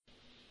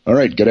All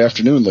right, good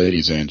afternoon,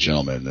 ladies and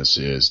gentlemen. This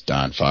is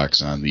Don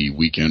Fox on the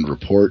Weekend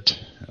Report.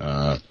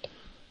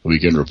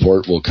 Weekend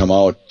Report will come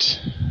out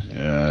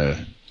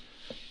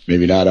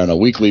maybe not on a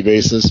weekly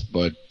basis,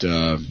 but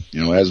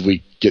as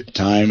we get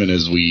time and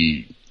as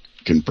we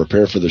can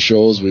prepare for the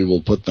shows, we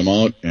will put them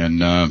out, and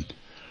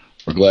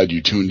we're glad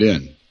you tuned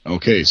in.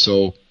 Okay,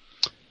 so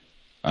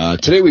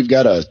today we've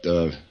got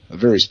a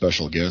very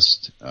special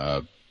guest,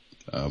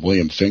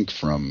 William Finck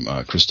from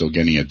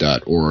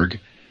Christogenea.org.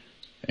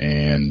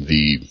 And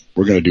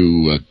we're going to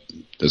do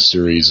a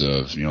series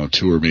of,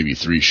 2 or maybe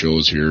 3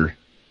 shows here,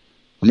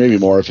 or maybe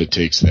more if it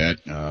takes that.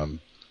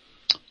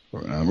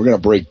 We're going to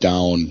break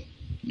down,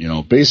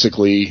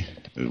 basically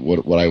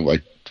what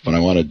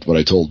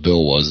I told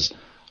Bill was,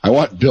 I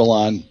want Bill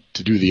on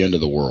to do the end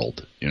of the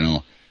world,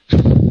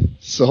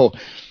 So,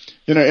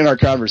 in our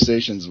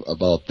conversations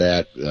about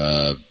that,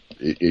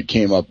 it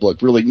came up,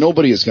 look, really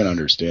nobody is going to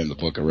understand the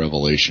book of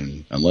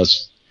Revelation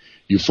unless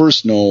you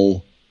first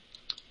know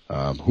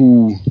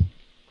who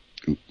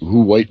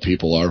white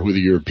people are, who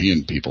the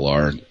European people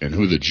are, and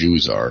who the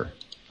Jews are.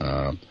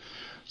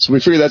 So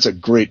we figure that's a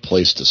great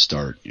place to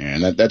start,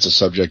 and that's a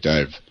subject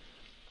I've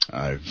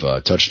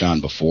touched on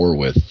before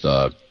with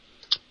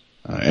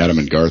Adam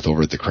and Garth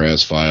over at the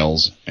Kraz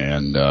Files,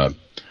 and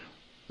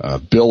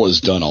Bill has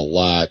done a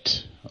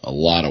lot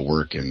of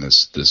work in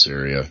this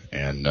area,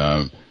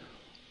 and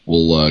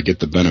we'll get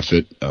the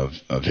benefit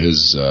of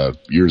his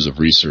years of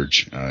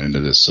research into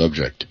this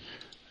subject.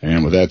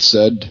 And with that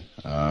said,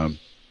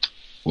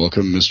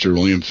 welcome, Mr.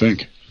 William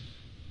Finck.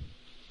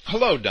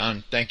 Hello,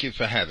 Don. Thank you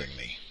for having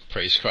me.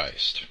 Praise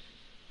Christ.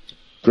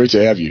 Great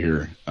to have you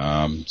here.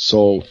 I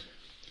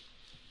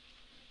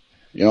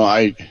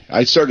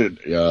started,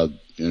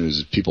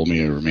 as people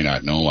may or may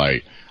not know,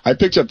 I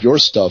picked up your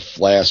stuff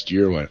last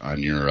year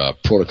on your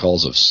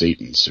Protocols of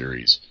Satan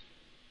series.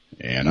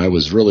 And I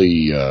was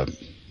really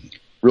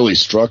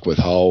struck with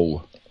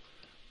how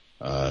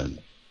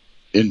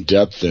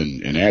in-depth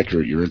and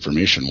accurate your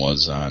information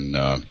was on,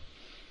 the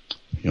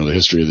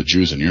history of the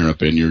Jews in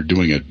Europe, and you're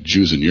doing a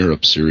Jews in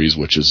Europe series,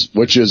 which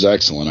is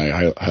excellent.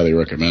 I highly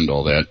recommend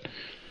all that.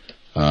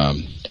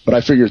 But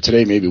I figured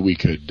today maybe we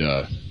could,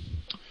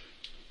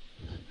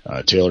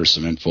 tailor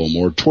some info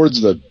more towards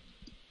the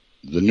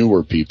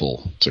newer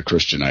people to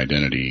Christian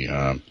identity.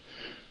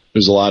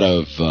 There's a lot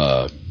of,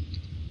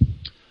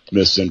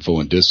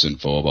 misinfo and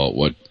disinfo about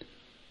what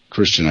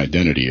Christian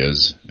identity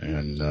is,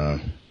 and,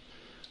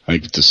 I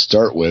think to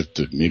start with,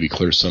 to maybe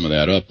clear some of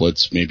that up,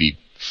 let's maybe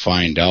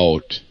find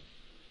out,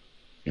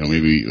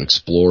 maybe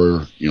explore,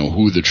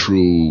 who the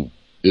true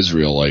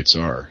Israelites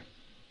are.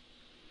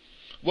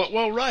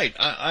 Well, right.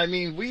 I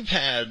mean, we've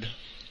had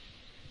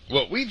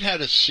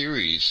a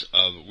series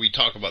of, we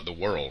talk about the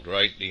world,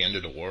 right? The end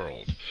of the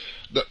world.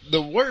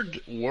 The word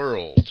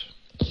world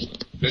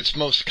that's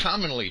most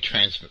commonly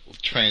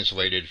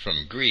translated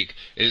from Greek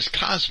is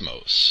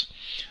cosmos.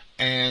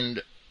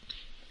 And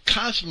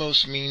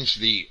cosmos means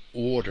the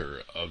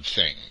order of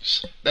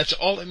things. That's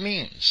all it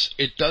means.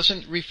 It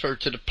doesn't refer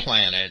to the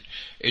planet.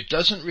 It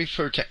doesn't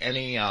refer to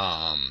any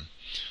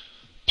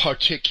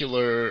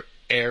particular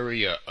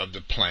area of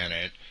the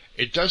planet.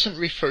 It doesn't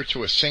refer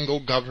to a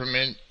single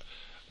government,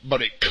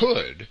 but it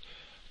could.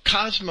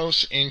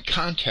 Cosmos in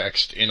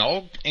context in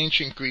all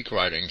ancient Greek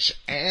writings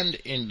and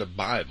in the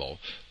Bible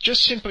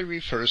just simply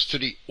refers to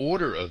the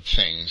order of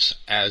things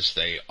as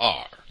they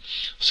are.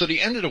 So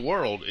the end of the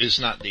world is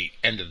not the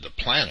end of the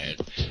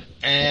planet,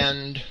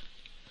 and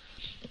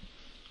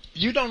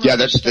you don't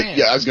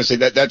understand. I was going to say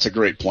that's a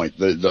great point.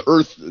 The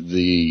Earth,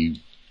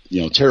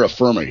 terra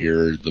firma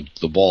here,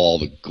 the ball,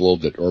 the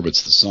globe that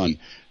orbits the sun,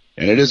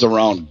 and it is a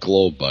round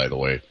globe, by the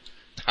way.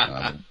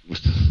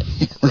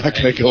 We're not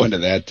going to go into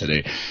that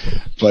today,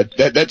 but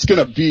that's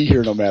going to be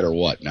here no matter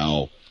what.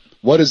 Now,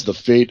 what is the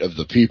fate of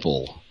the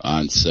people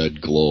on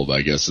said globe?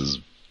 I guess is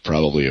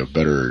probably a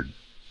better.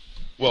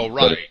 Well,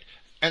 right.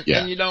 And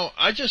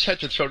I just had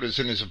to throw this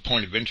in as a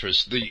point of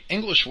interest. The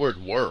English word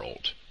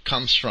world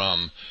comes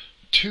from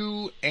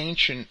 2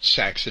 ancient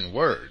Saxon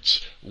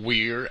words,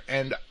 weir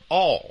and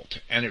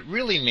ald, and it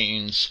really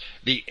means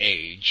the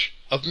age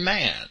of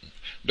man.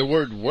 The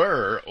word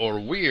wer or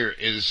weir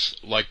is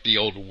like the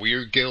old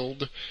weir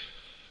guild,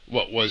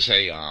 what was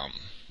a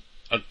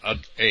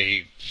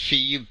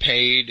fee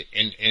paid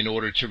in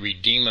order to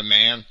redeem a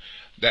man,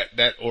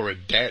 that or a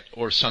debt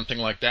or something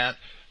like that.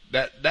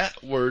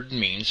 That word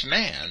means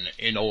man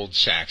in Old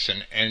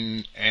Saxon,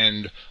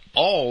 and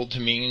ald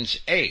means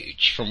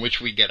age, from which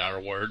we get our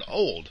word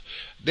old.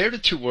 They're the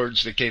 2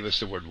 words that gave us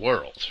the word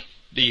world.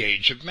 The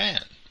age of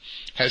man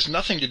has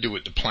nothing to do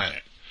with the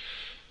planet.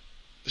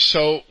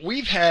 So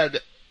we've had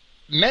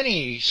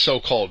many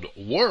so-called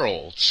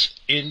worlds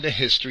in the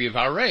history of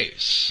our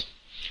race,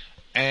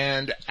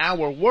 and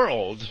our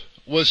world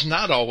was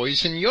not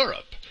always in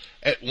Europe.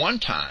 At one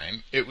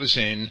time, it was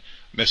in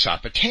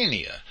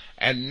Mesopotamia,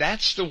 and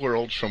that's the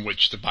world from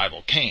which the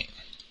Bible came.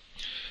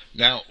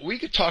 Now, we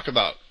could talk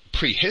about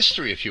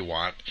prehistory if you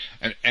want,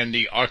 and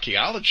the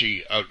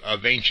archaeology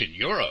of ancient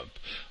Europe,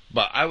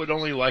 but I would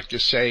only like to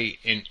say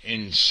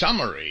in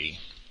summary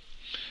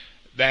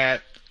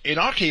that in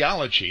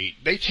archaeology,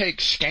 they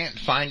take scant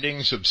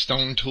findings of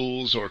stone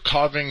tools or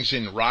carvings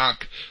in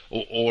rock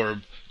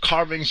or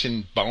carvings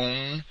in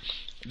bone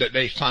that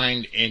they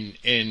find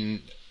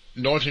in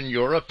Northern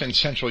Europe and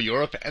Central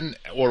Europe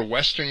or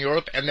Western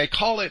Europe, and they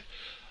call it,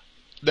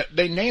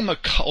 they name a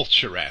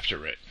culture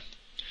after it.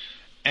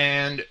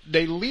 And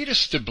they lead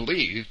us to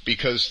believe,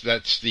 because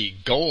that's the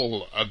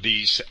goal of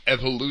these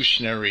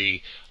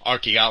evolutionary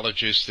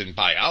archaeologists and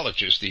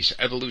biologists, these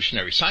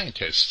evolutionary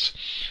scientists,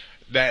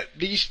 that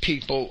these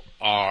people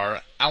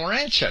are our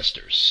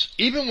ancestors,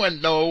 even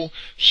when no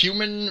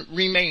human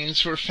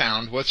remains were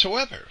found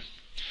whatsoever.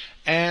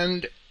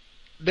 And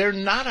they're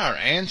not our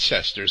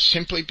ancestors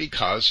simply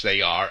because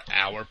they are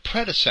our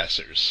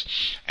predecessors.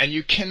 And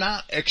you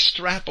cannot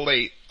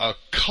extrapolate a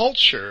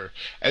culture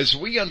as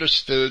we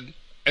understand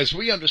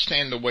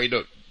the way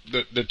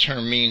the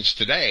term means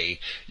today.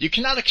 You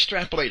cannot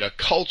extrapolate a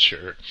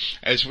culture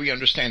as we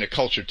understand a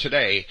culture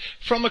today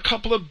from a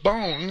couple of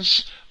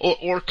bones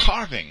or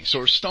carvings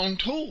or stone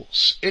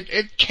tools.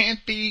 It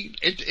can't be,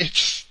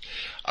 it's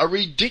a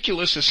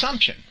ridiculous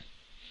assumption.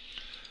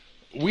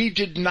 We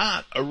did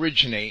not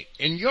originate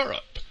in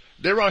Europe.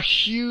 There are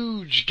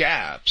huge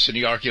gaps in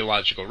the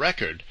archaeological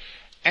record,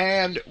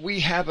 and we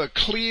have a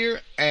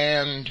clear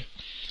and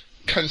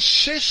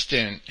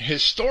consistent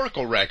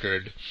historical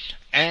record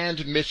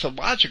and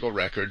mythological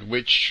record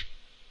which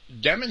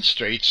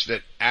demonstrates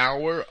that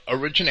our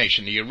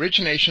origination, the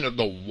origination of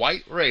the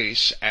white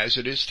race as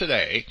it is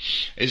today,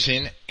 is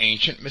in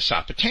ancient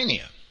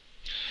Mesopotamia.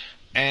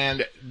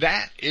 And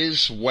that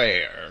is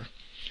where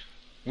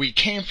we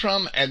came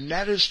from, and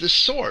that is the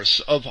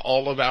source of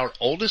all of our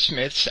oldest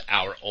myths,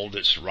 our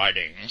oldest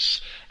writings,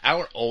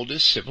 our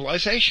oldest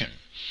civilization.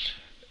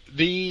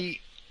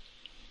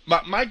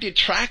 My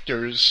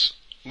detractors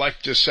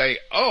like to say,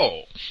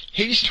 oh,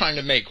 he's trying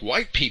to make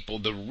white people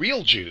the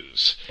real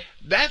Jews.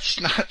 That's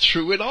not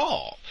true at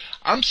all.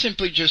 I'm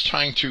simply just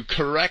trying to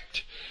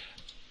correct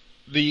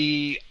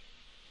the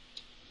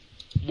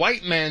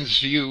white man's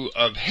view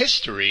of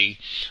history,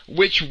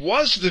 which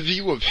was the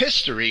view of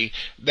history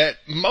that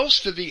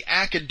most of the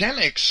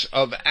academics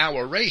of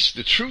our race,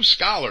 the true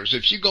scholars,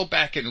 if you go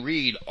back and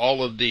read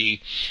all of the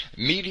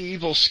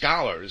medieval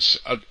scholars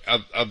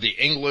of the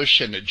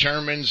English and the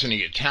Germans and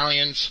the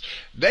Italians,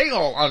 they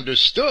all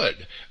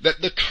understood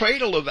that the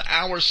cradle of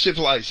our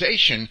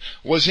civilization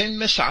was in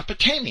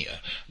Mesopotamia.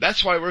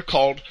 That's why we're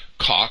called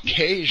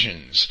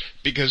Caucasians,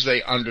 because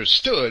they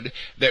understood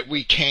that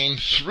we came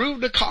through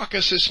the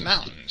Caucasus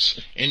Mountains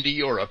into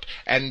Europe,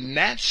 and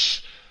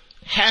that's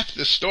half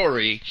the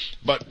story,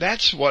 but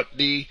that's what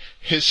the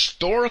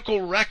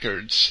historical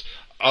records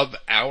of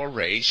our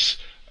race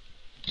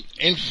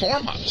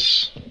inform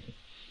us.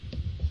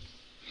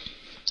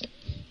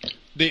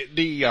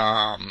 The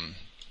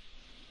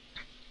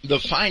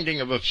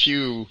finding of a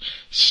few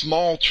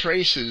small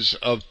traces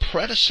of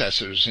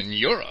predecessors in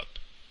Europe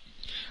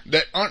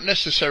that aren't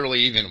necessarily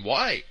even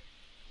white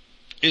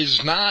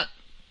is not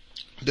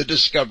the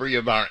discovery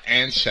of our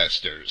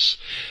ancestors.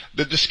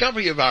 The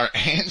discovery of our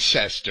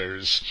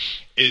ancestors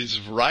is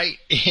right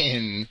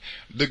in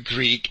the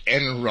Greek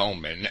and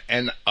Roman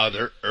and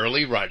other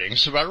early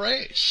writings of our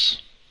race.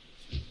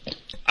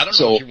 I don't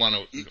know if you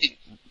want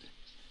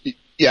to...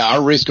 Yeah,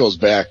 our race goes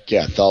back,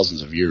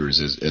 thousands of years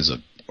as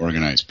a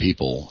organized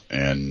people,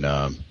 and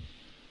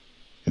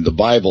in the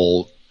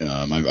Bible,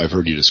 I've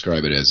heard you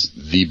describe it as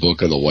the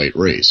book of the white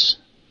race.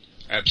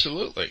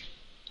 Absolutely.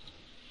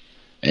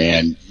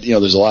 And,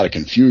 there's a lot of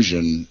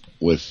confusion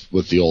with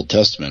the Old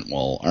Testament.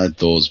 Well, aren't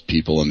those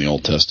people in the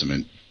Old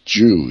Testament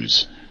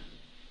Jews?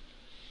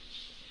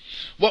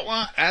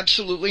 Well,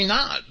 absolutely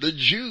not. The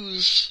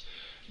Jews,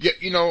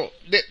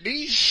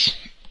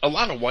 a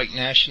lot of white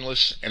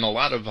nationalists and a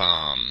lot of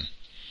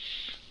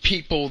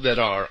people that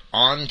are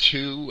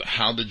onto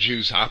how the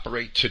Jews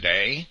operate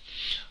today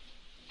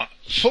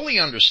fully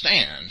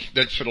understand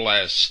that for the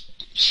last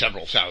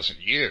several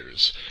thousand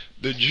years,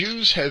 the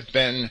Jews have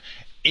been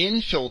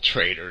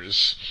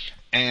infiltrators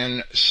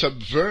and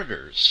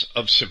subverters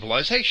of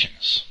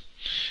civilizations.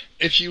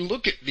 If you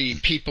look at the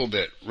people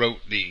that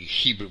wrote the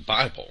Hebrew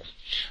Bible,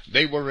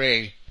 they were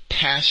a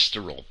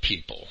pastoral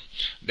people.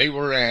 They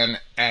were an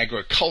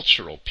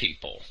agricultural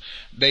people.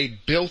 They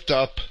built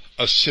up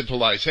a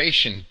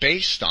civilization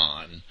based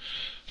on,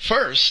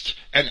 first,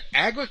 an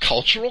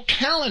agricultural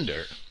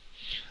calendar.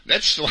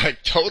 That's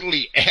like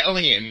totally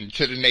alien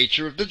to the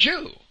nature of the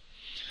Jew.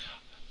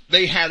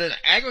 They had an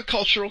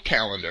agricultural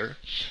calendar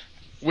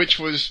which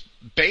was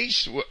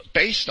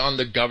based on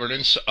the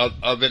governance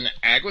of an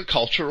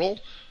agricultural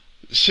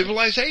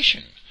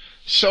civilization.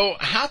 So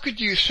how could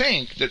you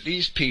think that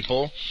these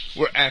people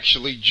were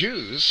actually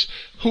Jews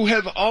who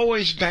have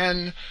always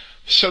been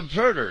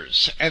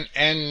subverters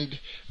and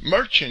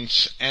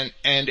merchants and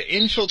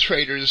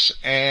infiltrators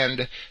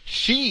and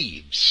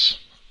thieves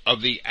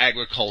of the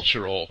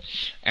agricultural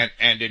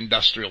and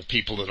industrial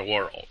people of the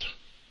world?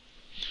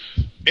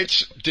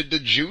 Did the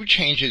Jew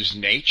change his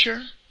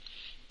nature?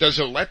 Does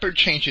a leopard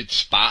change its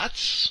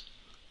spots?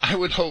 I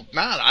would hope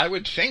not. I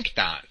would think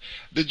not.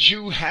 The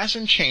Jew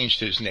hasn't changed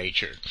his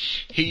nature.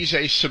 He's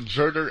a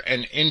subverter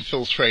and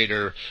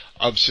infiltrator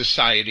of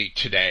society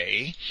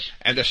today,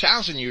 and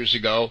 1,000 years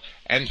ago,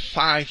 and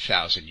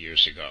 5,000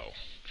 years ago.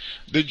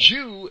 The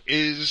Jew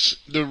is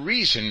the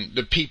reason,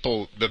 the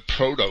people, the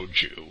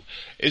proto-Jew,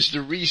 is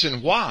the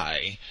reason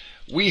why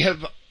we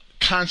have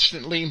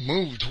constantly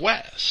moved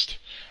west.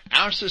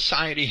 Our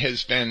society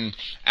has been,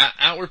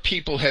 our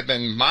people have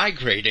been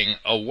migrating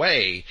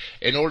away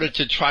in order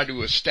to try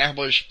to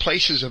establish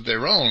places of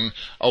their own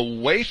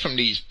away from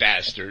these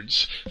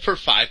bastards for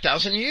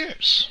 5,000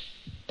 years.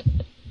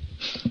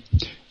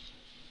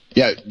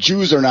 Yeah,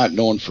 Jews are not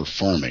known for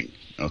farming.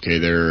 Okay,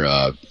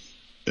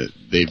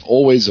 they've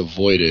always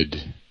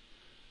avoided,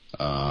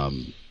 I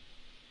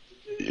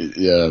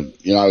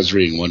was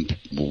reading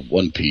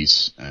one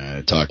piece,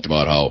 it talked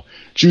about how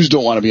Jews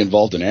don't want to be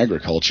involved in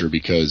agriculture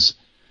because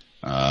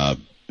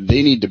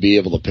they need to be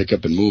able to pick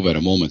up and move at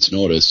a moment's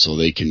notice so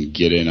they can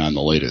get in on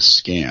the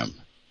latest scam,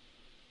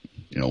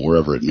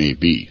 wherever it may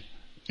be.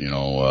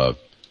 They've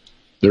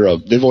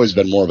always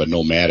been more of a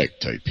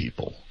nomadic type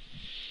people.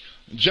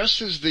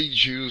 Just as the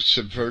Jews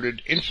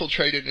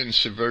infiltrated and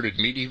subverted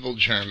medieval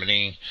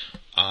Germany,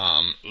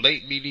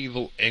 late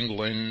medieval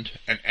England,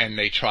 and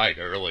they tried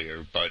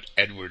earlier, but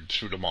Edward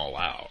threw them all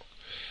out.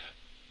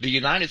 The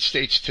United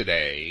States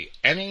today,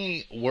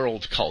 any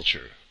world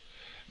culture,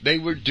 they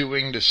were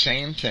doing the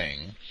same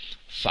thing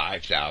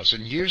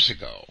 5,000 years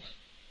ago.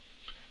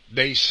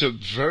 They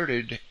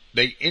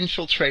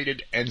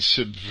infiltrated and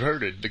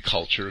subverted the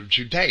culture of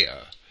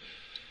Judea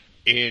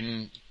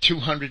in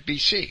 200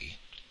 BC.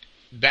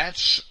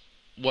 That's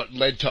what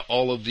led to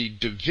all of the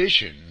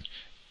division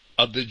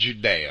of the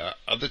Judea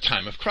of the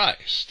time of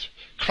Christ.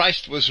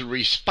 Christ was a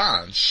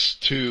response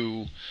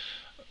to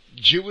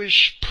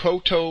Jewish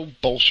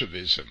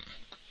proto-Bolshevism.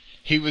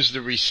 He was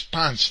the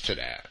response to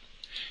that.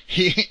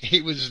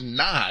 He was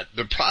not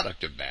the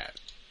product of that.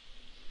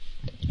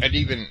 And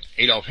even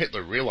Adolf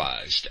Hitler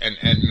realized, and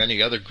many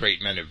other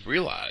great men have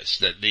realized,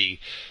 that the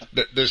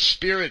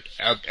spirit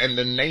and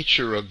the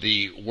nature of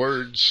the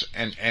words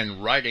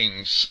and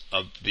writings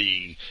of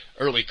the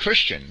early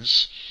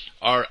Christians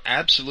are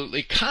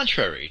absolutely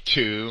contrary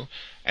to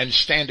and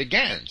stand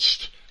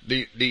against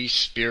the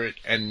spirit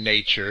and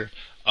nature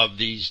of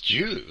these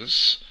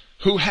Jews,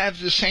 who have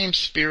the same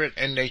spirit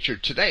and nature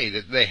today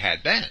that they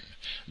had then.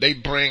 They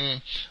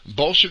bring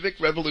Bolshevik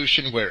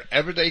revolution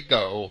wherever they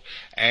go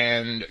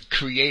and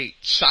create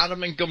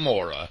Sodom and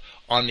Gomorrah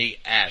on the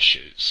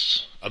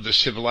ashes of the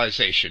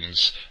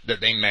civilizations that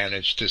they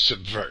managed to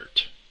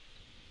subvert.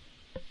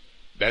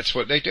 That's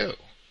what they do.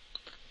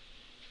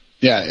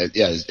 Yeah,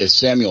 as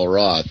Samuel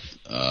Roth,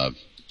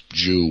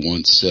 Jew,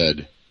 once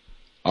said,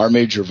 "Our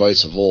major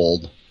vice of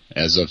old,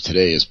 as of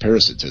today, is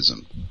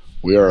parasitism.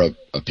 We are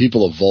a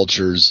people of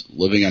vultures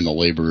living on the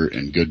labor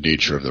and good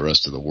nature of the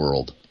rest of the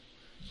world.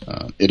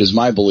 It is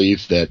my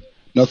belief that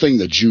nothing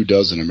the Jew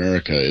does in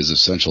America is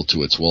essential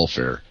to its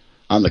welfare.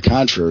 On the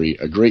contrary,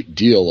 a great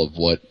deal of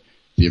what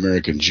the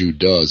American Jew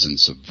does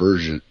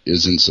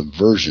is in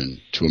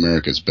subversion to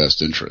America's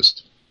best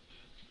interest."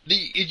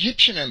 The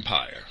Egyptian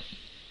Empire,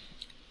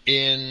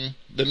 in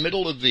the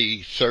middle of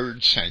the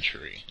 3rd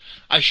century,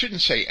 I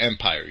shouldn't say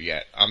empire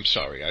yet. I'm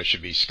sorry. I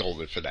should be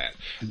scolded for that.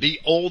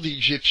 The old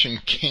Egyptian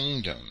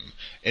kingdom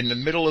in the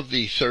middle of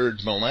the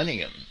 3rd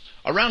millennium,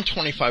 around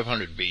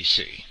 2500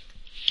 BC.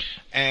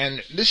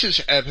 And this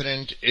is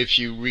evident if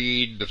you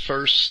read the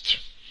first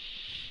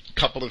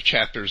couple of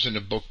chapters in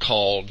a book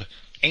called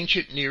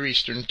Ancient Near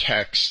Eastern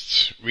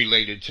Texts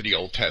Related to the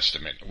Old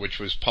Testament, which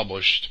was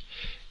published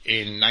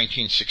in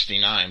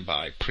 1969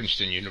 by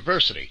Princeton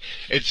University.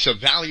 It's a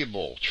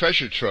valuable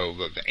treasure trove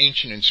of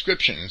ancient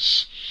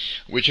inscriptions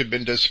which have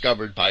been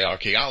discovered by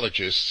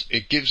archaeologists.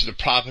 It gives the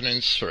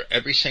provenance for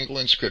every single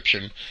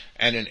inscription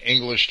and an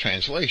English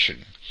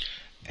translation.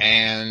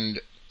 And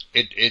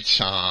it's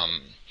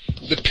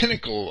the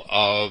pinnacle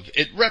of,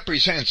 it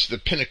represents the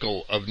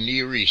pinnacle of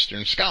Near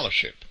Eastern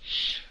scholarship.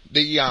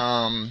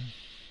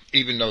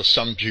 Even though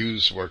some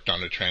Jews worked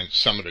on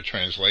some of the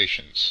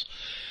translations.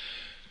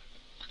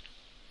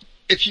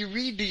 If you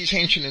read these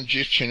ancient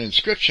Egyptian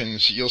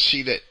inscriptions, you'll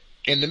see that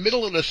in the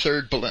middle of the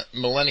 3rd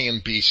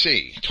millennium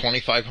BC,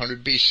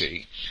 2500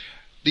 BC,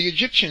 the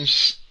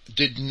Egyptians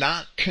did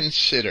not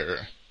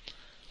consider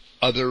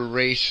other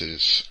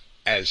races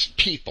as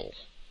people.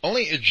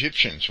 Only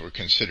Egyptians were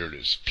considered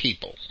as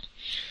people.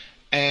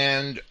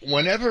 And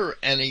whenever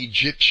an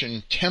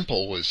Egyptian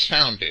temple was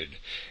founded,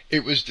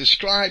 it was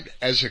described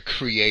as a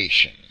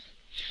creation.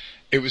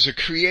 It was a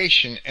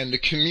creation, and the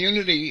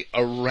community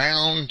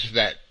around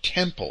that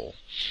temple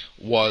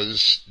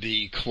was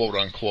the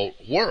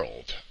quote-unquote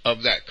world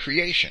of that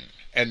creation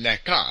and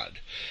that God.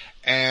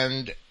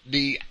 And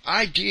the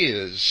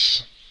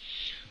ideas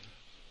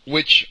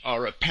which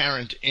are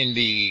apparent in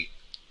the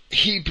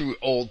Hebrew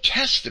Old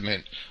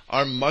Testament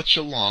are much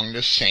along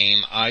the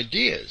same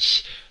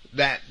ideas,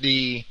 that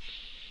the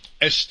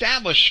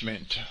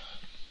establishment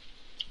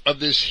of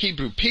this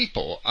Hebrew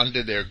people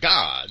under their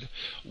God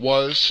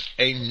was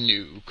a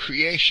new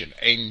creation,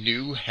 a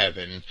new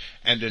heaven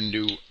and a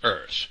new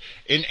earth.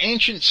 In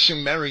ancient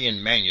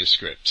Sumerian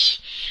manuscripts,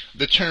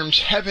 the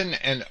terms heaven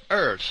and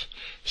earth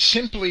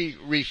simply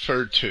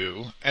referred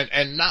to,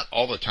 and not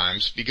all the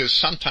times, because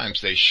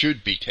sometimes they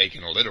should be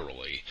taken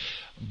literally,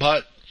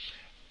 but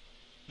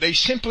they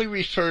simply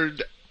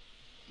referred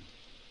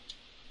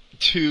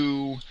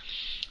to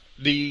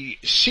the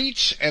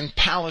seats and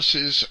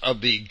palaces of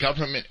the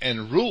government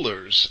and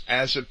rulers,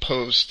 as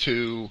opposed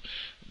to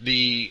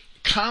the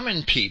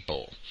common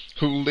people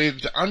who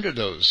lived under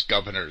those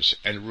governors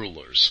and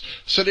rulers.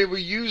 So they were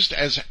used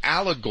as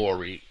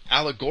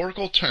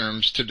allegorical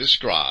terms to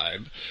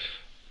describe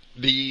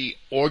the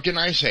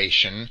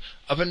organization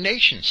of a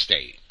nation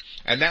state.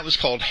 And that was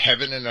called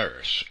heaven and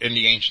earth in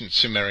the ancient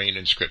Sumerian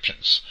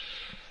inscriptions.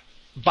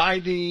 By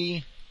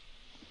the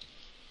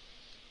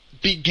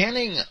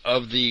beginning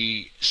of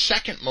the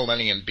second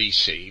millennium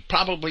BC,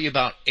 probably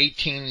about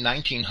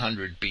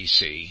 1900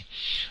 BC,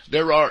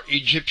 there are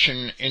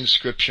Egyptian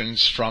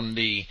inscriptions from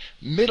the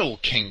Middle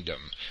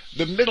Kingdom.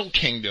 The Middle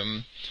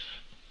Kingdom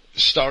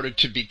started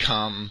to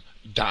become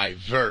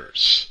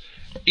diverse.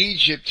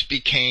 Egypt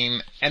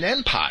became an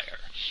empire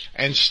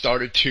and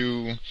started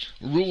to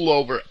rule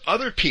over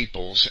other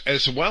peoples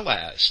as well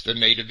as the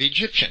native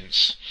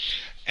Egyptians.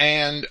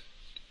 And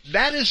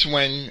that is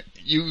when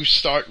you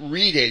start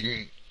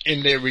reading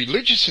in their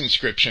religious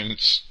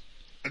inscriptions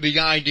the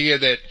idea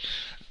that,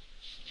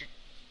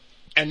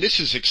 and this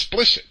is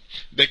explicit,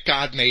 that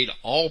God made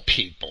all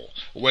people,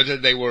 whether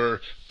they were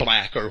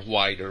black or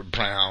white or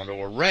brown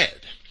or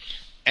red.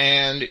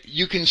 And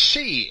you can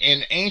see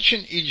in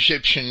ancient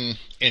Egyptian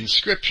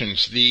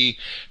inscriptions the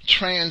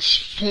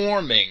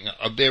transforming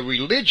of their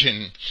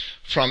religion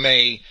from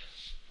a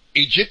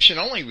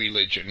Egyptian-only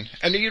religion,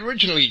 and the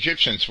original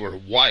Egyptians were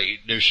white,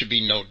 there should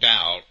be no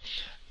doubt,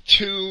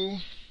 to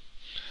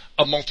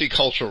a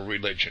multicultural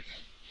religion.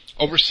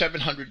 Over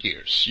 700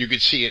 years. You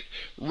could see it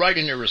right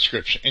in their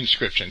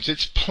inscriptions.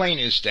 It's plain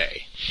as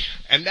day.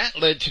 And that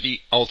led to the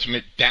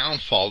ultimate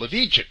downfall of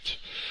Egypt.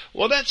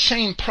 Well, that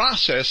same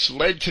process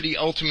led to the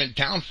ultimate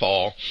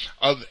downfall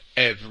of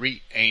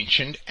every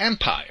ancient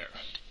empire.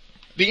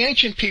 The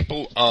ancient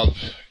people of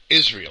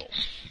Israel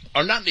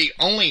are not the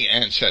only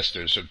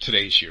ancestors of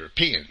today's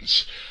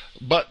Europeans,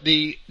 but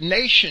the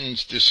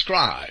nations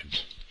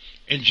described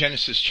in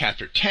Genesis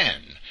chapter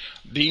 10,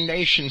 the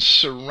nations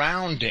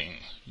surrounding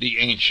the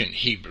ancient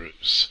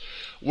Hebrews,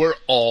 were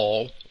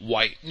all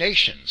white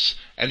nations.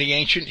 And the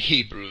ancient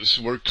Hebrews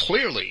were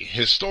clearly,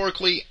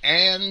 historically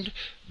and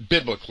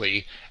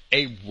biblically,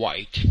 a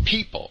white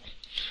people.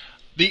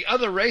 The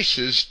other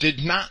races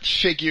did not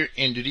figure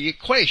into the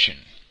equation,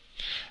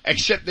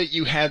 except that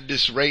you had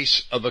this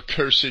race of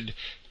accursed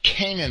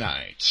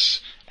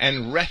Canaanites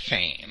and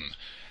Rephaim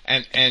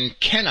and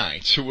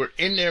Kenites who were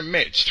in their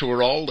midst, who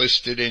were all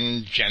listed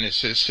in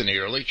Genesis in the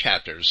early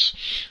chapters,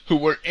 who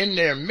were in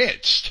their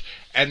midst,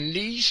 and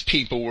these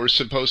people were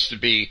supposed to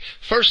be,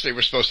 first they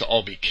were supposed to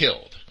all be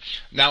killed.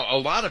 Now a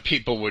lot of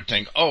people would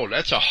think, oh,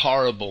 that's a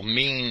horrible,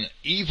 mean,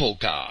 evil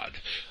God.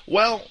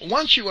 Well,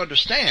 once you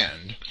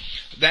understand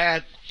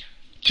that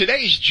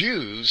today's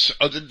Jews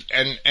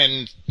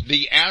and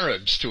the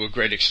Arabs to a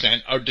great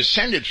extent are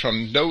descended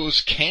from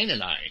those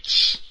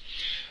Canaanites,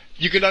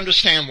 you could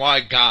understand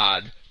why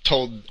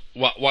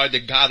why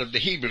the God of the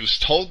Hebrews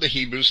told the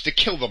Hebrews to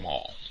kill them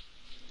all.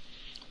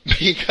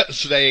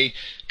 Because they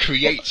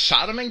create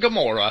Sodom and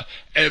Gomorrah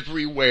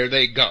everywhere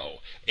they go.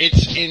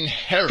 It's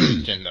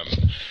inherent in them.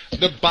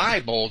 The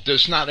Bible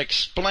does not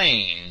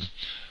explain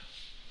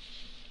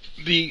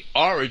the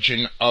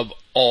origin of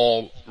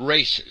all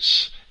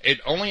races. It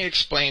only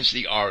explains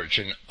the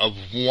origin of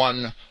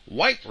one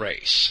white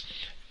race.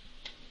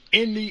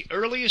 In the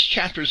earliest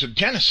chapters of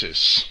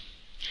Genesis,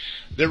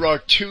 there are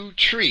two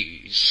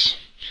trees.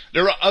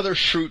 There are other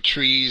fruit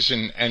trees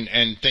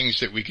and things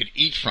that we could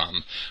eat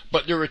from,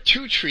 but there are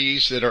two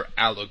trees that are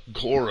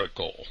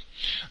allegorical.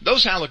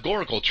 Those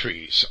allegorical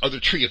trees are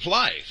the tree of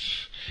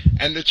life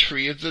and the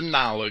tree of the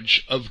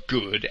knowledge of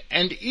good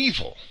and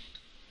evil.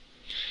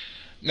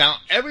 Now,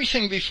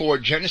 everything before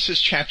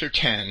Genesis chapter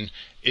 10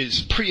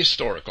 is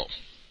prehistorical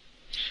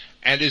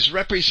and is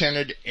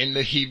represented in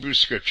the Hebrew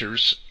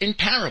scriptures in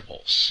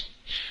parables.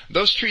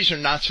 Those trees are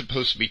not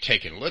supposed to be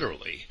taken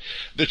literally.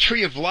 The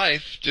tree of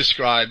life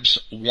describes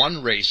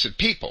one race of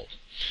people.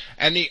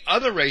 And the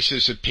other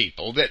races of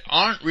people that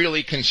aren't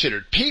really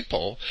considered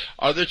people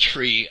are the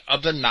tree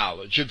of the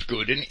knowledge of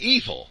good and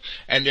evil.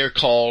 And they're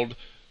called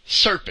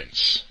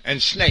serpents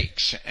and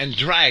snakes and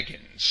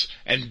dragons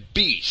and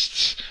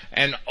beasts.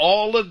 And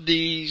all of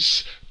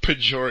these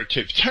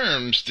pejorative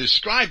terms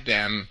describe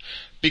them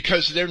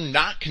because they're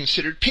not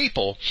considered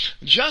people.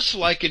 Just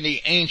like in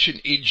the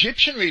ancient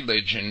Egyptian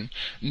religion,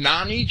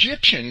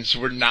 non-Egyptians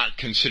were not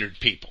considered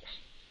people.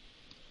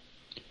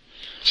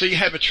 So you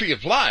have a tree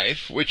of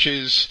life, which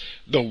is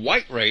the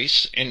white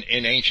race in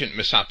ancient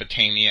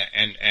Mesopotamia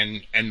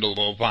and the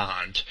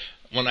Levant.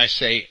 When I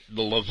say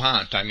the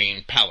Levant, I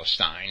mean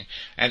Palestine.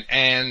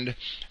 And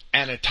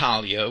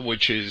Anatolia,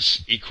 which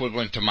is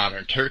equivalent to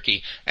modern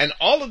Turkey, and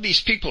all of these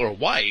people are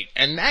white,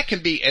 and that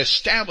can be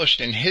established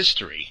in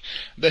history.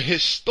 The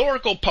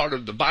historical part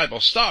of the Bible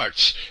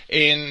starts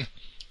in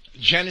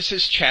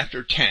Genesis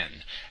chapter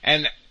 10,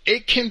 and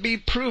it can be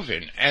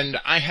proven, and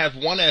I have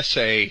one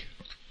essay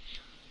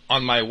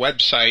on my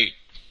website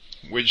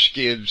which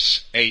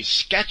gives a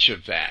sketch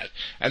of that.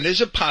 And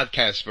there's a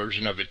podcast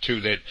version of it too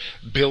that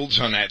builds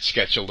on that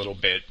sketch a little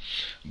bit,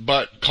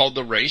 but called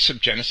The Race of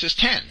Genesis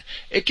 10.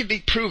 It can be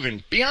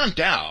proven beyond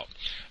doubt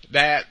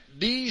that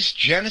these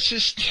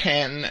Genesis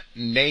 10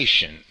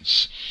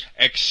 nations,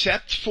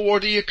 except for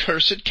the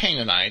accursed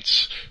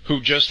Canaanites,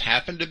 who just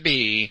happen to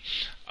be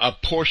a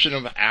portion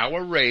of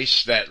our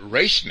race that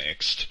race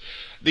mixed,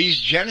 these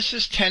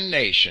Genesis 10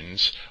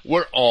 nations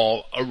were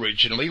all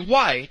originally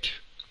white,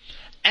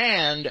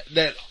 and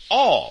that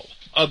all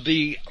of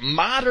the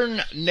modern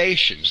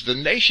nations, the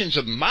nations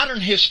of modern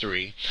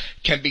history,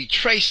 can be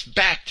traced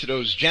back to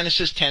those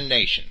Genesis 10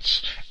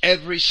 nations.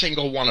 Every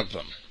single one of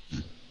them.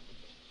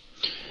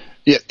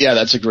 Yeah,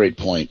 that's a great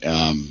point.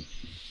 No,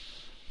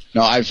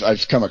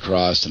 I've come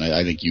across, and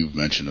I think you've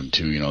mentioned them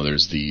too.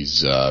 There's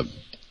these, the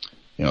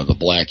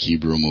Black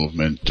Hebrew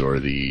movement,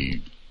 or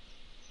the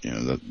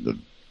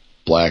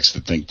blacks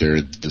that think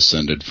they're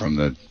descended from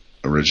the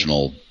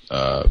original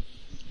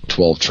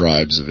 12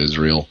 tribes of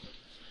Israel.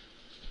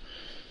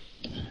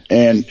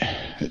 And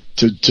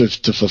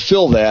to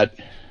fulfill that,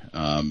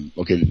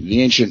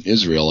 the ancient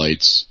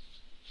Israelites,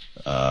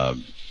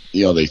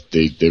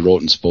 they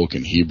wrote and spoke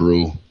in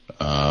Hebrew.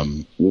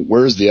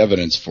 Where's the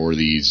evidence for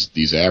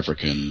these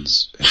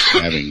Africans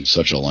having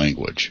such a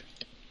language?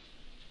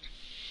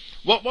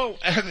 Well,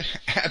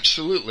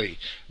 absolutely.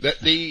 If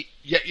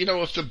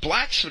the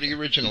blacks were the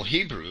original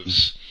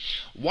Hebrews,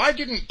 why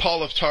didn't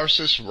Paul of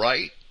Tarsus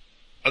write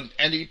an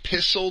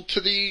epistle to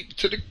the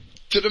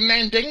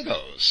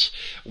Mandingos?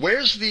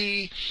 Where's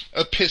the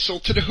epistle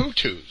to the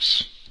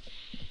Hutus?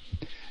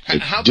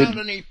 How about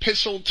an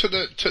epistle to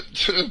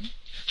the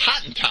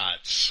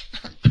Hottentots?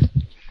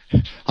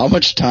 How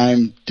much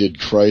time did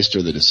Christ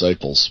or the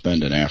disciples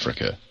spend in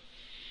Africa?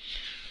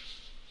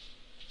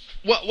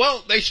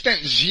 Well, they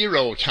spent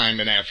zero time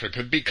in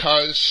Africa,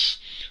 because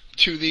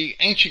to the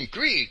ancient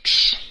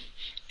Greeks,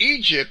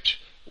 Egypt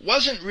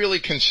wasn't really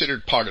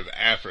considered part of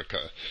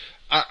Africa.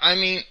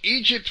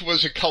 Egypt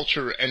was a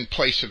culture and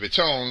place of its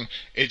own.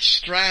 It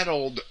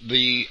straddled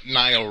the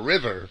Nile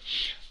River,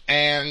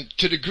 and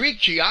to the Greek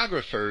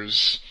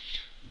geographers,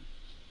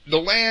 the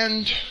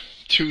land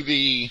to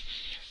the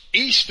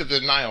east of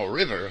the Nile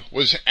River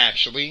was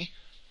actually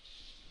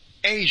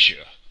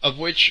Asia, of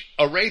which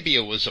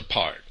Arabia was a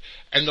part,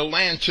 and the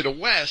land to the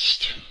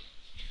west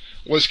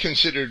was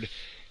considered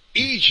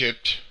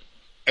Egypt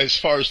as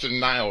far as the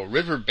Nile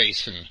River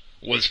basin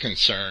was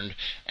concerned,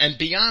 and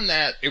beyond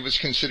that it was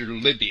considered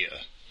Libya.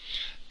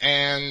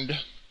 And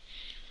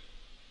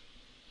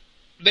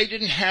they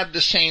didn't have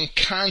the same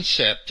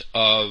concept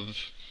of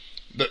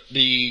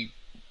the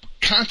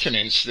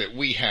continents that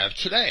we have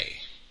today.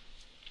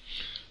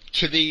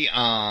 To the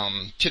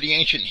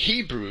ancient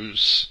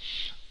Hebrews,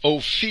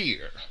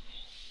 Ophir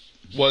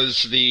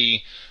was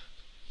the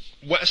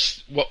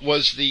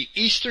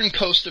eastern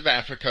coast of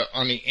Africa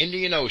on the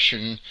Indian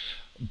Ocean,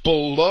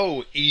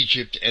 below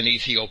Egypt and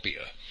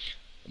Ethiopia.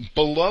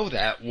 Below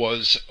that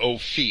was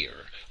Ophir.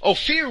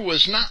 Ophir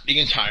was not the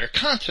entire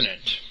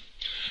continent.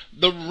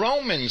 The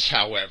Romans,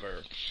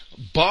 however,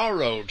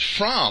 borrowed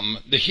from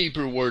the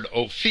Hebrew word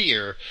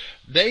Ophir.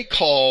 They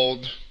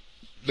called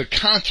the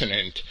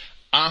continent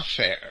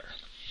Afer.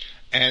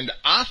 And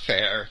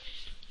Afer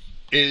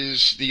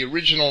is the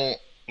original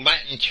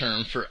Latin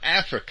term for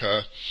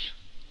Africa,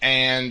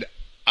 and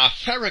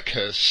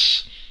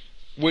Afericus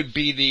would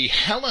be the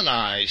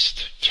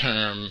Hellenized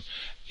term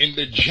in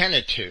the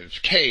genitive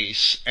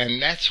case,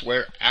 and that's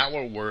where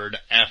our word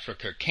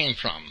Africa came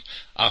from.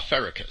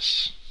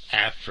 Afericus,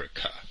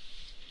 Africa.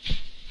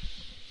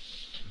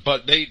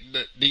 But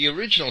the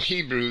original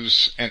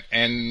Hebrews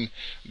and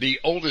the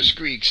oldest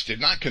Greeks did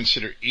not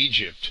consider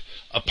Egypt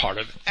a part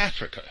of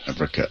Africa.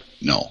 Africa,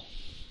 no.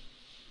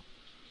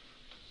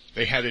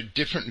 They had a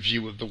different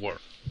view of the world.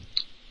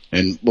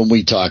 And when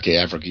we talk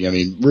Africa,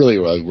 really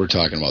we're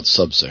talking about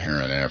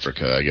sub-Saharan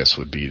Africa, I guess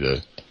would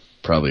be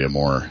probably a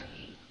more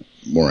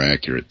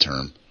accurate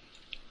term.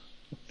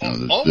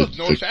 All of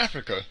North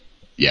Africa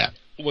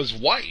was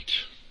white.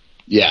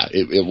 Yeah,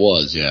 it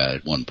was,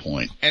 at one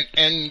point.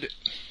 And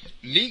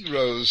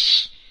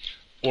Negroes,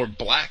 or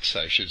blacks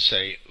I should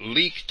say,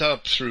 leaked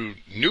up through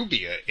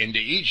Nubia into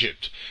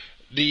Egypt.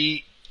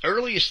 The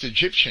earliest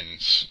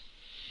Egyptians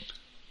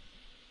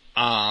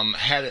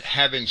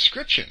have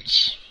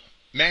inscriptions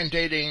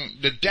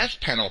mandating the death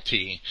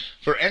penalty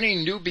for any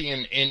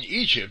Nubian in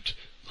Egypt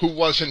who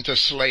wasn't a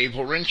slave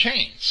or in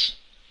chains.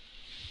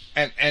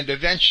 And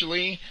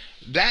eventually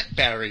that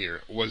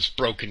barrier was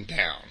broken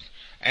down,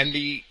 and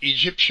the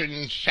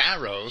Egyptian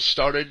pharaohs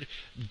started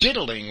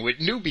diddling with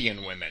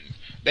Nubian women.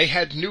 They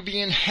had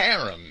Nubian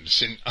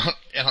harems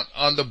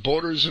on the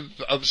borders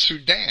of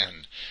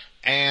Sudan,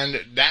 and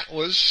that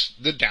was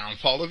the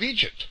downfall of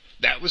Egypt.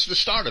 that was the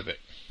start of it.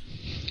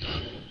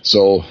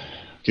 So,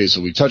 okay,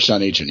 so we touched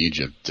on ancient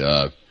Egypt.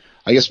 I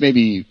guess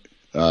maybe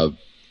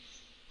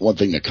one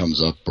thing that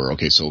comes up,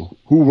 so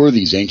who were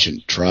these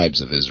ancient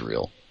tribes of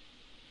Israel?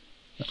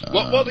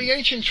 Well, the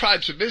ancient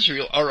tribes of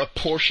Israel are a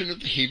portion of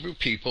the Hebrew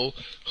people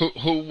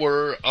who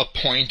were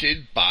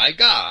appointed by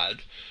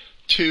God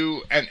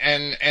to,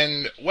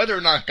 and whether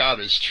or not God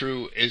is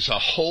true is a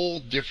whole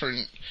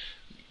different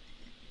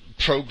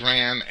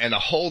program and a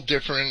whole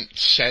different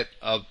set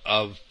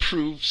of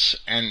proofs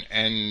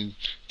and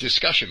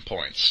discussion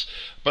points.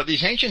 But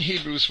these ancient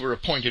Hebrews were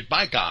appointed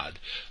by God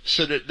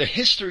so that the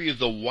history of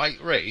the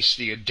white race,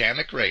 the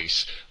Adamic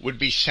race, would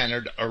be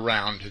centered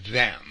around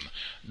them.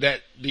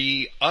 That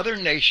the other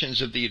nations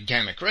of the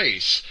Adamic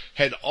race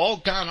had all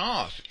gone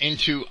off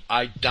into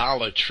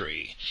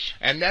idolatry.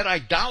 And that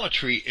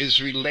idolatry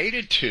is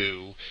related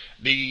to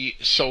the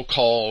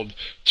so-called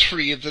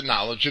tree of the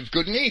knowledge of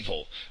good and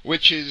evil,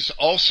 which is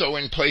also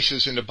in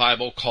places in the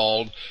Bible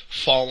called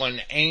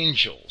fallen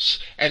angels,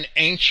 an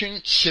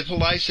ancient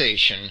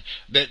civilization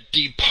that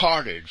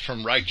departed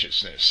from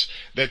righteousness,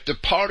 that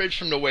departed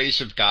from the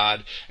ways of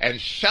God and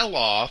fell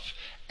off.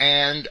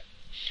 And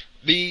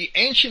the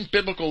ancient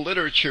biblical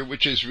literature,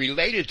 which is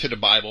related to the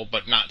Bible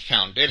but not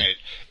found in it,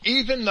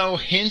 even though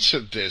hints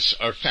of this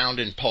are found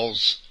in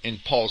Paul's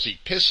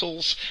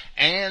epistles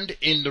and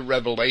in the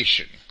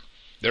Revelation,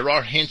 there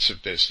are hints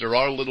of this. There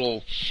are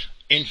little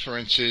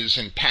inferences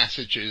and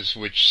passages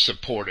which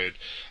support it,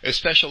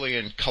 especially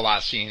in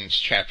Colossians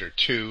chapter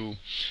 2.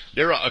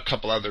 There are a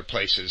couple other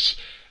places.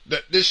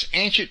 This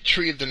ancient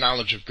tree of the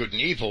knowledge of good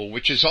and evil,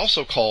 which is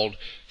also called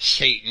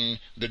Satan,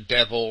 the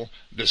devil,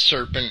 the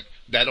serpent,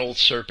 that old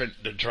serpent,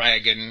 the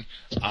dragon,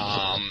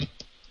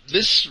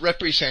 this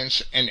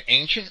represents an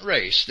ancient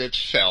race that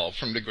fell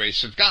from the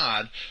grace of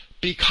God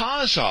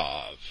because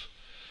of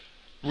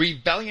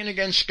rebellion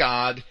against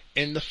God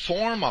in the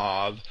form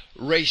of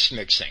race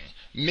mixing,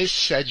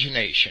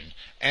 miscegenation.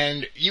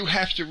 And you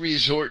have to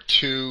resort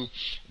to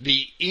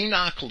the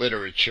Enoch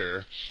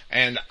literature,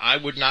 and I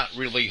would not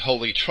really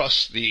wholly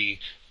trust the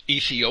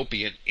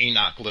Ethiopian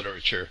Enoch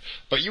literature,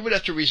 but you would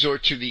have to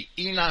resort to the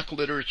Enoch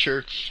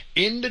literature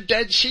in the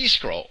Dead Sea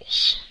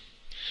Scrolls,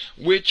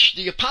 which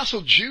the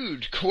Apostle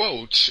Jude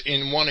quotes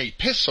in one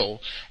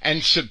epistle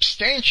and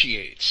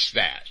substantiates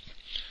that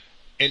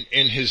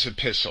in his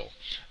epistle.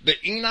 The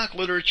Enoch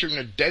literature in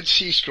the Dead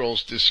Sea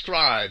Scrolls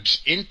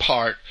describes, in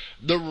part,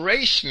 the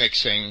race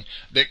mixing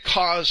that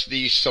caused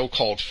these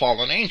so-called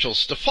fallen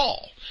angels to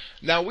fall.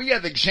 Now, we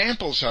have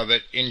examples of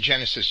it in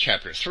Genesis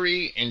chapter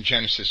 3, in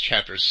Genesis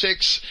chapter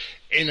 6,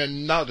 in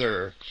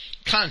another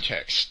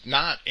context,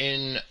 not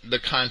in the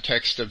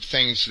context of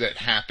things that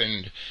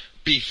happened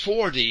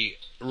before the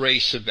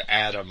race of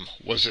Adam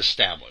was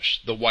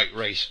established. The white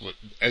race,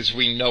 as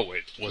we know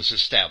it, was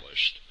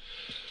established.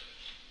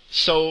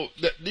 So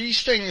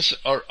these things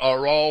are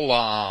all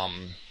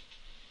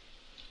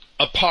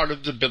a part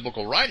of the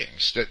biblical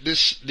writings. That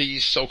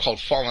these so-called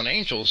fallen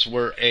angels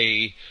were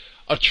a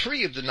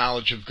tree of the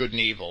knowledge of good and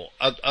evil,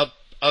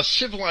 a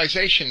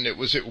civilization that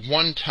was at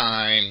one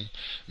time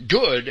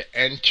good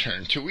and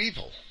turned to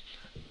evil.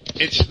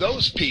 It's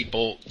those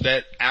people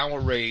that our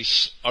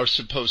race are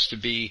supposed to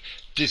be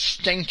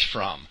distinct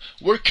from.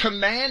 We're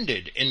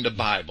commanded in the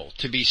Bible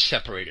to be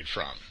separated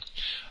from.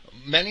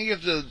 Many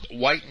of the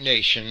white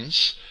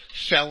nations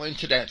fell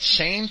into that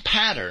same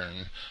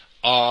pattern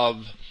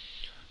of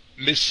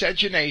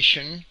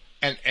miscegenation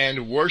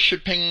and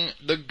worshiping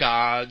the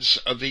gods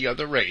of the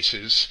other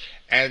races,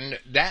 and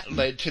that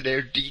led to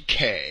their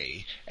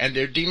decay and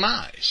their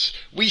demise.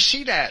 We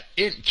see that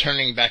in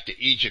turning back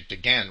to Egypt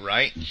again,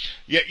 right?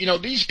 Yet,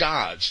 these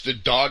gods, the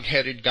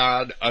dog-headed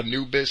god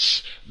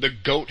Anubis, the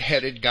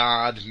goat-headed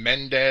god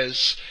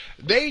Mendes,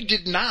 they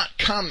did not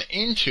come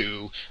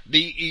into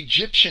the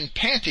Egyptian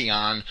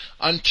pantheon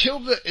until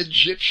the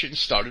Egyptians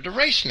started to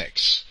race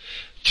mix.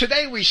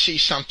 Today we see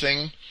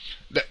something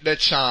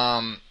that's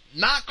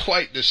not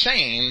quite the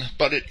same,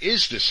 but it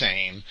is the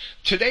same.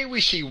 Today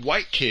we see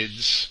white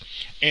kids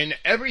in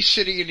every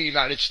city in the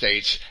United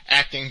States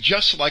acting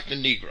just like the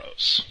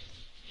Negroes.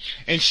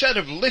 Instead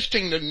of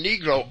lifting the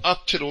Negro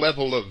up to the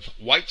level of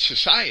white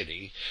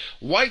society,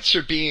 whites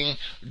are being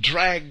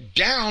dragged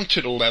down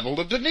to the level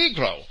of the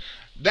Negro.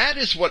 That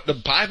is what the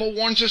Bible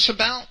warns us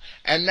about,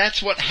 and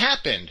that's what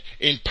happened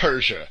in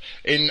Persia,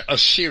 in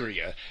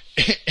Assyria,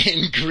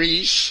 in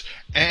Greece,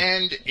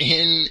 and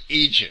in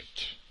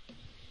Egypt.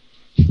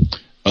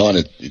 Well,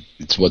 and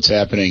it's what's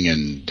happening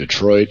in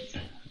Detroit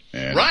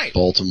and right.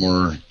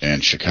 Baltimore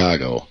and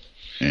Chicago,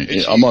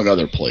 among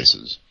other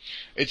places.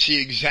 It's the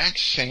exact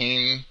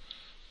same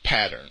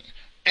pattern.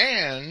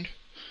 And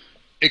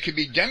it could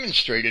be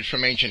demonstrated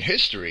from ancient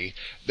history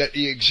that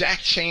the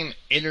exact same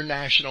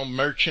international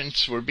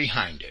merchants were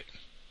behind it.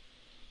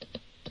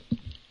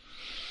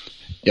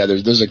 Yeah,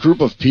 there's a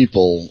group of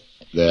people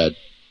that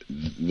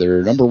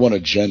their number one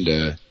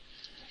agenda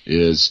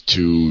is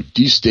to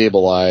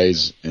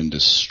destabilize and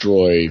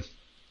destroy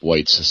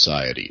white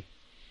society.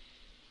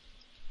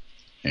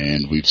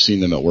 and we've seen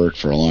them at work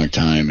for a long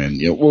time.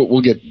 And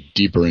we'll get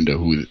deeper into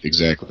who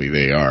exactly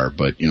they are,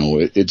 but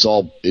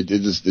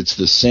it's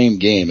the same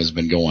game has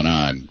been going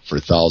on for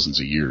thousands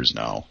of years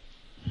now.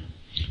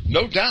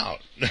 No doubt.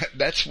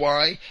 That's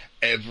why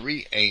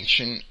every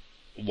ancient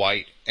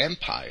white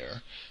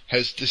empire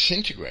has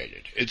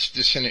disintegrated.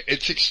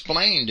 It's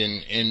explained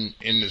in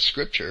the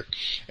scripture.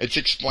 It's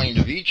explained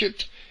of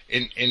Egypt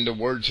in the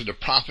words of the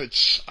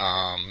prophets,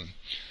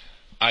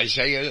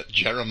 Isaiah,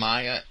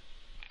 Jeremiah,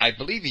 I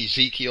believe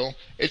Ezekiel.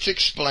 It's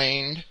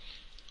explained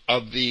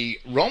of the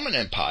Roman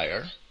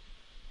Empire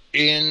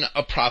in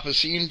a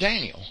prophecy in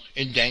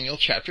Daniel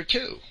chapter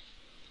 2.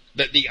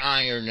 That the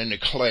iron and the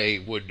clay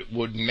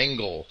would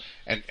mingle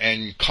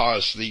and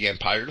cause the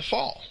empire to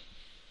fall.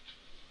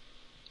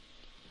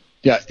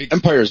 Yeah,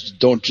 empires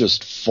don't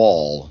just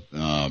fall.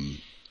 I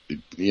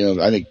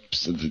think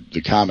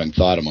the common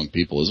thought among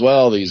people is,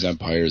 well, these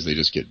empires, they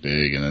just get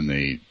big and then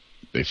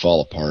they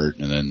fall apart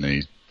and then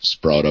they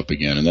sprout up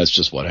again, and that's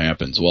just what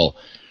happens. Well,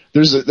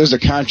 there's a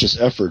conscious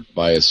effort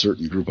by a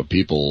certain group of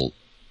people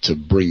to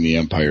bring the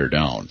empire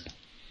down.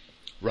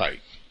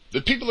 Right.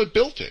 The people that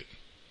built it.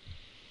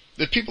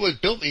 The people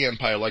that built the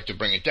empire like to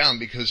bring it down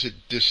because it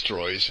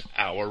destroys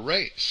our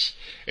race.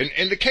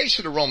 In the case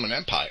of the Roman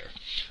Empire,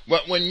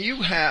 when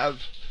you have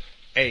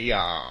a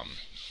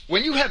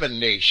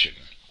nation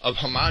of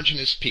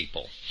homogeneous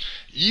people,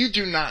 you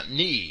do not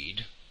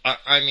need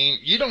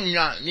you do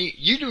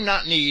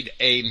not need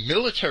a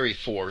military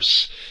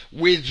force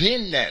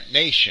within that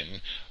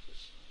nation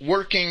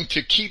working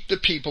to keep the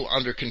people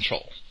under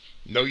control.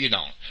 No, you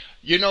don't.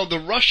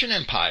 The Russian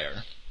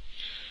Empire,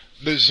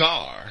 the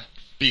Tsar,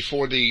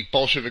 before the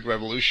Bolshevik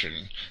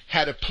Revolution,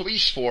 had a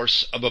police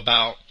force of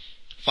about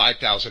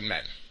 5,000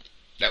 men.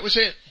 That was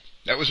it.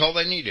 That was all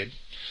they needed.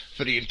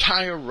 For the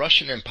entire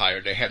Russian Empire,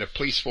 they had a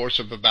police force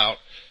of about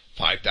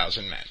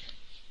 5,000 men.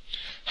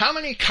 How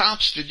many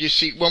cops did you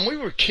see when we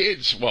were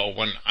kids? Well,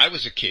 when I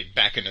was a kid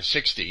back in the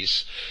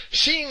 60s,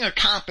 seeing a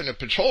cop in a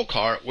patrol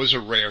car was a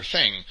rare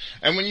thing.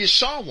 And when you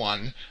saw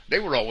one, they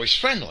were always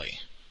friendly.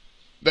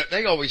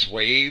 They always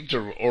waved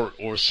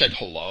or said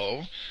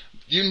hello.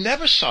 You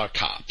never saw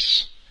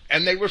cops,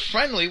 and they were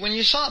friendly when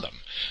you saw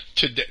them.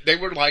 They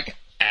were like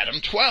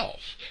Adam 12.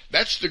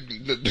 That's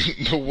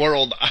the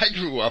world I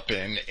grew up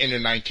in the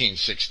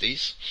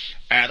 1960s.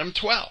 Adam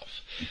 12.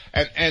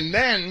 And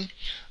then,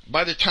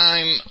 by the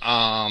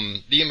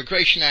time the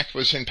Immigration Act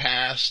was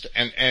passed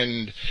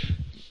and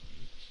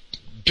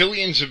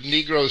billions of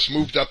Negroes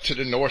moved up to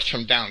the north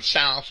from down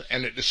south,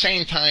 and at the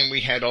same time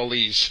we had all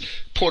these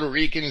Puerto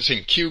Ricans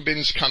and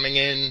Cubans coming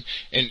in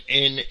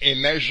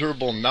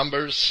immeasurable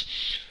numbers,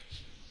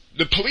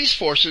 the police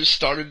forces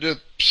started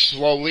to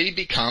slowly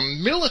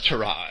become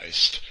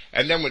militarized.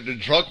 And then with the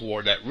drug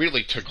war, that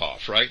really took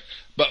off, right?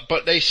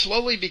 But they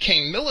slowly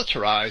became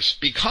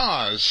militarized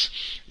because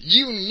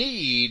you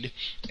need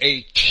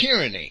a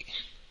tyranny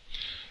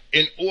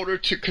in order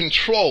to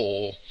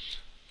control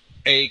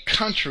a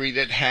country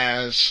that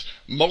has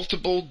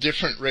multiple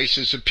different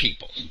races of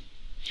people.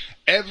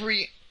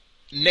 Every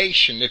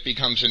nation that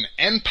becomes an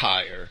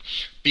empire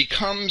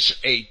becomes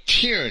a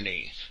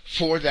tyranny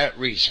for that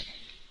reason.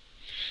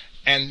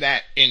 And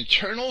that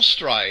internal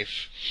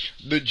strife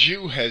the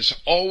Jew has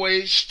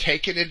always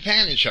taken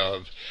advantage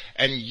of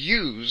and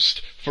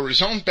used for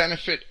his own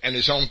benefit and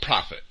his own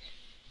profit.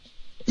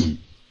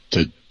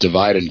 To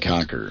divide and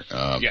conquer.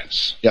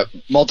 Yes. Yeah,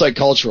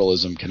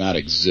 multiculturalism cannot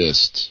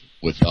exist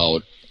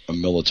without a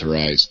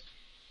militarized,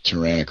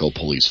 tyrannical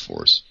police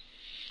force.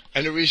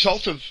 And the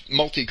result of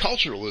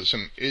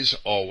multiculturalism is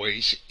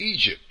always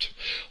Egypt.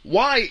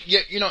 Why?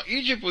 Yet,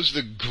 Egypt was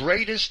the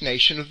greatest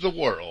nation of the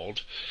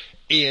world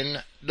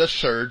in the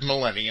 3rd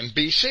millennium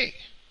BC.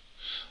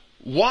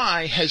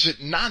 Why has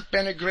it not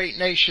been a great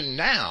nation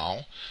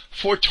now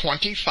for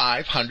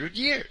 2,500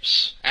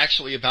 years?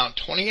 Actually, about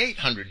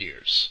 2,800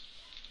 years.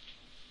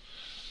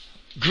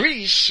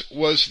 Greece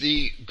was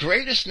the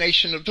greatest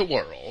nation of the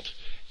world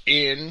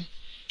in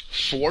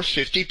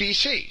 450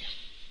 BC.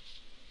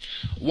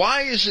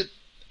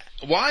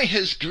 Why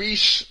has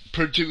Greece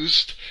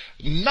produced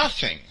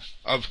nothing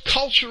of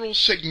cultural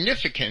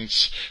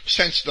significance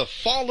since the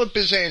fall of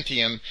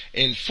Byzantium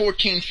in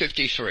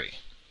 1453?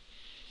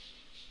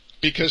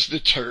 Because the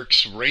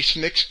Turks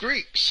race-mixed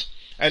Greeks.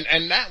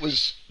 And that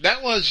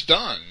was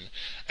done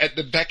at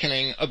the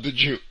beckoning of the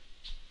Jew.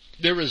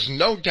 There is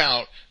no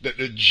doubt that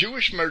the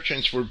Jewish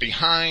merchants were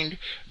behind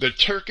the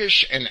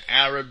Turkish and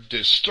Arab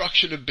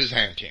destruction of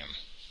Byzantium.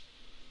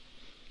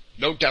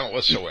 No doubt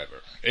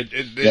whatsoever.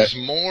 There's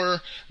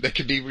more that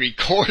could be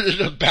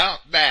recorded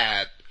about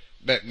that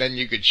than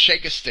you could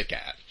shake a stick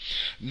at.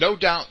 No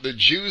doubt the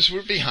Jews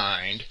were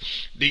behind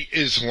the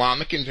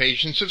Islamic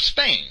invasions of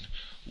Spain.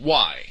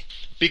 Why?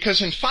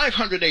 Because in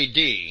 500 AD,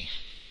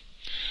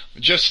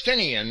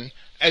 Justinian,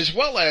 as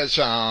well as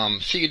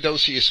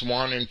Theodosius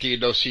I and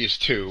Theodosius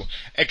II,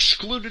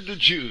 excluded the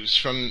Jews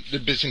from the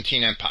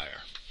Byzantine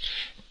Empire.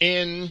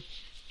 In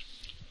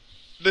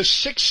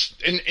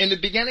in the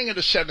beginning of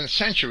the 7th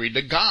century,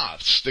 the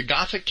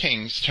Gothic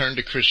kings turned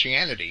to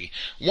Christianity.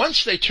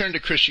 Once they turned to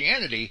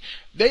Christianity,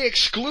 they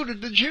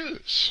excluded the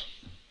Jews.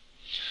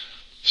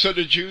 So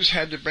the Jews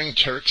had to bring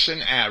Turks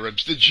and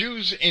Arabs. The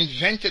Jews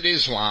invented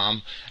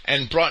Islam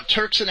and brought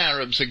Turks and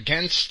Arabs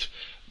against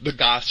the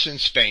Goths in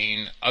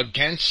Spain,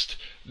 against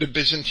the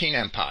Byzantine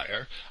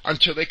Empire,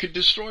 until they could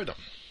destroy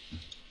them.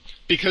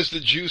 Because the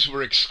Jews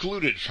were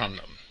excluded from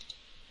them.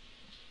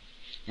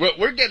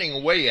 We're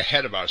getting way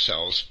ahead of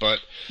ourselves,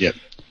 but yep.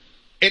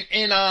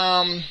 In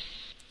all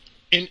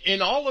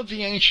of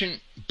the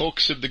ancient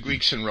books of the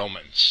Greeks and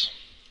Romans,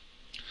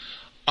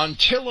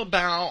 until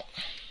about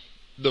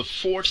the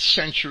 4th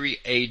century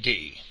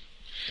A.D.,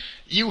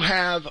 you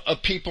have a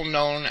people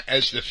known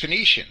as the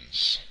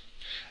Phoenicians,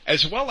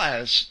 as well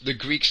as the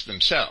Greeks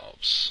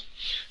themselves,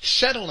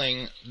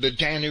 settling the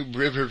Danube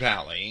River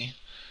Valley.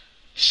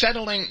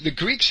 The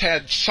Greeks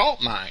had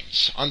salt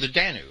mines on the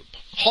Danube.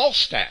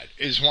 Hallstatt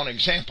is one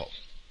example.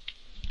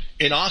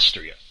 In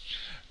Austria,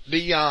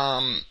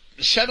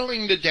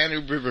 settling the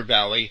Danube River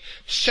Valley,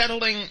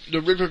 settling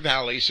the river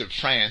valleys of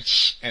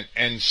France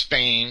and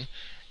Spain,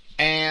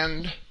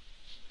 and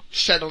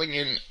settling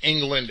in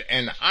England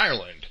and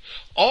Ireland.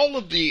 All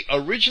of the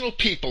original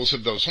peoples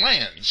of those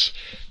lands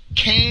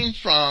came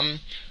from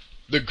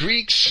the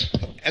Greeks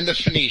and the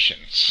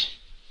Phoenicians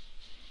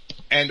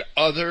and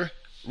other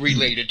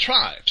related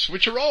tribes,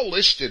 which are all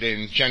listed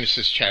in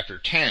Genesis chapter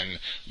 10,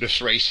 the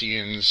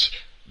Thracians,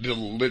 the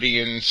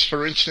Lydians,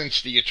 for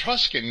instance, the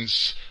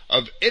Etruscans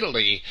of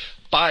Italy,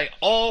 by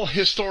all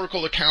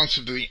historical accounts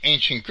of the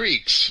ancient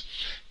Greeks,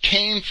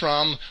 came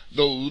from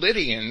the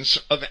Lydians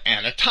of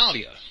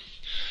Anatolia.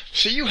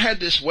 So you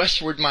had this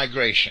westward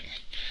migration,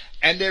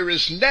 and there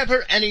is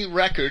never any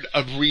record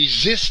of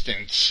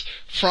resistance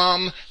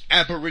from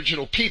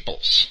Aboriginal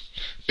peoples,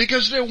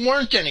 because there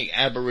weren't any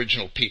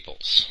Aboriginal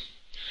peoples.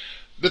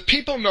 The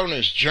people known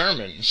as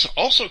Germans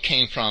also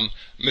came from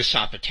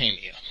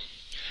Mesopotamia.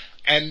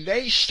 And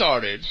they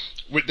started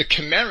with the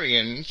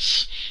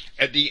Cimmerians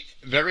at the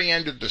very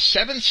end of the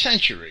 7th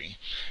century.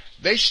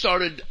 They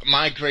started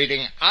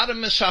migrating out of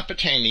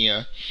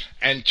Mesopotamia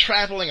and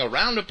traveling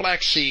around the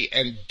Black Sea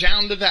and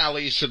down the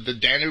valleys of the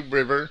Danube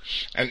River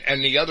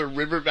and the other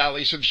river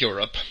valleys of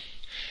Europe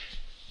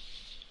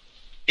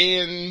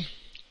in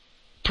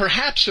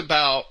perhaps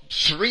about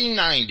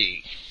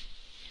 390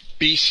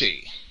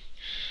 BC.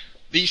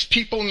 These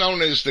people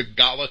known as the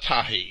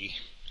Galatae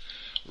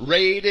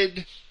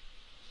raided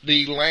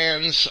the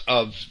lands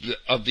of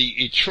the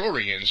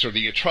Etrurians or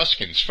the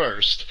Etruscans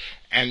first,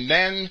 and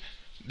then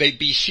they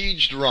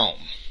besieged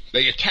Rome.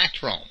 They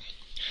attacked Rome.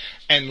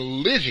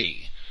 And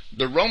Livy,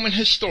 the Roman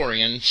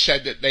historian,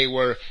 said that they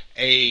were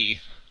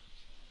a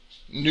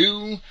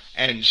new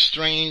and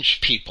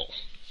strange people.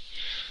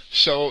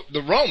 So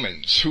the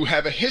Romans, who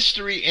have a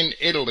history in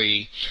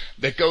Italy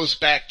that goes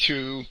back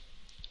to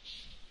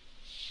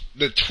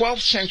the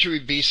 12th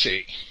century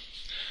BC,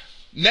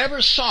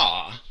 never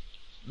saw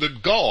the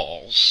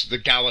Gauls, the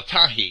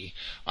Galatae,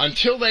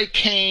 until they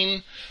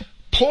came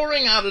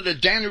pouring out of the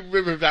Danube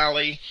River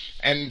Valley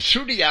and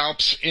through the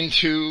Alps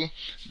into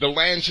the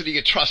lands of the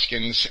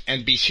Etruscans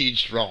and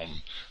besieged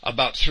Rome,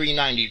 about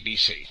 390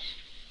 BC.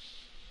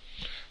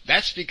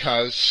 That's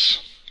because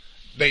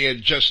they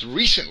had just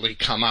recently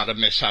come out of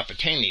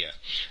Mesopotamia,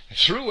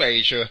 through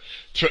Asia,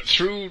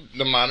 through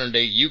the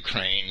modern-day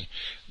Ukraine,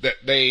 that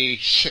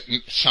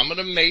some of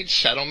them made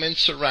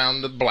settlements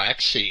around the Black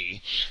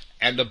Sea,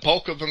 and the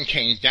bulk of them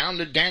came down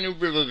the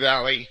Danube River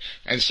Valley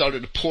and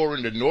started to pour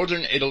into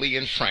northern Italy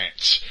and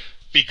France,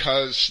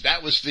 because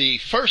it was the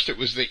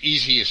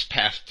easiest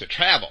path to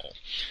travel.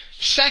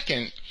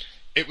 Second,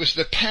 it was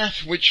the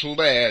path which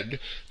led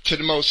to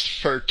the most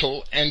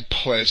fertile and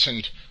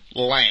pleasant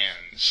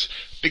lands,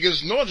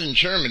 because northern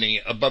Germany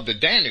above the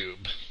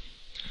Danube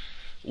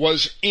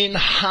was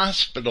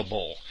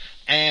inhospitable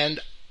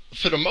and,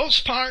 for the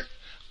most part,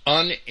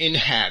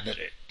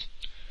 uninhabited.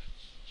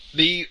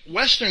 The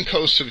western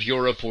coasts of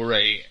Europe were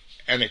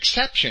an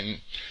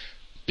exception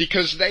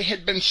because they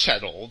had been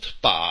settled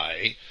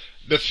by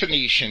the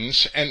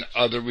Phoenicians and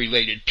other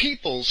related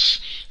peoples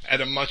at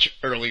a much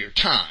earlier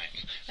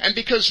time. And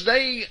because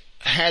they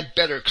had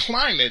better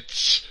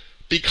climates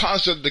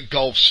because of the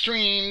Gulf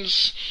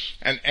streams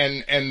and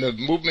the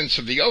movements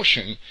of the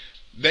ocean,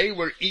 they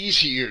were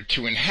easier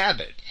to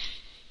inhabit.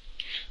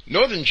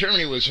 Northern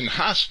Germany was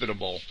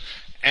inhospitable,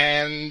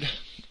 and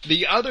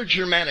the other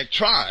Germanic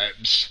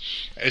tribes,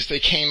 as they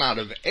came out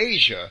of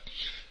Asia,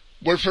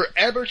 were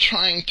forever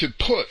trying to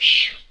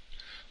push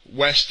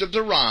west of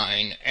the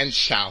Rhine and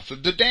south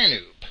of the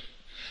Danube,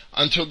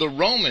 until the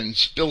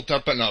Romans built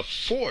up enough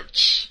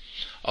forts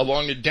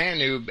along the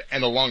Danube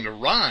and along the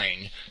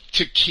Rhine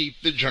to keep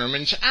the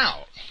Germans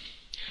out.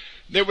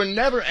 There were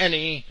never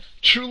any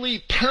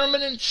truly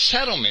permanent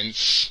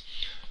settlements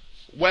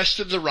west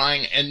of the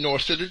Rhine and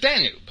north of the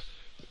Danube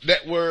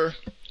that were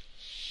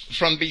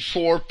from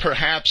before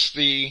perhaps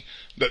the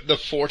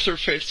 4th or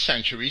 5th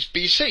centuries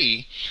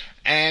BC,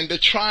 And the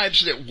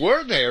tribes that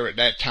were there at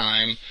that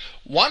time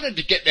wanted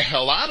to get the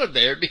hell out of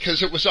there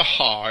because it was a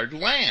hard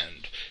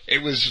land.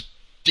 It was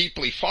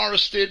deeply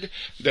forested,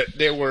 that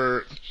there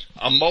were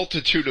a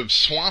multitude of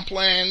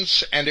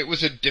swamplands, and it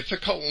was a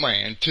difficult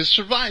land to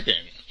survive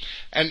in.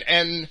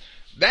 And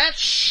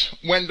that's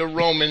when the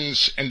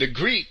Romans and the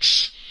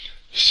Greeks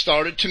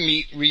started to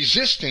meet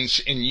resistance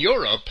in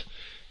Europe,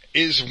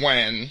 is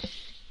when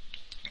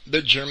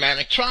the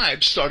Germanic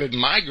tribes started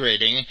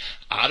migrating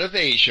out of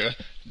Asia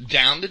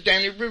down the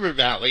Danube River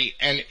Valley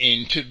and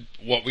into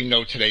what we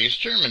know today as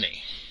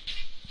Germany.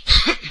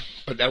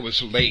 But that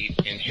was late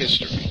in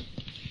history.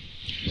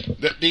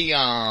 There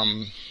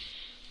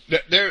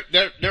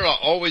are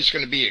always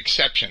going to be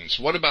exceptions.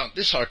 What about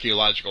this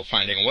archaeological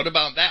finding? What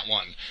about that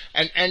one?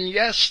 And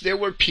yes, there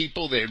were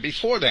people there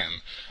before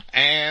them,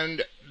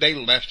 and they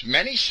left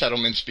many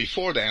settlements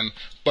before them,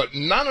 but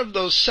none of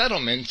those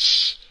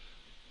settlements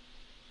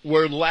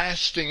were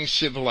lasting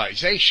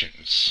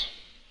civilizations.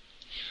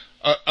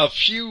 A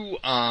few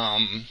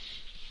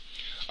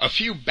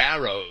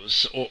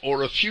barrows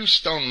or a few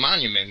stone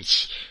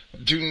monuments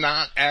do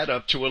not add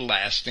up to a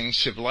lasting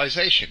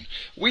civilization.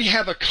 We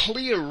have a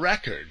clear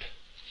record,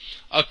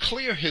 a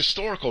clear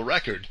historical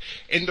record,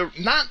 in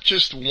not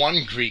just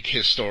one Greek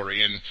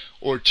historian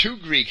or two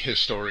Greek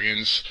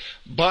historians,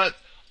 but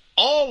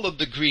all of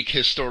the Greek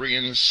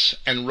historians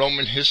and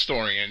Roman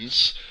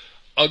historians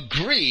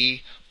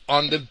agree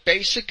on the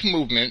basic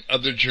movement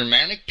of the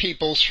Germanic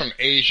peoples from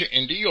Asia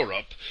into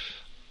Europe,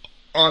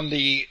 on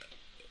the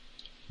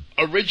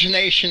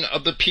origination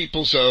of the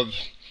peoples of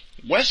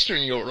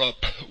Western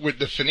Europe with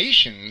the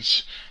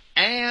Phoenicians,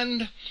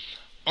 and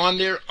on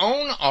their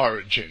own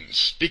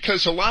origins,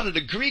 because a lot of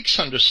the Greeks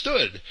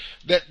understood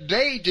that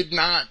they did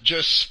not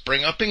just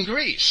spring up in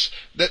Greece,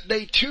 that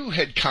they too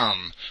had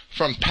come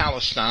from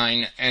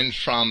Palestine and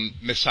from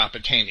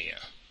Mesopotamia.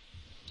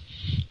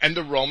 And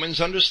the Romans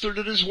understood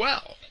it as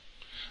well.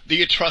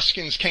 The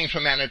Etruscans came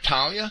from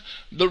Anatolia.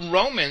 The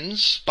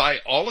Romans, by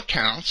all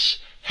accounts,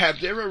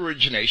 have their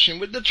origination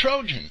with the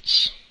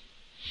Trojans.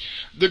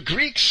 The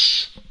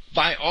Greeks,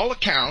 by all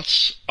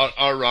accounts,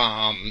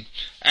 are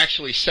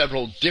actually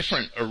several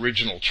different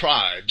original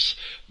tribes.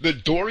 The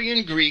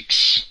Dorian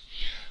Greeks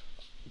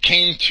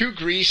came to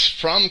Greece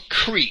from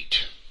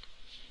Crete.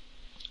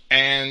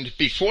 And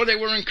before they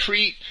were in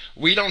Crete,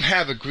 we don't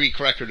have a Greek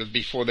record of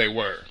where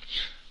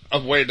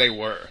they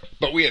were.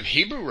 But we have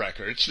Hebrew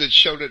records that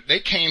show that they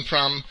came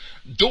from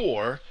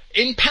Dor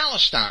in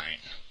Palestine.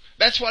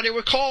 That's why they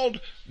were called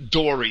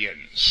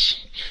Dorians.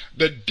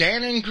 The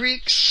Danaan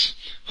Greeks,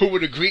 who were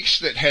the Greeks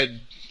that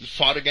had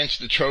fought against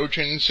the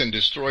Trojans and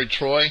destroyed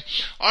Troy,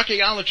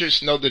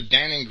 archaeologists know the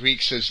Danaan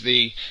Greeks as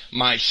the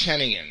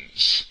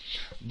Mycenaeans.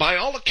 By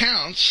all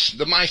accounts,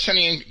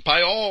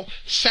 by all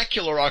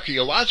secular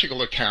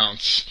archaeological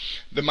accounts,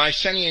 the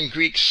Mycenaean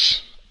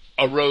Greeks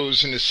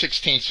arose in the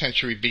 16th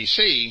century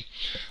BC.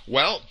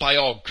 Well, by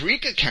all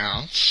Greek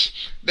accounts,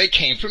 they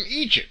came from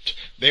Egypt.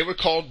 They were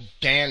called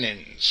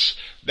Danaans.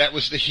 That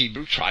was the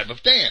Hebrew tribe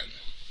of Dan.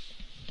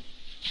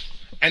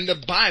 And the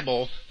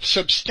Bible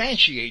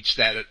substantiates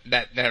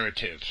that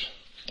narrative.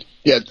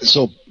 Yeah,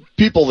 so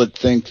people that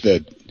think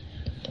that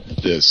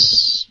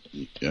this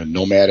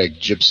nomadic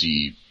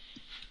gypsy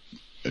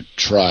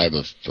tribe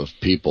of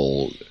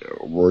people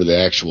were the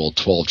actual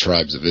 12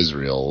 tribes of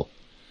Israel,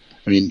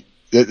 I mean,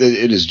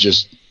 it is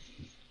just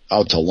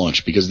out to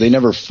lunch, because they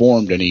never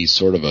formed any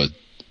sort of a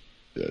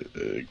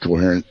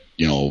coherent,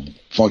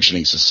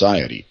 functioning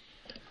society.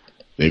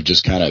 They've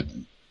just kind of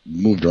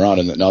moved around.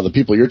 And now the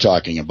people you're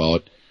talking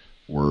about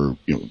were,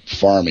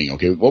 farming.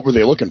 Okay, what were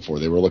they looking for?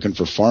 They were looking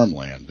for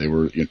farmland. They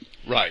were,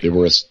 right. They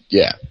were,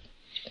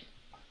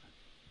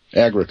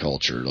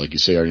 agriculture, like you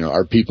say.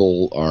 Our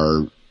people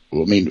are.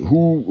 I mean,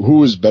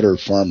 who is better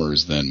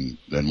farmers than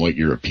white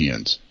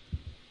Europeans?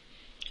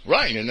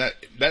 Right, and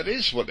that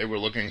is what they were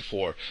looking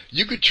for.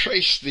 You could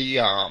trace the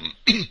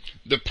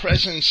the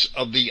presence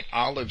of the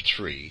olive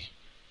tree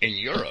in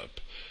Europe.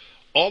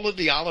 All of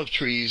the olive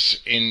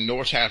trees in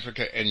North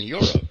Africa and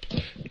Europe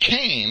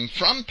came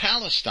from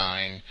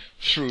Palestine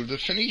through the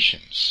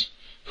Phoenicians,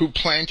 who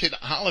planted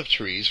olive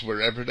trees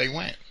wherever they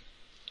went.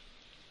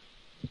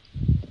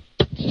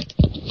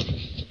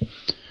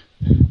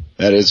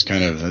 That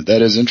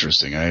is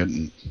interesting.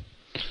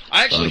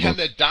 I actually have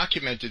that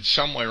documented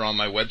somewhere on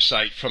my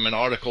website from an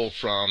article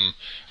from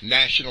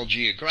National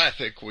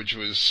Geographic, which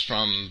was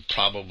from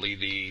probably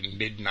the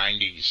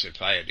mid-90s,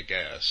 if I had to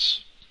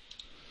guess.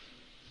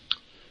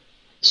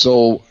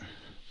 So,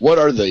 what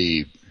are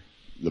the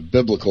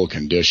biblical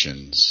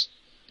conditions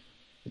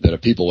that a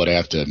people would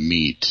have to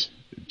meet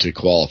to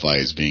qualify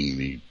as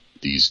being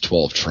these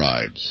 12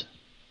 tribes?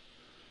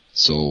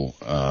 So,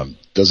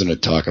 doesn't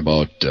it talk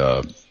about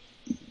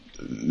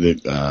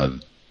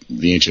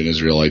the ancient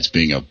Israelites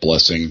being a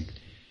blessing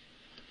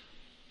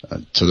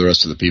to the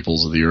rest of the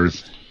peoples of the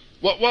earth?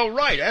 Well,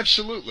 right,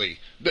 absolutely.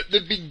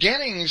 The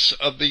beginnings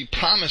of the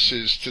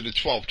promises to the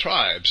 12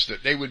 tribes,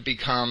 that they would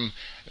become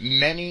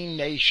many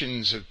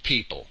nations of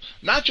people.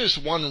 Not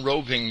just one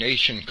roving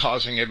nation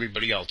causing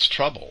everybody else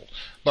trouble,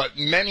 but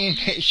many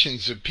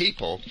nations of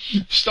people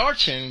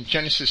starts in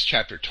Genesis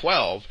chapter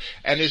 12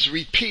 and is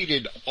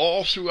repeated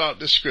all throughout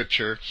the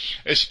scripture,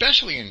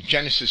 especially in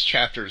Genesis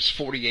chapters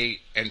 48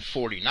 and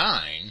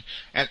 49,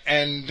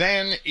 and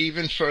then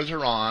even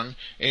further on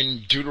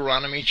in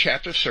Deuteronomy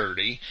chapter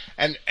 30,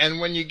 and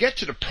when you get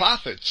to the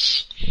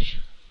prophets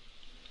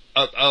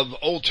of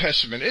Old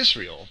Testament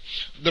Israel,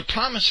 the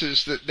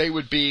promises that they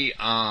would be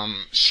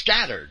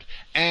scattered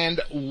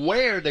and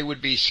where they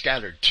would be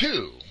scattered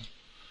to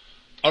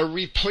are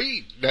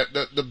replete. That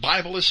the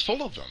Bible is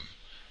full of them.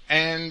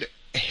 And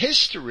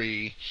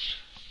history,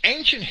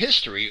 ancient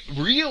history,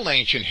 real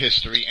ancient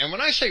history, and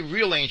when I say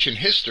real ancient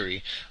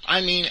history,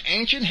 I mean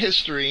ancient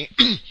history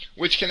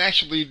which can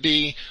actually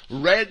be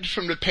read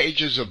from the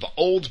pages of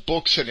old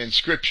books and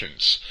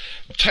inscriptions.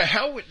 To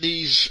hell with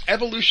these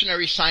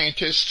evolutionary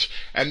scientists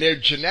and their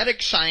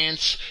genetic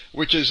science,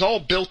 which is all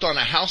built on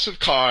a house of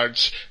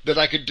cards that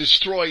I could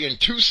destroy in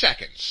 2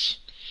 seconds.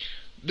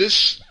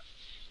 This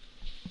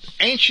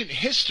ancient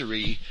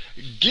history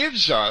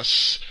gives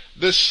us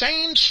the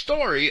same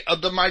story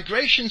of the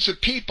migrations of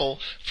people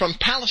from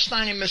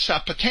Palestine and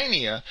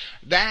Mesopotamia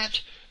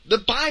that the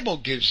Bible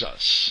gives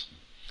us.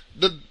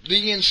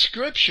 The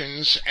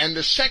inscriptions and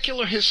the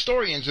secular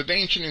historians of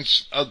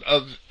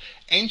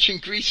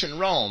ancient Greece and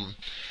Rome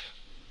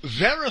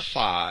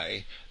verify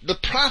the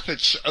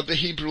prophets of the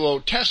Hebrew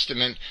Old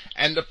Testament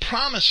and the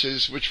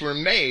promises which were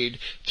made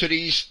to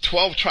these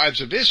 12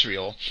 tribes of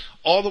Israel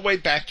all the way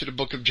back to the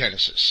book of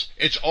Genesis.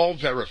 It's all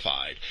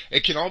verified.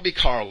 It can all be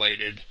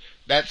correlated.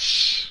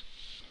 That's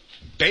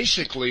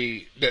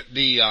basically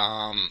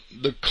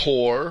the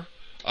core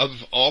of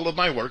all of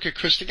my work at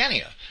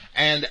Christogenea.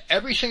 And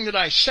everything that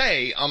I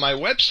say on my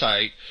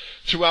website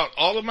throughout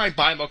all of my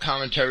Bible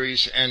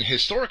commentaries and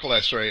historical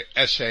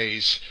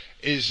essays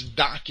is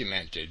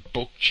documented,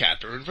 book,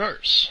 chapter, and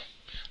verse.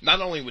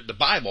 Not only with the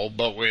Bible,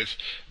 but with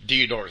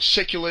Diodorus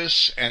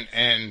Siculus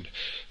and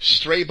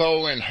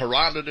Strabo and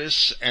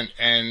Herodotus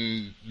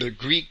and the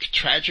Greek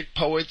tragic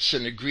poets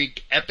and the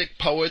Greek epic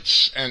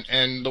poets,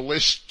 and the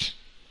list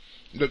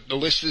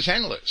is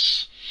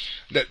endless.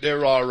 That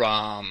there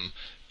are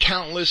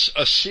countless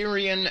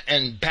Assyrian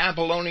and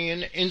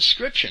Babylonian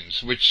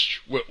inscriptions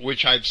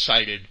which I've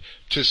cited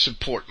to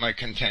support my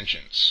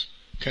contentions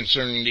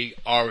concerning the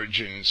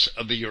origins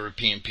of the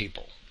European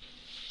people.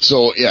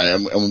 So, yeah,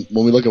 when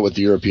we look at what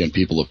the European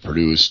people have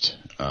produced,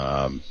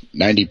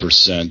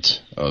 90%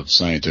 of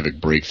scientific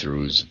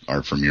breakthroughs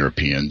are from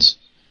Europeans.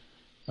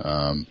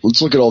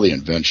 Let's look at all the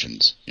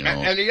inventions.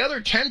 And the other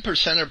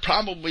 10% are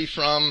probably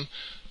from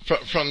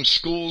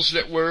schools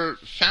that were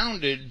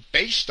founded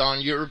based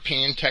on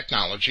European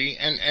technology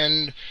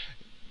and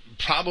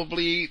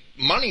probably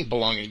money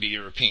belonging to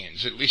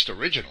Europeans, at least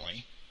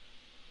originally.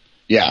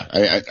 Yeah,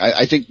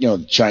 I think,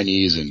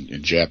 Chinese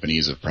and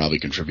Japanese have probably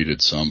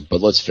contributed some,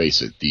 but let's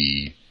face it,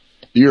 the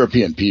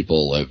European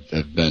people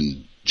have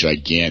been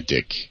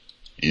gigantic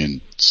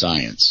in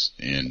science,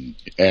 in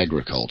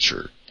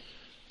agriculture.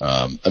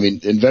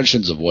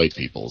 Inventions of white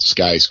people,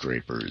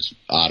 skyscrapers,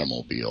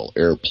 automobile,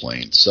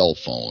 airplane, cell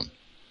phone,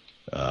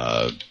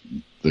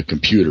 the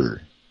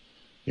computer,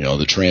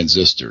 the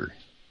transistor,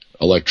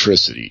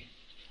 electricity.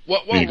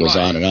 It goes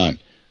on and on.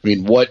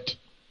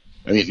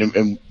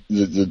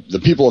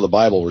 The people of the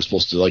Bible were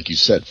supposed to, like you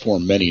said,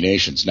 form many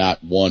nations,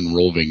 not one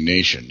roving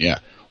nation. Yeah.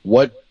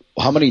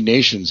 How many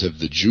nations have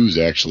the Jews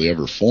actually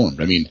ever formed?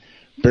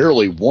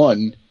 Barely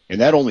one, and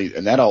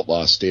that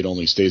outlaw state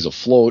only stays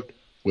afloat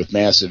with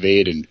massive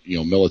aid and,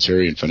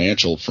 military and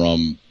financial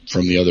from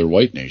the other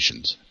white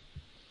nations.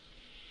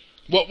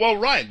 Well,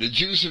 right. The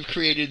Jews have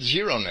created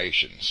 0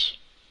 nations.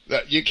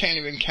 That you can't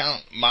even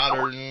count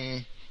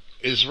modern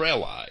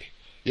Israeli.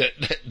 Yet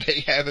they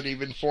haven't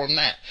even formed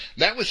that.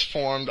 That was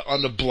formed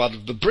on the blood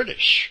of the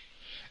British.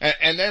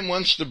 And then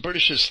once the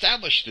British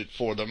established it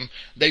for them,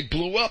 they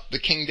blew up the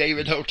King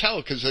David Hotel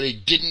because they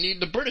didn't need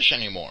the British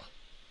anymore.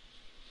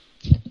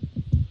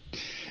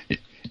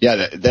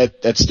 Yeah,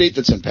 that state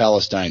that's in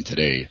Palestine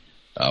today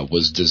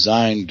was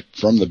designed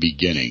from the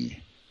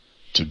beginning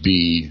to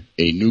be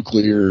a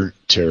nuclear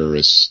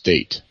terrorist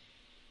state.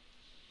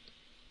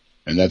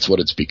 And that's what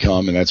it's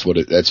become, and that's what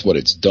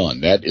it's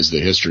done. That is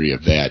the history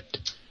of that.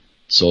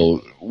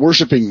 So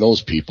worshiping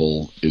those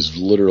people is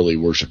literally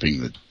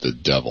worshiping the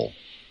devil.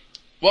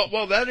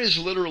 Well, that is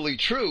literally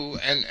true,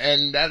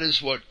 and that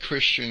is what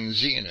Christian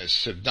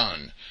Zionists have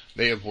done.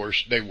 They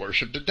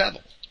worship the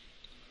devil.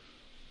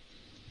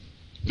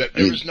 There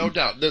is no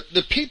doubt.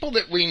 The people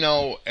that we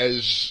know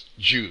as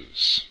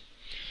Jews,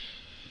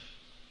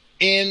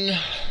 in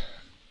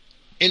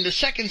the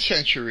 2nd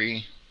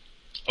century,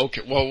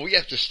 okay, well, we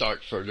have to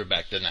start further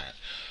back than that.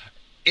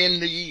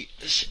 In the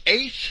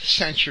 8th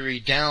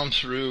century down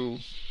through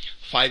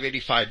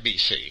 585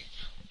 BC,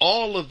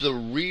 all of the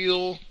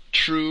real,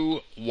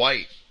 true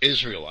white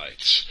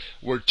Israelites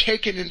were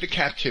taken into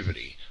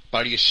captivity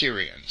by the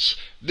Assyrians.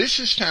 This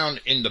is found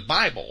in the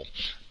Bible,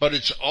 but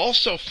it's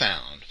also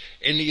found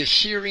in the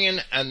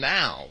Assyrian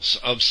annals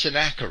of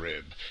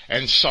Sennacherib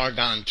and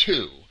Sargon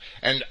II,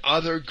 and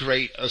other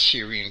great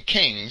Assyrian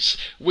kings,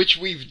 which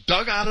we've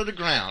dug out of the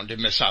ground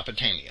in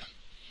Mesopotamia.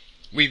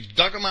 We've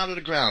dug them out of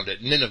the ground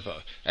at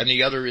Nineveh and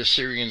the other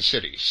Assyrian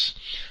cities.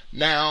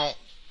 Now,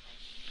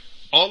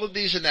 all of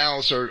these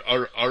annals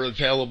are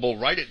available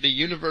right at the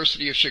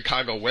University of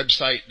Chicago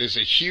website. There's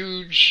a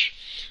huge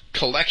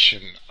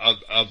collection of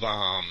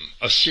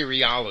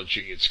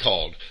Assyriology, it's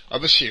called,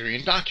 of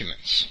Assyrian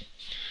documents.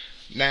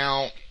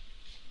 Now,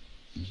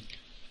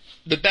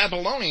 the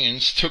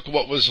Babylonians took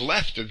what was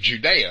left of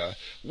Judea,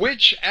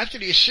 which, after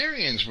the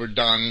Assyrians were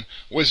done,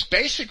 was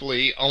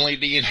basically only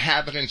the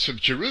inhabitants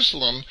of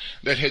Jerusalem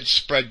that had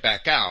spread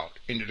back out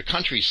into the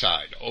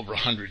countryside over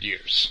 100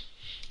 years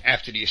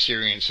after the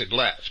Assyrians had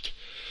left.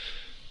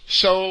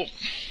 So,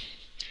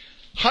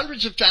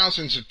 hundreds of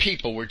thousands of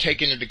people were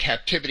taken into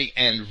captivity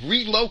and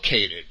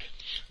relocated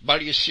by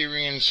the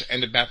Assyrians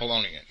and the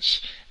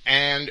Babylonians.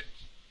 And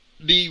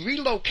the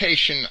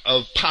relocation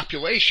of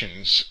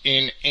populations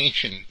in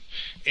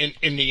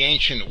the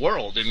ancient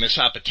world, in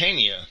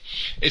Mesopotamia,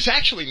 is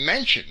actually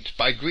mentioned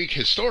by Greek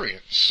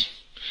historians,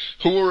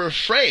 who were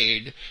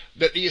afraid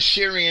that the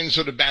Assyrians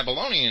or the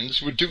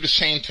Babylonians would do the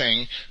same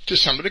thing to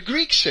some of the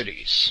Greek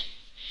cities.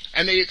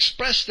 And they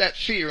expressed that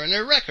fear in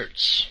their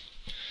records.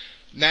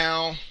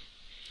 Now,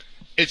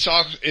 it's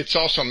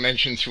also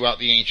mentioned throughout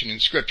the ancient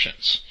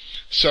inscriptions.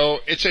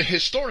 So it's a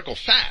historical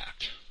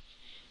fact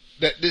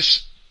that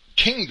this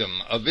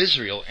kingdom of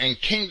Israel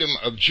and kingdom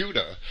of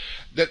Judah,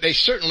 that they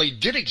certainly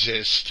did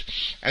exist,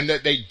 and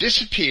that they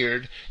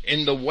disappeared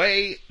in the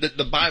way that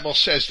the Bible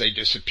says they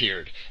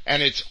disappeared.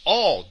 And it's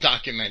all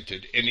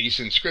documented in these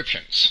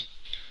inscriptions,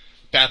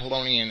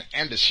 Babylonian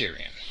and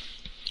Assyrian.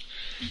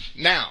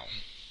 Now,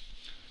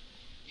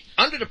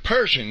 under the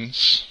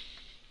Persians,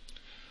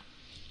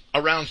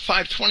 around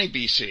 520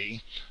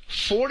 BC,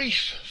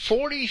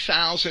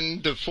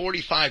 40,000 to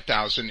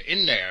 45,000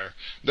 in there.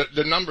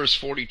 The number's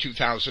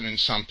 42,000 and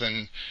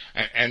something,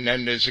 and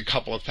then there's a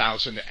couple of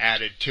thousand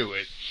added to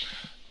it.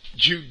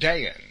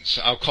 Judeans,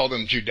 I'll call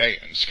them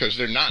Judeans because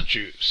they're not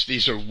Jews.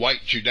 These are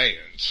white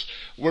Judeans,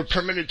 were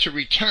permitted to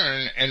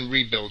return and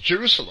rebuild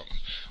Jerusalem,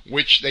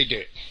 which they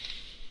did.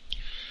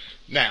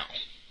 Now,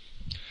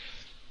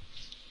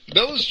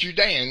 those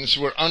Judeans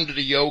were under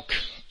the yoke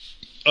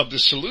of the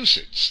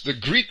Seleucids, the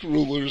Greek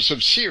rulers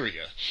of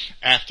Syria,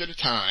 after the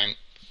time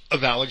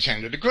of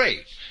Alexander the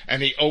Great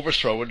and the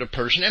overthrow of the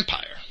Persian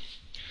Empire.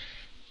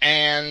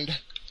 And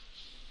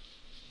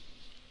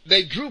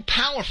they grew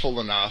powerful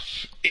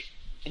enough,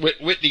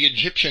 with the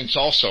Egyptians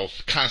also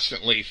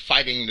constantly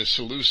fighting the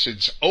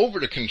Seleucids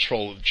over the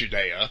control of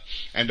Judea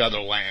and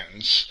other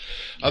lands.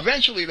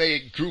 Eventually they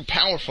grew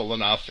powerful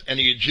enough, and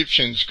the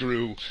Egyptians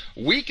grew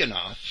weak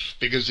enough,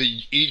 because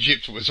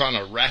Egypt was on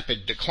a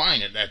rapid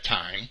decline at that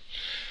time,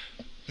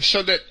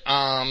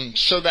 and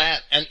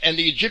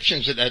the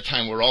Egyptians at that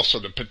time were also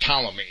the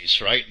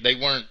Ptolemies, right? They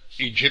weren't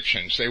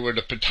Egyptians. They were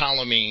the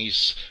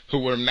Ptolemies, who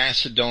were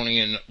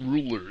Macedonian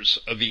rulers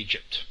of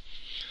Egypt.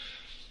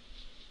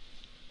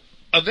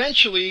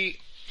 Eventually,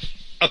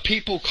 a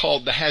people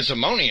called the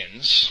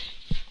Hasmoneans,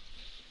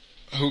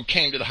 who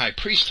came to the high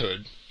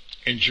priesthood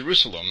in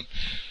Jerusalem,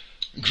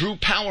 grew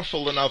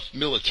powerful enough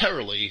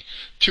militarily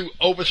to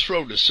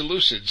overthrow the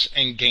Seleucids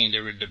and gain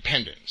their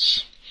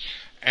independence.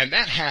 And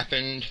that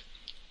happened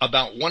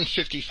about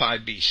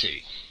 155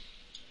 BC.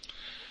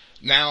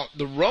 Now,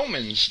 the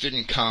Romans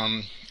didn't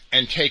come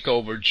and take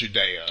over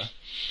Judea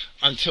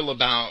until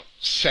about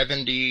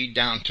 70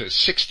 down to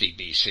 60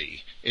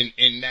 BC,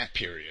 in that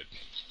period.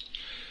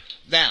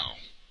 Now,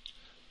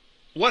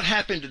 what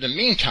happened in the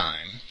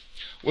meantime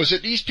was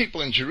that these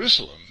people in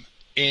Jerusalem,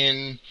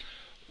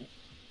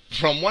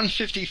 from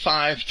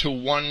 155 to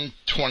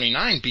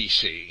 129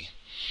 BC,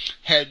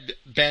 had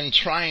been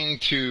trying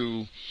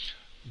to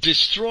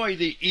destroy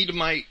the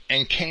Edomite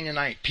and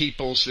Canaanite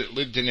peoples that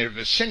lived in their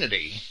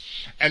vicinity,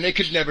 and they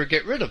could never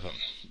get rid of them.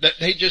 That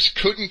they just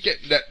couldn't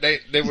get, that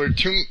they were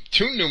too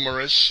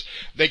numerous.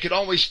 They could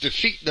always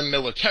defeat them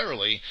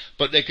militarily,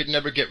 but they could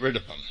never get rid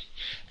of them.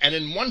 And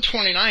in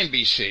 129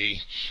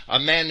 BC, a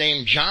man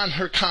named John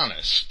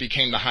Hyrcanus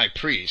became the high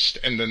priest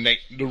and the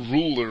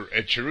ruler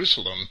at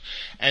Jerusalem,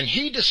 and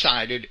he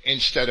decided,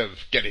 instead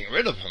of getting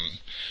rid of them,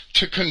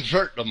 to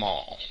convert them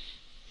all.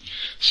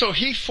 So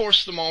he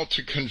forced them all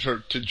to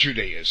convert to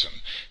Judaism.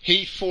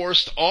 He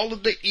forced all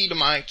of the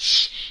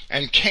Edomites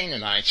and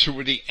Canaanites, who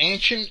were the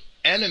ancient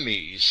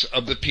enemies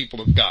of the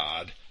people of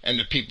God and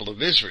the people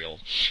of Israel,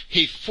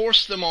 he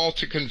forced them all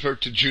to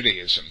convert to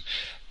Judaism.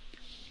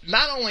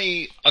 Not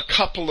only a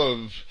couple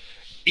of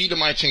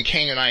Edomites and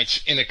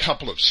Canaanites in a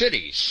couple of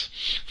cities,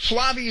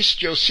 Flavius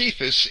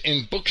Josephus,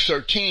 in Book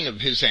 13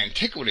 of his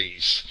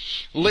Antiquities,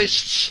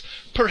 lists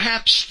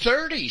perhaps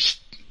 30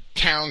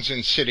 towns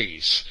and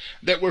cities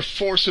that were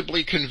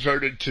forcibly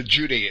converted to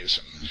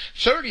Judaism.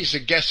 30 is a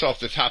guess off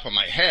the top of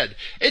my head.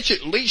 It's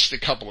at least a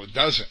couple of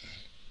dozen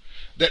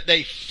that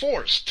they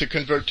forced to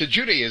convert to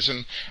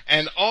Judaism,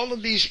 and all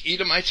of these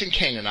Edomites and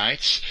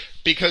Canaanites,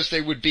 because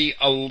they would be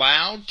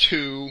allowed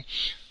to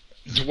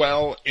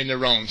dwell in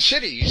their own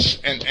cities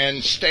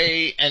and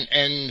stay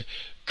and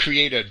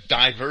create a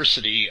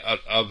diversity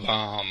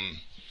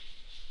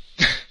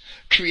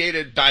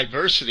created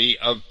diversity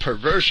of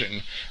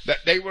perversion,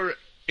 that they were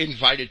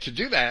invited to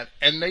do that,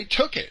 and they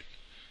took it.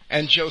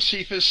 And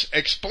Josephus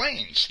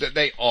explains that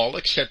they all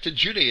accepted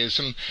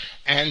Judaism,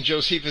 and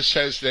Josephus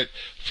says that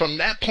from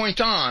that point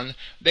on,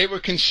 they were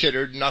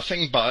considered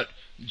nothing but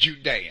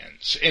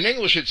Judeans. In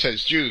English it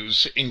says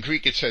Jews, in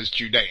Greek it says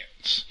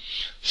Judeans.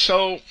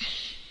 So,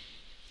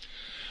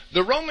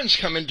 the Romans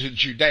come into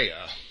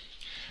Judea,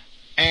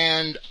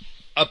 and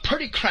a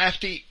pretty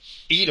crafty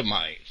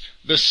Edomite,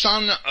 the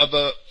son of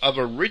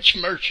a rich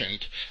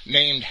merchant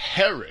named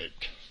Herod,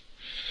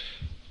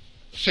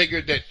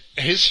 figured that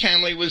his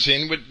family was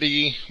in with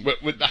the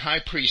high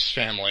priest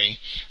family,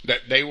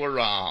 that they were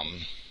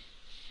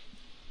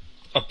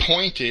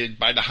appointed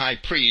by the high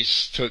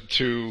priest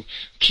to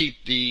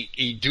keep the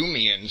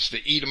Edomians,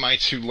 the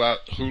Edomites who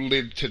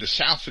lived to the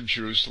south of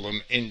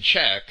Jerusalem, in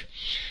check.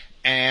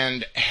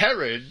 And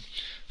Herod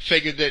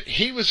figured that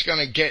he was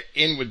going to get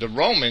in with the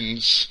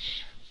Romans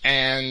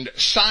and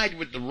side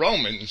with the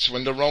Romans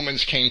when the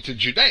Romans came to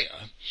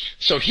Judea.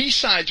 So he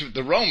sides with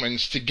the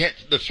Romans to get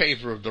the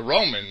favor of the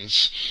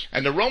Romans,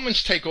 and the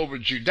Romans take over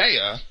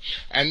Judea,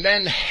 and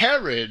then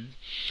Herod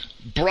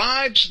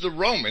bribes the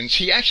Romans.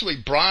 He actually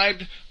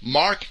bribed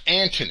Mark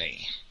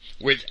Antony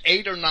with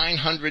 800 or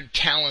 900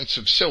 talents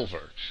of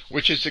silver,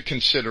 which is a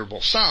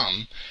considerable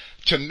sum,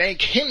 to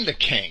make him the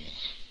king.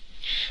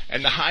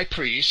 And the high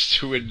priests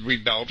who had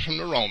rebelled from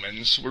the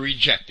Romans were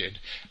rejected,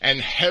 and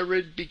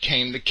Herod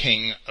became the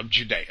king of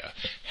Judea,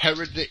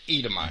 Herod the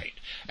Edomite.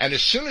 And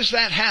as soon as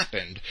that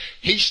happened,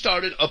 he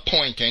started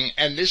appointing,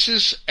 and this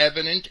is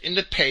evident in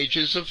the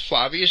pages of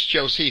Flavius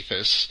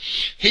Josephus,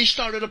 he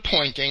started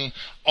appointing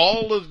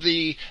all of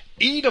the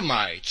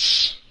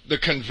Edomites, the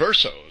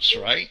conversos,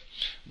 right?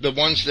 The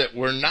ones that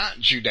were not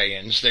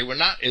Judeans, they were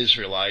not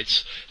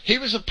Israelites. He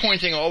was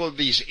appointing all of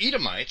these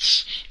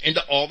Edomites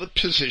into all the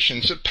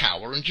positions of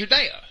power in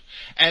Judea.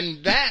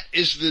 And that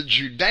is the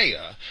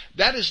Judea,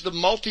 that is the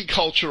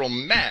multicultural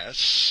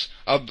mess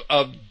of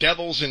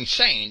devils and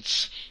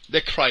saints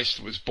that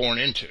Christ was born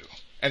into,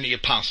 and the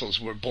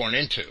apostles were born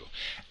into.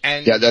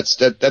 And yeah, that's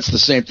the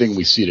same thing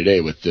we see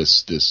today with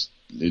this.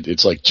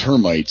 It's like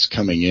termites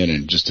coming in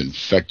and just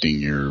infecting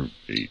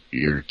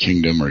your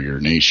kingdom or your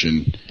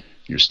nation,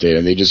 your state,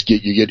 and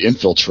you get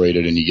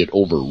infiltrated and you get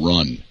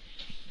overrun.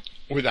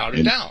 Without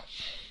a doubt.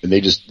 And they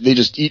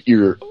just eat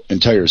your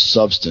entire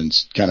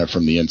substance kind of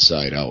from the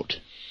inside out.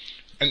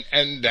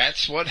 And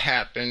that's what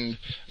happened.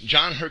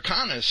 John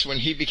Hyrcanus, when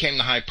he became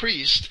the high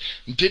priest,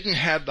 didn't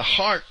have the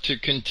heart to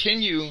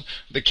continue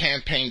the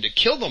campaign to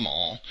kill them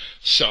all,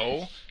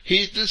 so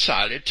he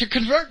decided to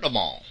convert them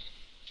all.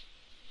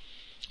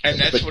 And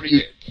that's what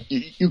he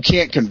did. You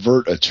can't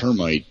convert a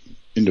termite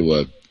into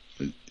a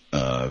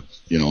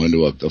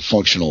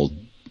functional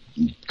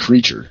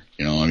creature.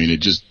 I mean,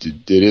 it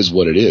is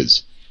what it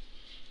is.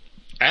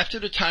 After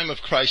the time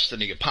of Christ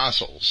and the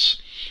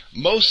apostles,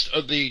 most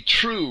of the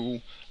true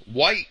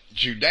white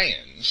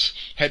Judeans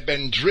had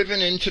been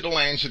driven into the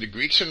lands of the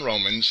Greeks and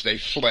Romans. They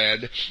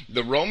fled.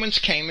 The Romans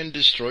came and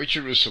destroyed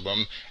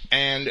Jerusalem,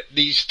 and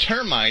these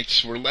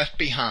termites were left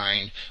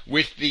behind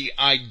with the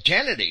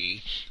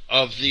identity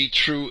of the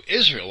true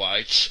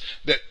Israelites.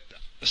 That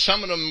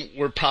some of them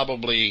were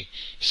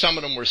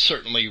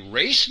certainly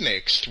race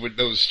mixed with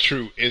those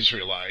true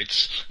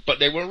Israelites, but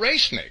they were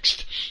race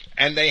mixed.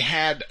 And they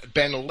had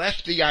been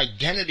left the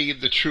identity of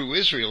the true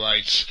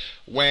Israelites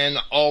when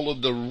all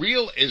of the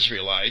real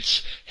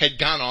Israelites had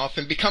gone off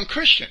and become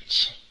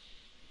Christians,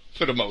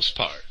 for the most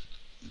part.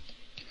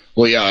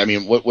 Well, yeah, I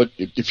mean,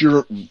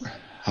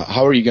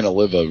 how are you going to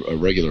live a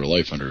regular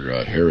life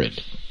under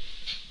Herod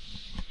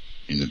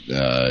and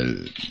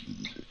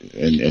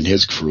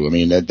his crew? I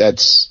mean,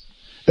 that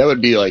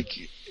would be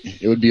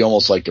it would be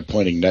almost like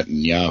appointing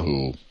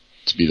Netanyahu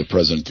to be the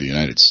president of the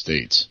United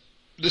States.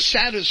 The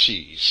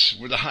Sadducees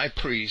were the high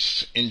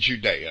priests in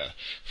Judea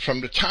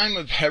from the time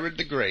of Herod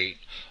the Great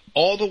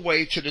all the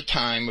way to the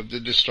time of the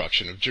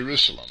destruction of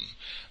Jerusalem.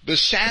 The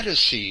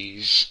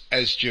Sadducees,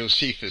 as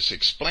Josephus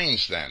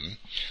explains them,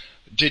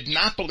 did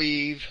not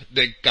believe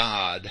that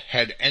God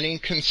had any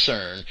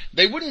concern.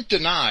 They wouldn't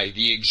deny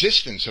the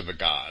existence of a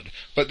God,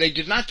 but they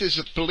did not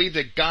believe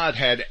that God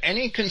had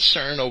any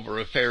concern over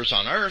affairs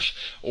on earth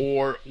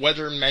or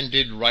whether men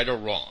did right or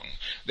wrong.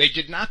 They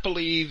did not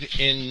believe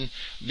in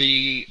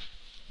the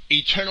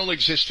eternal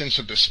existence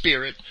of the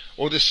Spirit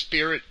or the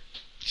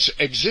Spirit's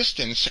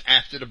existence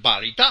after the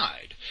body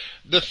died.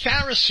 The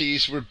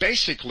Pharisees were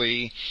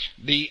basically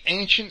the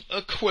ancient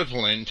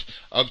equivalent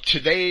of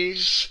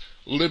today's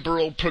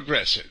liberal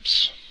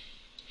progressives.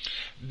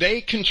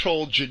 They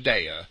controlled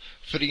Judea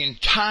for the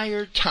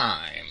entire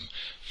time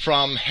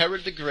from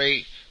Herod the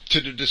Great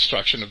to the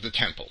destruction of the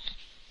temple.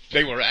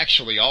 They were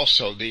actually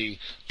also the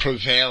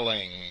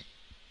prevailing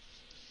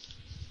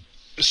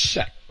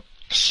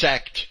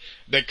sect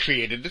that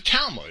created the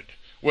Talmud,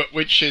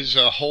 which is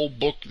a whole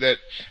book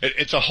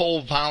it's a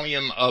whole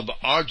volume of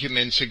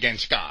arguments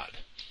against God.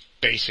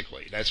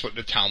 Basically, that's what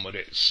the Talmud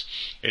is.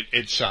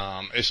 It's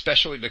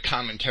especially the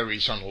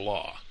commentaries on the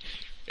law.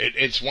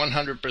 It's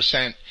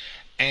 100%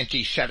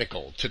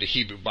 antithetical to the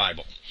Hebrew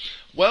Bible.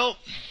 Well,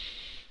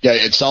 yeah,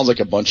 it sounds like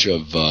a bunch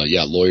of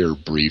lawyer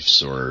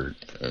briefs or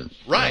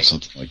right,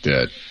 something like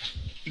that.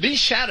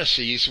 These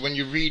Sadducees, when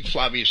you read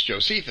Flavius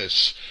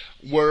Josephus,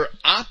 were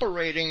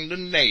operating the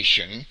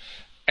nation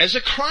as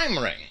a crime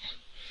ring.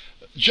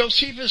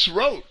 Josephus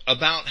wrote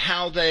about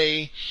how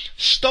they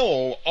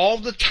stole all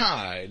the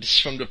tithes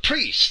from the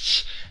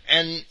priests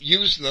and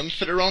used them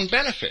for their own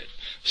benefit.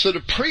 So the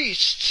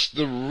priests,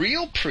 the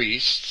real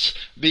priests,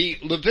 the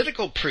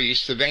Levitical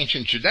priests of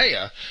ancient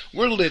Judea,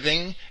 were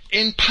living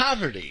in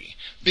poverty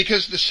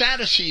because the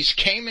Sadducees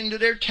came into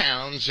their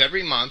towns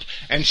every month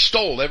and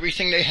stole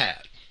everything they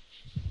had,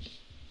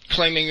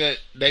 claiming that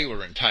they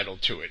were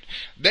entitled to it.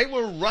 They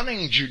were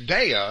running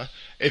Judea.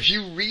 If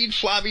you read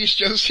Flavius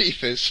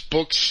Josephus,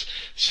 books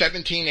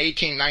 17,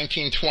 18,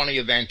 19, 20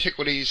 of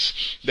Antiquities,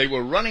 they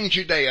were running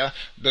Judea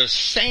the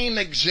same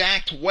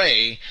exact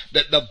way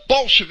that the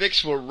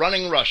Bolsheviks were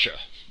running Russia.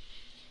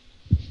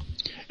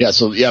 Yeah,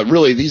 so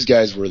really these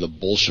guys were the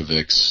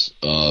Bolsheviks.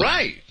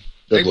 Right.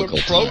 They were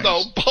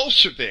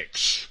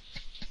proto-Bolsheviks.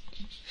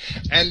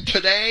 And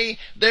today,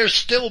 they're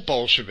still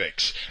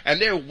Bolsheviks. And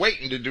they're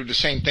waiting to do the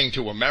same thing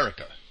to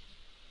America.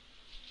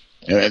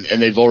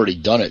 And they've already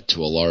done it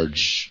to a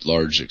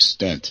large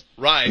extent.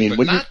 Right, I mean,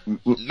 but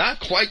not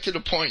quite to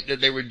the point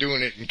that they were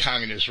doing it in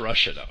communist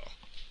Russia, though.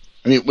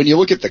 I mean, when you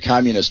look at the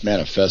Communist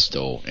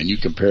Manifesto and you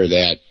compare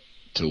that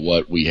to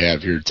what we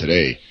have here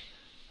today,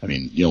 I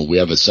mean, we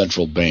have a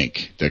central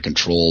bank that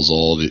controls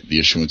all the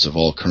issuance of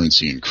all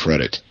currency and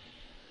credit.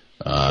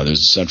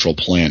 There's central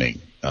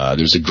planning.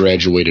 There's a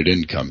graduated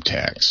income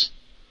tax.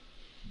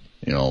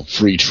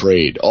 Free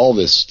trade. All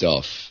this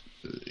stuff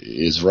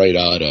is right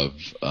out of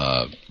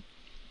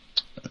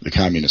the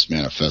Communist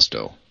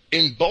Manifesto.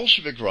 In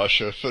Bolshevik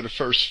Russia, for the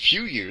first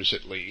few years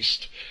at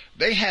least,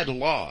 they had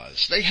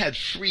laws. They had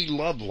free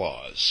love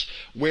laws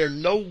where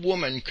no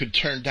woman could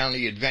turn down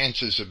the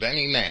advances of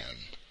any man.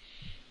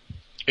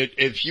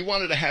 If you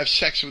wanted to have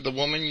sex with a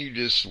woman, you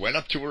just went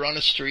up to her on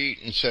the street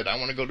and said, I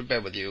want to go to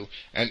bed with you,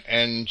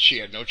 and she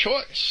had no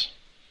choice.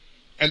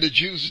 And the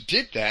Jews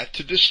did that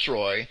to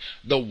destroy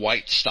the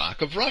white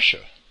stock of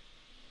Russia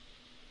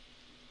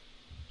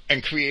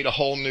and create a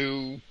whole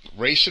new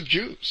race of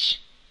Jews.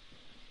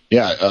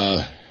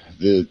 Yeah,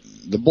 the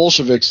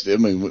Bolsheviks, I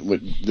mean,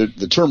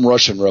 the term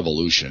Russian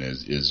Revolution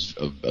is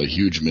a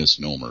huge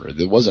misnomer.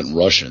 It wasn't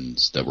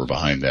Russians that were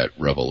behind that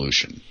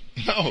revolution.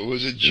 No, it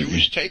was a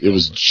Jewish takeover. It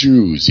was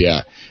Jews,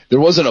 yeah.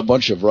 There wasn't a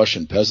bunch of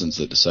Russian peasants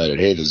that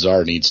decided, hey, the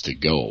Tsar needs to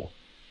go.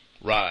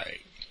 Right.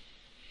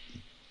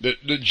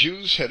 The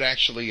Jews had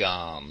actually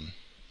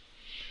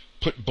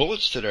put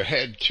bullets to their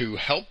head to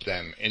help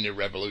them in the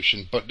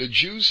revolution, but the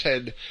Jews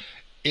had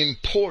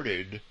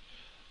imported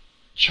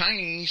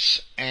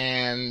Chinese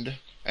and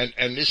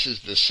this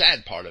is the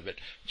sad part of it,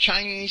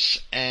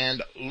 Chinese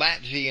and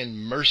Latvian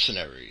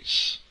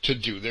mercenaries to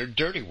do their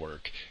dirty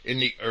work in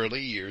the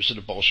early years of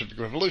the Bolshevik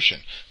Revolution.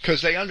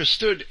 Because they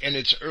understood in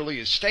its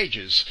earliest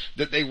stages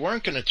that they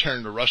weren't going to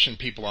turn the Russian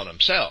people on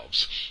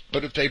themselves.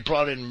 But if they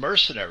brought in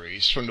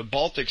mercenaries from the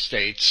Baltic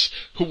states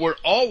who were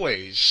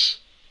always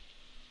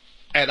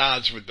at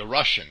odds with the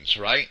Russians,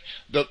 right?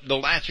 The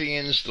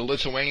Latvians, the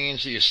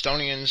Lithuanians, the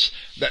Estonians,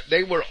 that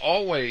they were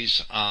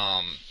always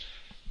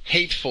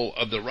hateful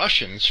of the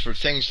Russians for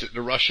things that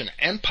the Russian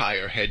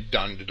Empire had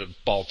done to the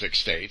Baltic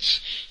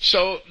states.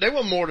 So they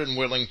were more than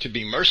willing to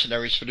be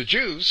mercenaries for the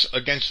Jews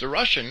against the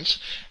Russians,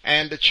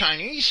 and the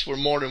Chinese were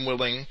more than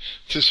willing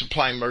to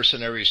supply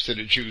mercenaries to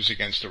the Jews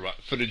against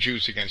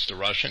the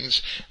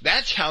Russians.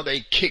 That's how they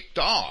kicked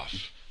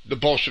off the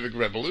Bolshevik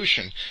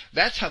Revolution.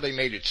 That's how they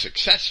made it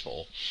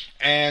successful.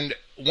 And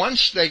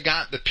once they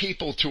got the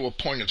people to a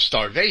point of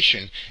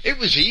starvation, it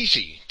was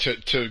easy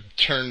to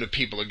turn the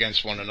people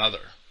against one another.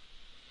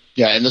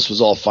 Yeah, and this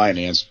was all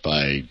financed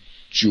by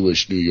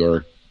Jewish New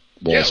York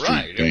Wall Street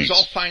right. banks. It was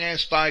all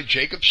financed by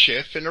Jacob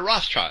Schiff and the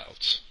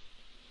Rothschilds.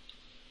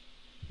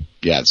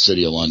 Yeah, the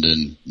City of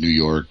London, New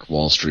York,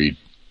 Wall Street.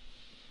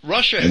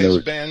 Russia has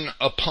been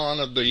a pawn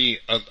of the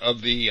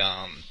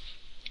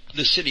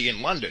city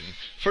in London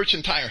for its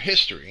entire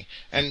history,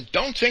 and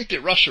don't think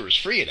that Russia is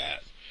free of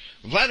that.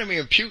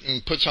 Vladimir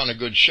Putin puts on a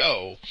good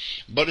show,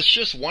 but it's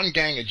just one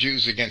gang of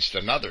Jews against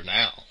another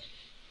now.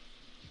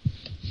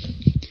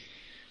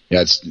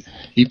 Yeah,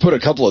 he ran a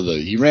couple of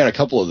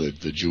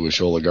the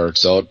Jewish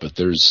oligarchs out, but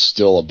there's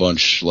still a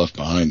bunch left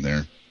behind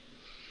there.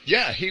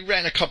 Yeah, he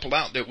ran a couple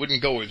out that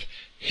wouldn't go with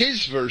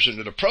his version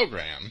of the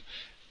program,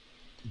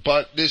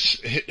 but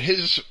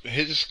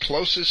his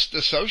closest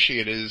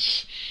associate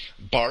is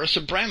Boris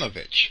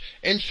Abramovich.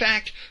 In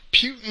fact,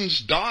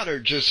 Putin's daughter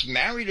just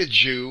married a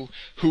Jew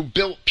who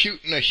built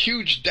Putin a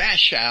huge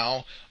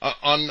Dachau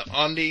on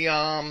the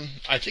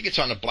I think it's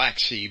on the Black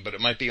Sea, but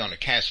it might be on the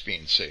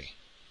Caspian Sea.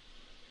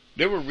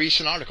 There were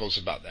recent articles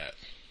about that.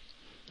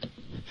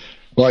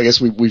 Well, I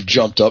guess we've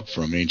jumped up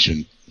from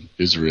ancient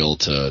Israel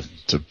to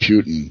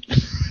Putin.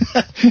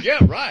 Yeah,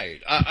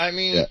 right. I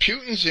mean, Yeah.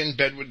 Putin's in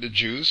bed with the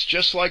Jews,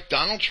 just like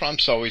Donald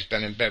Trump's always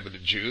been in bed with the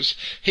Jews.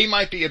 He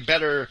might be a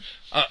better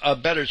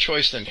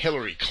choice than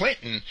Hillary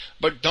Clinton,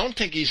 but don't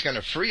think he's going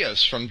to free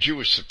us from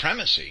Jewish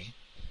supremacy.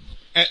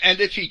 And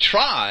if he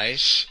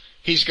tries,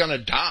 he's going to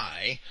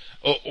die,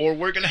 or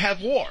we're going to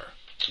have war.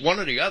 One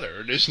or the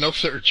other. There's no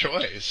third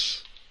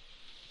choice.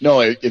 No,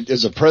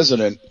 as a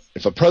president,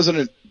 if a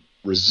president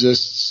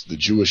resists the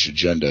Jewish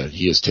agenda,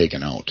 he is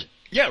taken out.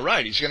 Yeah,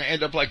 right. He's going to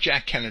end up like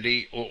Jack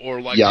Kennedy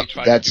or like Yeah, they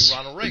tried to that's do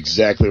Ronald Reagan.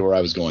 exactly where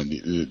I was going.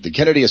 The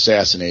Kennedy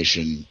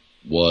assassination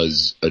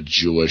was a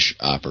Jewish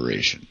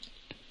operation.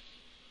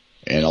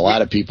 And a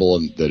lot of people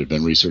that have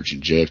been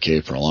researching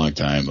JFK for a long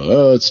time,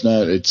 it's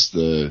not,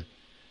 it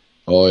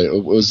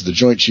was the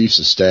Joint Chiefs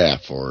of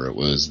Staff, or it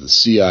was the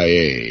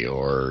CIA,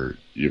 or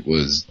it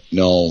was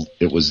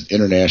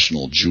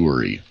international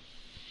Jewry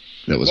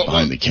that was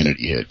behind the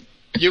Kennedy hit.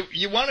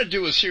 You want to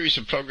do a series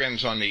of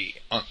programs on the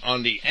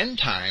end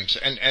times,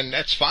 and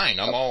that's fine.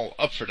 I'm all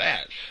up for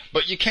that.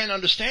 But you can't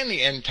understand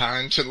the end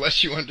times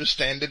unless you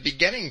understand the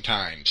beginning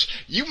times.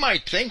 You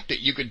might think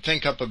that you could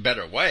think up a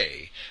better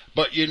way,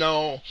 but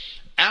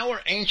our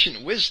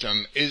ancient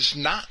wisdom is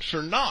not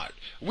for naught.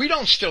 We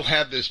don't still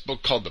have this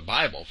book called the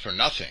Bible for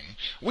nothing.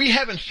 We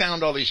haven't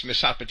found all these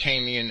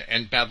Mesopotamian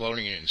and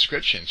Babylonian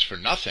inscriptions for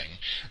nothing.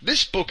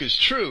 This book is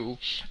true,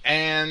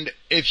 and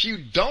if you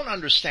don't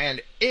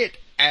understand it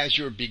as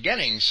your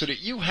beginning, so that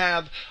you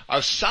have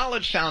a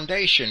solid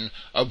foundation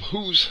of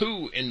who's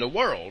who in the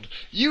world,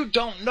 you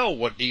don't know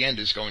what the end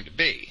is going to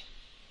be.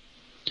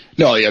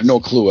 No, you have no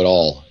clue at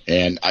all.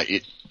 And I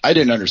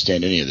didn't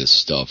understand any of this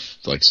stuff,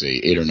 like say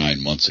 8 or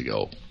 9 months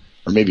ago,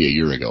 or maybe a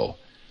year ago,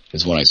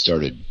 is when I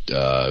started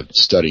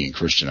studying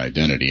Christian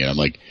identity. And I'm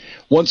like,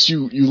 once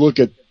you look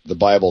at the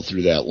Bible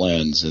through that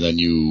lens, and then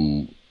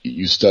you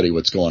study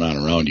what's going on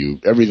around you,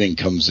 everything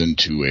comes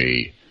into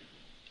a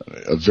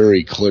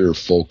very clear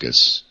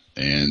focus,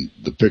 and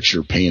the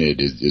picture painted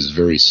is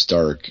very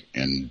stark.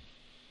 And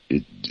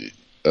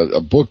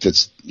a book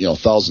that's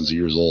thousands of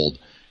years old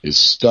is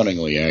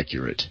stunningly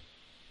accurate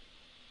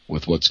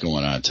with what's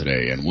going on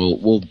today. And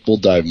we'll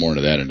dive more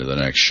into that into the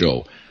next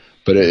show.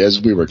 But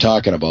as we were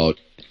talking about,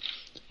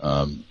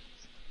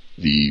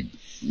 the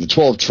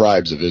 12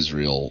 tribes of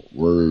Israel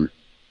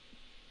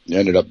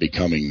ended up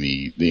becoming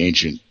the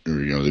ancient, or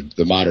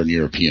the modern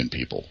European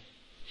people.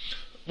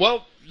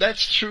 Well,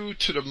 that's true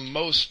to the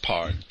most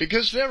part,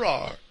 because there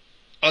are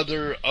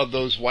other of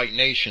those white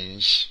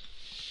nations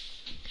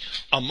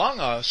among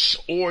us,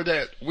 or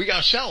that we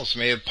ourselves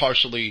may have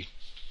partially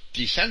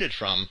descended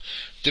from,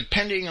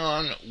 depending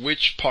on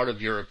which part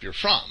of Europe you're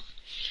from.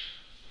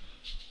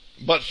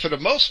 But for the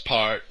most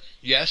part,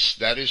 yes,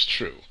 that is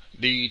true.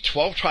 The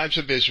 12 tribes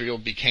of Israel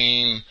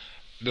became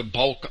the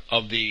bulk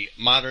of the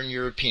modern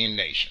European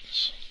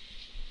nations.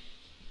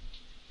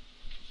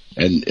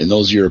 And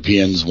those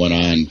Europeans went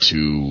on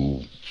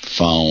to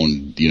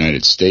found the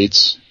United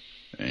States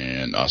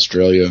and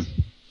Australia,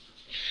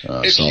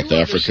 South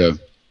Africa.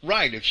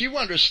 Right. If you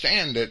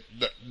understand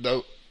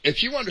that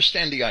if you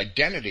understand the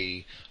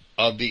identity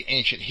of the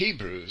ancient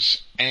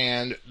Hebrews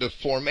and the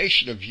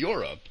formation of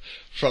Europe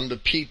from the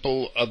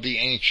people of the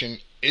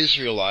ancient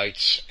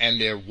Israelites and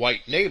their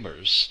white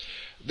neighbors,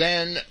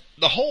 then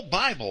the whole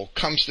Bible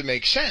comes to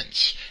make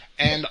sense.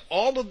 And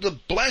all of the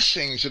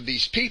blessings of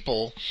these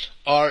people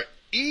are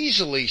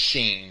easily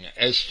seen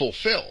as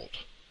fulfilled.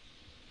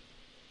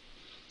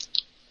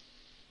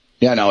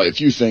 Yeah, now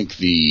if you think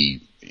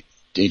the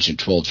ancient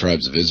 12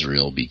 tribes of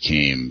Israel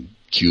became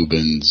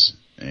Cubans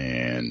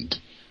and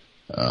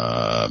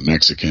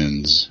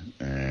Mexicans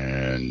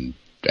and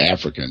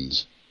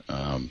Africans.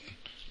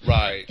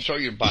 Right, throw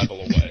your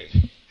Bible away.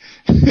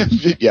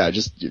 Yeah,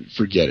 just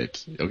forget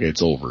it. Okay,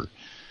 it's over.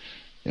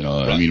 Right.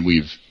 I mean,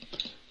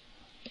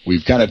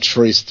 we've kind of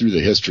traced through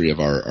the history of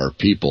our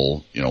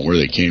people, where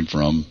they came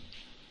from,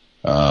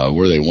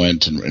 where they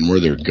went, and where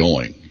they're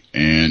going.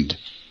 And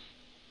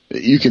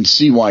you can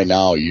see why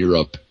now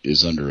Europe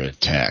is under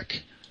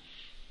attack.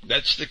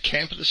 That's the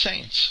camp of the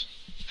saints.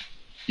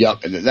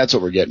 Yep, and that's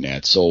what we're getting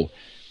at. So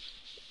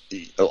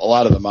a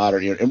lot of the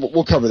modern, and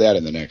we'll cover that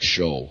in the next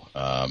show.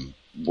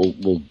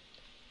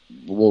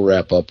 We'll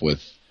wrap up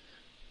with,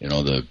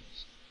 the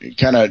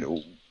kind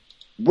of,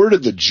 where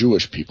did the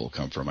Jewish people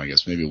come from? I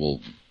guess maybe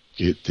we'll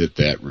hit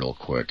that real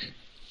quick.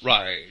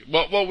 Right.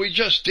 Well, we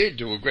just did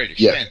to a great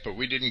extent, but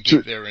we didn't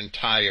give their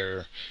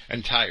entire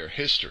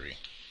history.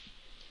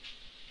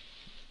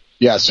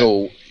 Yeah,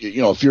 so,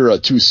 if you're a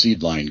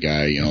 2-seed line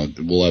guy,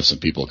 we'll have some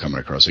people coming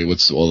across. Hey,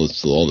 what's all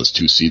this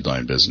 2-seed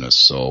line business?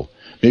 So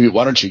maybe,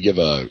 why don't you give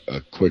a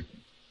quick,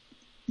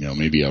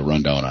 maybe a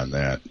rundown on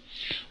that?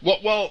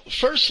 Well,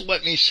 first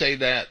let me say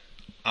that,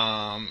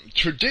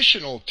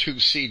 traditional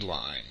 2-seed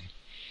line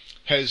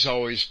has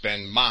always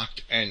been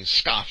mocked and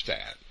scoffed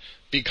at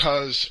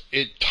because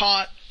it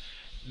taught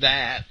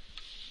that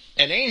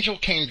an angel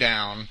came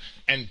down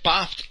and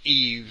boffed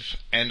Eve,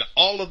 and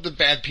all of the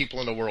bad people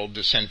in the world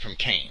descend from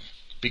Cain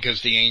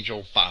because the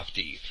angel boffed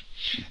Eve.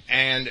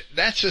 And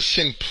that's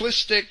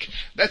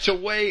a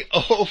way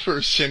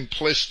over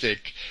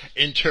simplistic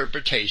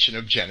interpretation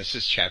of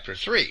Genesis chapter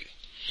 3.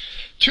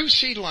 Two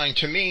seed line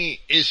to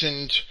me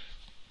isn't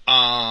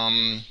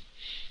all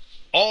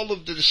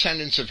of the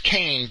descendants of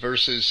Cain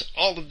versus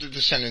all of the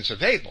descendants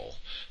of Abel.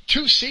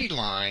 Two seed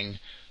line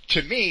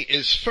to me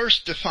is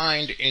first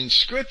defined in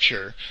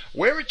Scripture,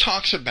 where it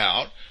talks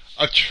about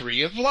a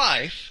tree of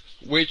life,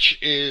 which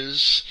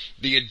is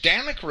the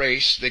Adamic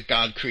race that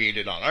God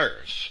created on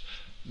earth,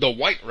 the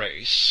white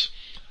race,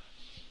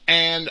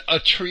 and a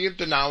tree of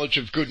the knowledge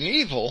of good and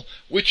evil,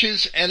 which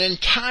is an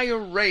entire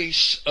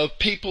race of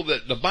people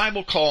that the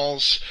Bible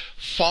calls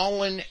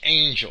fallen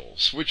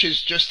angels, which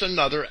is just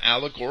another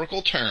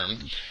allegorical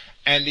term.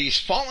 And these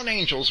fallen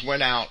angels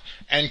went out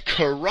and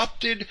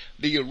corrupted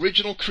the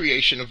original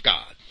creation of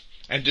God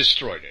and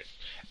destroyed it.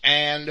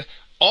 And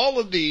all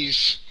of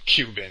these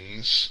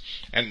Cubans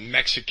and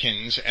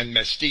Mexicans and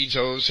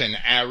mestizos and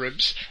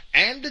Arabs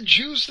and the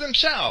Jews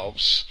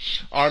themselves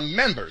are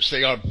members.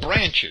 They are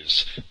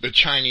branches. The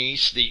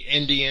Chinese, the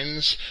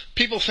Indians.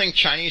 People think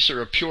Chinese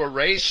are a pure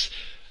race.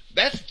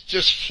 That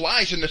just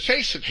flies in the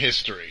face of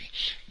history.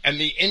 And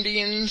the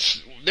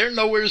Indians, they're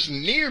nowhere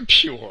near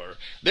pure.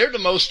 They're the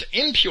most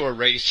impure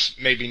race,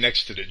 maybe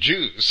next to the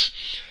Jews.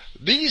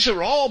 These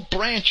are all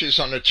branches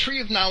on a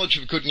tree of knowledge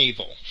of good and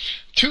evil.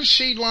 Two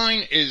seed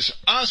line is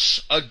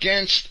us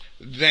against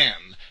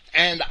them.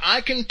 And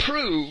I can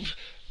prove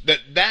that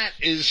that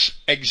is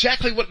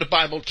exactly what the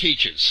Bible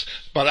teaches.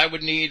 But I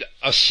would need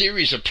a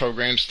series of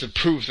programs to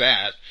prove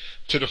that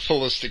to the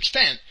fullest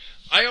extent.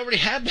 I already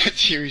have that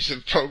series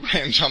of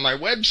programs on my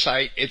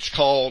website. It's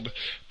called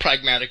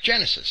Pragmatic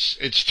Genesis.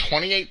 It's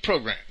 28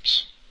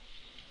 programs.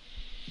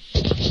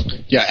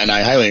 Yeah, and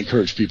I highly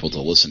encourage people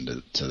to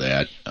listen to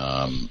that.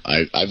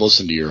 I've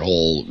listened to your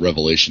whole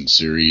Revelation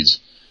series.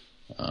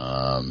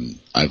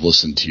 I've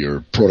listened to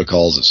your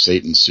Protocols of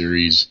Satan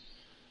series.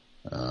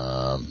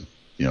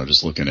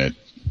 Just looking at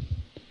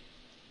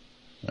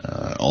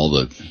all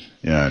the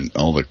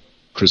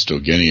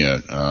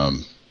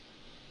Christogenea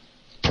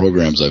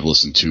programs I've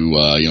listened to.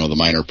 The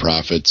Minor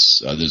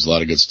Prophets. There's a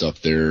lot of good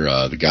stuff there.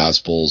 The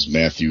Gospels,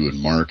 Matthew and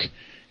Mark,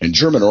 and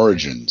German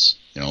origins.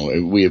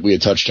 We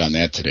had touched on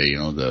that today.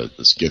 The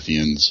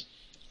Scythians,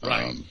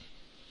 right?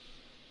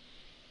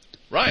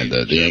 And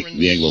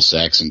the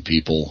Anglo-Saxon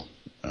people.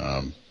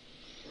 And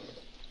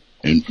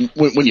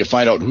when you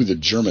find out who the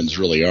Germans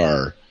really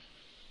are,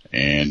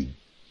 and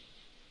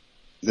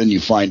then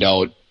you find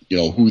out,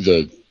 who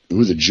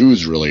the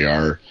Jews really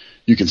are,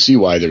 you can see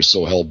why they're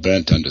so hell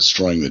bent on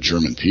destroying the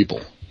German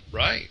people.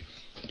 Right.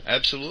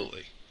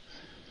 Absolutely.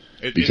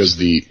 Because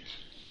the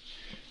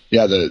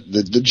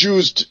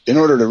Jews, in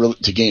order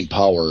to gain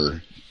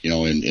power, in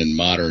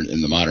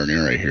the modern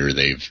era here,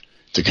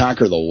 to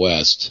conquer the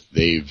West,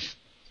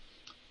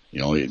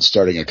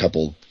 starting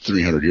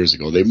 300 years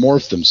ago, they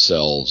morphed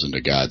themselves into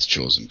God's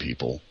chosen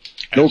people.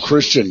 Absolutely. No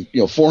Christian,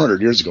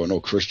 400 years ago,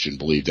 no Christian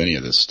believed any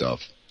of this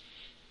stuff.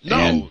 No,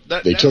 and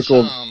they took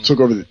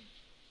over.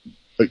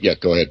 Yeah,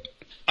 go ahead.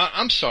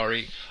 I'm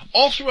sorry.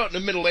 All throughout the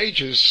Middle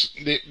Ages,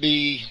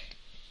 the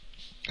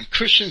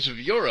Christians of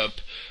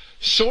Europe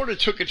sort of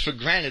took it for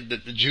granted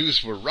that the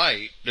Jews were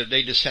right, that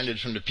they descended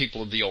from the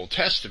people of the Old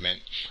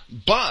Testament,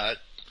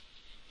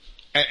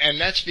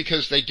 and that's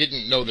because they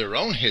didn't know their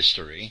own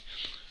history,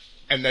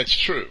 and that's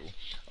true.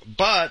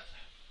 But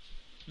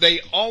they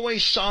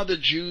always saw the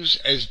Jews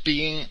as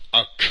being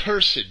a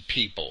cursed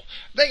people.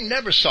 They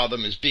never saw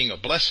them as being a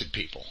blessed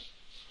people.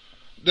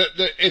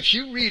 If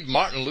you read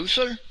Martin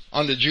Luther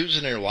on the Jews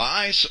and their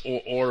lies,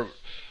 or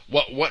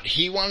what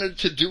he wanted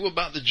to do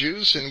about the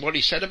Jews and what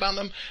he said about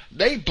them,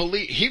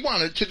 he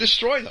wanted to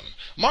destroy them.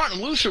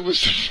 Martin Luther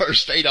was the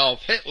first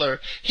Adolf Hitler.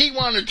 He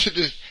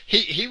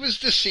was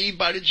deceived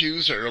by the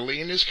Jews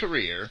early in his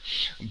career,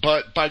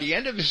 but by the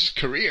end of his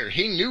career,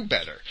 he knew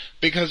better.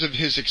 Because of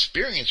his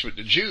experience with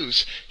the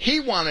Jews, he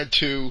wanted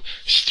to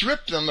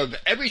strip them of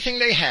everything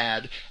they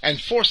had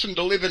and force them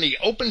to live in the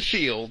open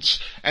fields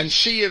and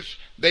see if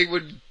they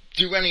would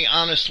do any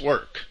honest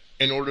work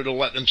in order to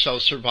let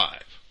themselves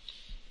survive.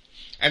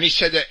 And he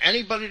said that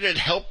anybody that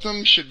helped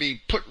them should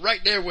be put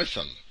right there with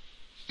them.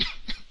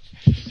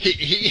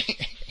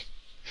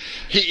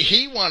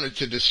 He wanted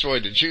to destroy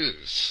the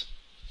Jews.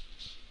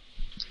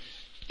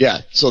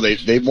 Yeah, so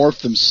they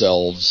morphed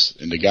themselves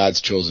into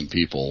God's chosen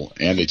people,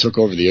 and they took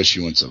over the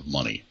issuance of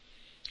money.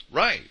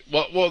 Right.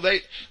 Well,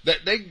 they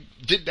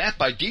did that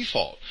by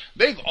default.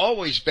 They've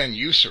always been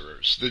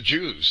usurers. The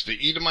Jews, the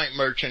Edomite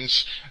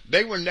merchants,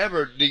 they were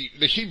never, the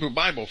Hebrew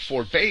Bible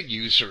forbade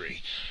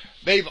usury.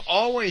 They've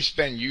always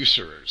been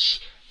usurers.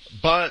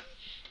 But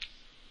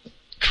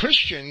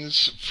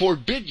Christians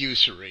forbid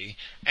usury,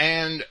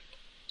 and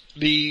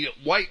the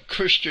white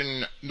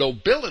Christian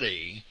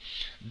nobility,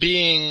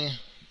 being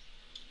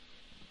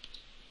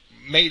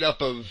made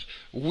up of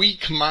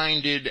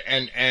weak-minded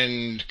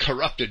and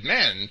corrupted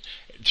men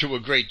to a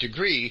great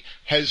degree,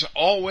 has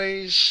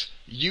always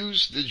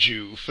used the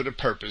Jew for the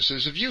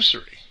purposes of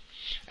usury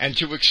and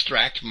to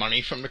extract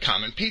money from the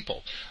common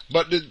people.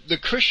 But the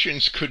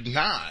Christians could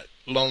not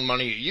loan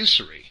money at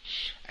usury.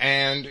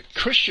 And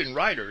Christian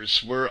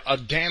writers were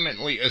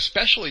adamantly,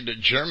 especially the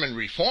German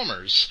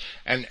reformers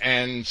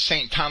and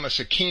St. Thomas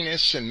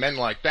Aquinas and men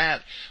like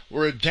that,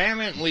 were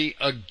adamantly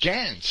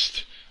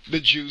against the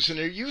Jews and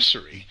their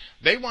usury.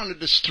 They wanted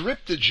to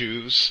strip the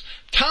Jews.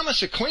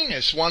 Thomas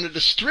Aquinas wanted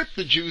to strip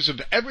the Jews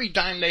of every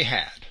dime they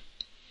had.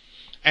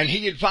 And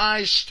he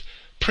advised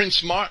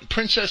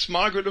Princess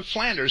Margaret of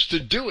Flanders to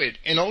do it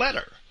in a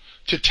letter,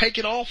 to take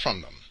it all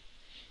from them.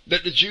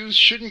 That the Jews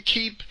shouldn't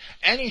keep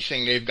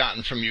anything they've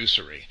gotten from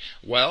usury.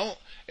 Well,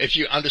 if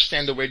you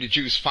understand the way the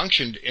Jews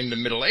functioned in the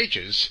Middle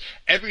Ages,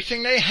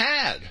 everything they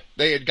had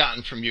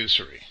gotten from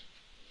usury.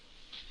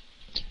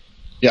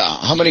 Yeah,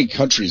 how many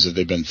countries have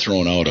they been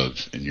thrown out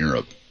of in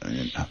Europe? I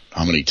mean,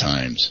 how many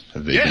times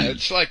have they been?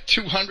 It's like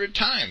 200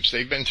 times.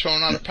 They've been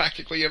thrown out of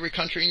practically every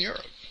country in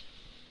Europe.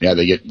 Yeah,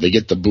 they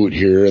get the boot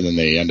here, and then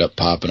they end up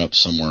popping up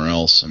somewhere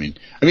else. I mean,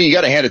 you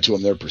got to hand it to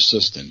them; they're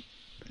persistent.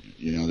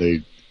 You know,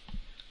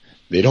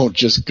 they don't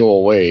just go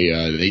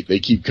away. They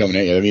keep coming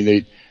at you. I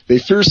mean, they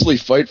fiercely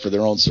fight for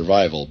their own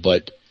survival,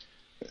 but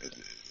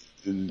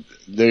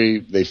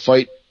they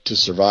fight to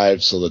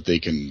survive so that they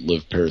can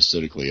live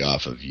parasitically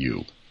off of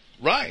you.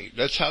 Right,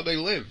 that's how they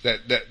live.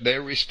 That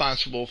they're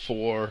responsible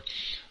for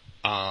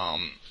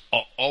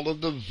all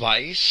of the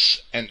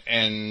vice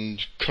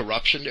and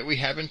corruption that we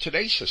have in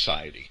today's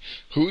society.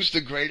 Who's the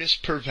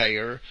greatest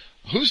purveyor?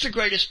 Who's the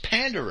greatest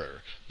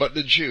panderer but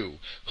the Jew?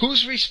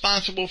 Who's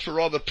responsible for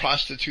all the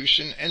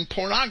prostitution and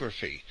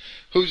pornography?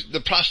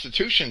 The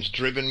prostitution's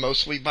driven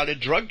mostly by the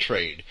drug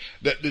trade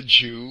that the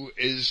Jew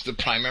is the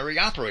primary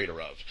operator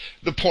of.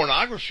 The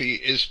pornography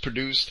is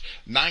produced,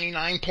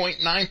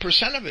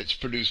 99.9% of it's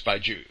produced by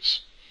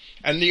Jews.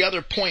 And the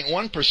other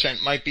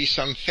 0.1% might be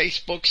some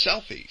Facebook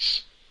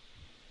selfies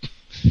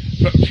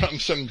from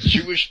some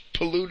Jewish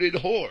polluted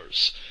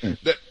whores.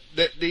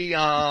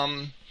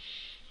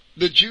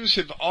 The Jews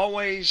have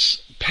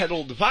always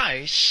peddled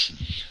vice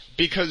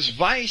because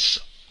vice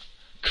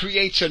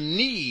creates a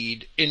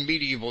need in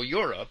medieval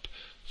Europe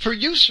for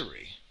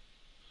usury.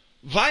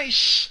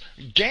 Vice,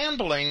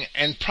 gambling,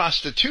 and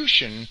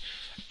prostitution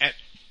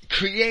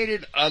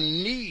created a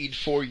need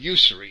for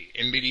usury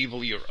in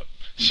medieval Europe.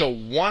 So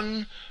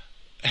one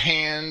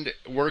hand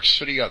works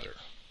for the other.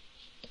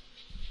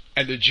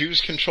 And the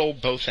Jews control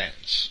both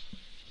ends.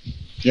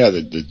 Yeah,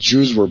 the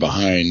Jews were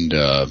behind...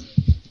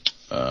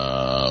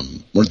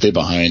 weren't they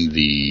behind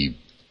the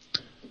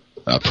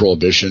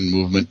prohibition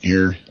movement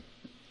here?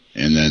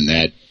 And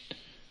then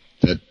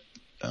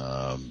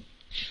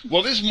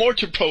well, there's more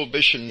to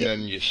prohibition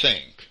than you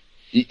think.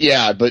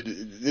 Yeah, but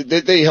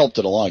they helped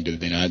it along, did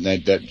they not?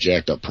 And that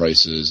jacked up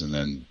prices, and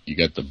then you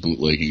got the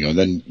bootlegging, and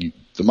then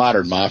the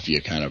modern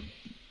mafia kind of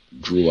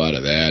grew out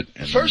of that.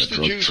 And first,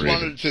 the Jews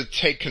wanted to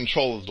take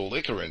control of the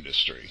liquor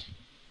industry,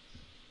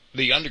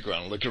 the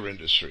underground liquor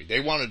industry. They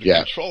wanted to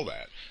control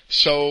that.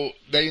 So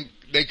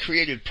they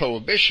created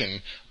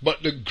prohibition,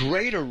 but the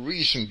greater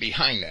reason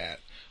behind that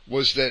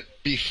was that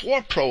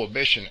before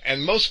prohibition,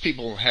 and most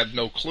people have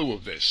no clue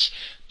of this,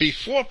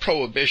 before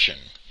prohibition,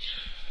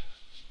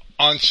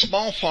 on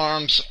small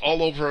farms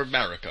all over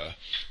America,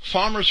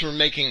 farmers were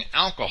making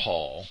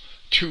alcohol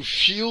to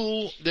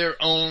fuel their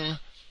own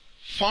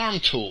farm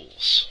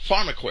tools,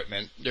 farm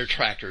equipment, their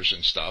tractors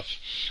and stuff,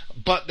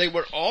 but they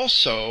were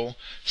also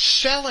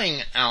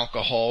selling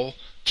alcohol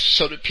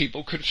so that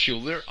people could fuel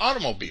their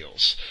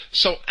automobiles.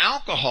 So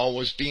alcohol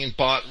was being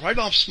bought right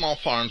off small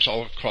farms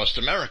all across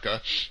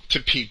America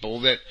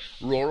to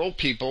rural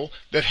people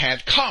that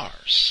had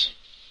cars,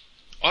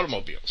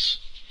 automobiles.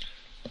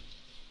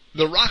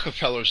 The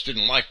Rockefellers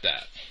didn't like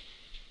that.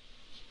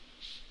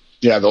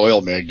 Yeah, the oil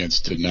magnates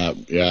did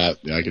not. Yeah,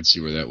 I could see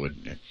where that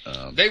would.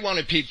 They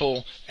wanted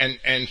people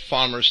and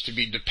farmers to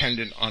be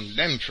dependent on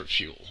them for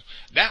fuel.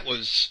 That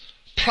was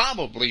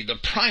probably the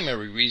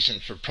primary reason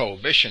for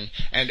prohibition,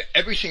 and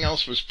everything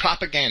else was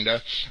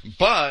propaganda.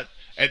 But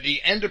at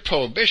the end of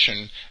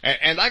prohibition,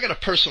 and I got a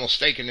personal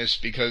stake in this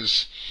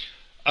because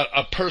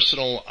a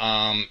personal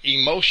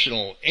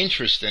emotional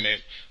interest in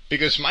it,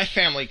 because my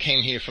family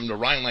came here from the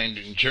Rhineland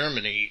in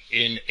Germany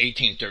in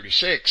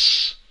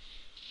 1836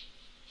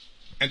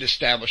 and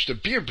established a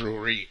beer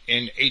brewery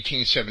in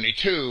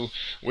 1872,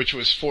 which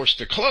was forced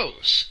to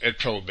close at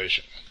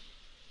Prohibition.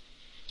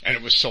 And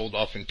it was sold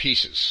off in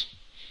pieces.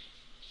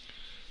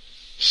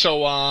 So,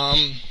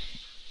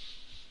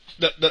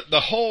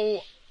 the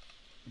whole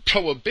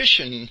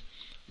Prohibition,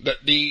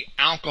 the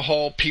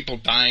alcohol, people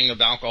dying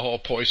of alcohol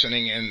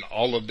poisoning and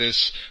all of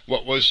this,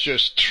 what was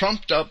just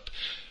trumped up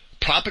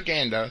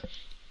propaganda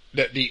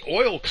that the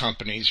oil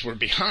companies were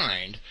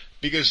behind,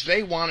 because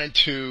they wanted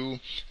to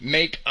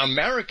make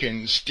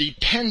Americans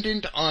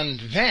dependent on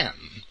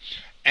them.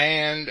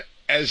 And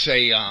as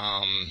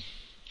an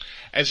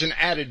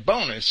added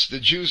bonus, the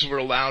Jews were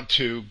allowed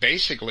to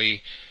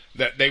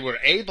that they were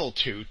able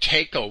to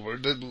take over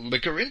the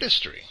liquor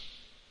industry.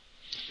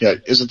 Yeah,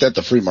 isn't that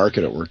the free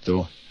market at work,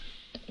 though?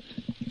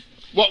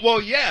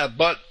 Well, yeah,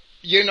 but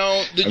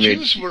the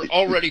Jews were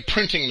already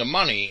printing the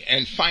money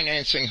and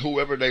financing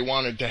whoever they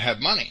wanted to have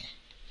money.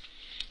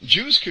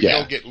 Jews could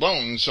go get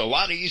loans a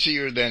lot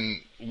easier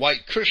than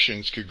white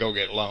Christians could go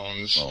get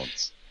loans,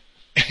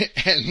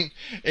 and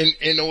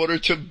in order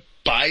to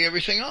buy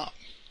everything up.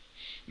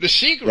 The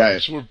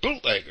Seagrams were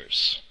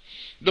bootleggers.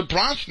 The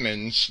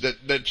Bronfmans,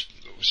 that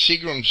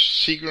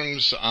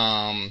Seagram's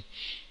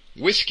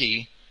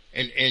whiskey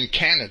in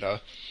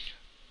Canada,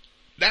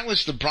 that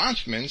was the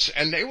Bronfmans,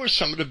 and they were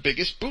some of the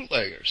biggest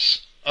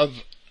bootleggers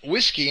of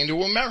whiskey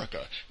into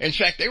America. In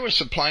fact, they were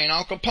supplying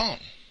Al Capone.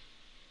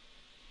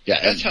 Yeah,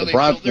 that's how they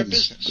built their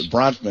business. The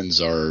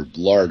Bronfmans are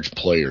large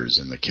players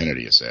in the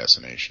Kennedy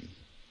assassination.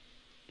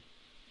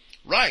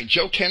 Right.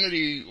 Joe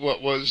Kennedy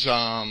was,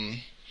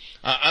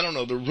 I don't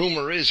know, the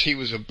rumor is he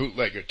was a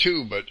bootlegger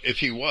too, but if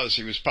he was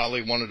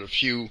probably one of the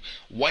few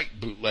white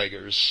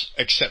bootleggers,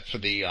 except for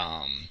the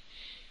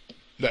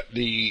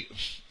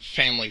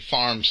family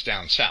farms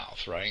down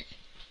south, right?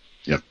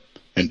 Yep.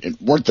 And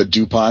weren't the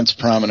DuPonts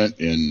prominent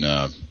in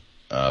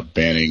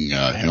banning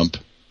hemp?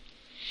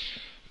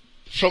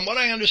 From what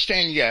I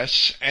understand,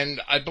 yes,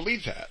 and I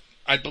believe that.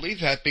 I believe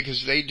that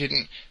because they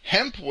didn't.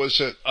 Hemp was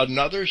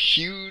another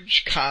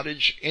huge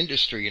cottage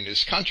industry in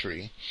this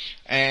country,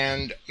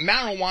 and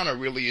marijuana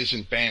really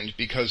isn't banned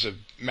because of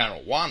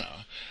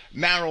marijuana.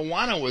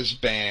 Marijuana was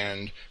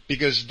banned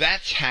because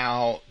that's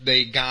how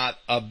they got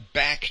a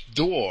back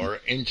door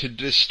into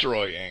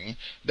destroying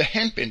the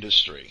hemp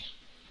industry.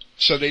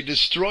 So they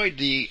destroyed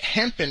the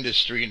hemp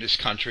industry in this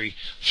country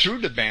through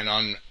the ban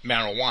on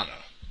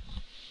marijuana.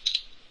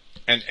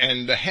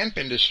 And the hemp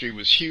industry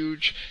was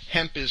huge.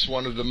 Hemp is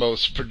one of the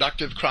most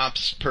productive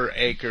crops per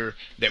acre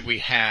that we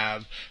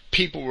have.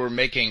 People were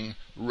making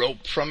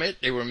rope from it.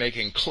 They were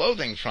making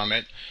clothing from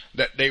it.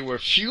 That they were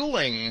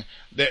fueling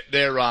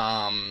their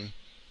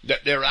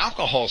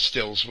alcohol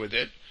stills with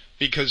it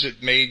because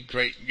it made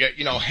great.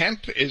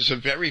 Hemp is a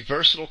very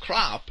versatile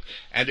crop,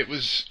 and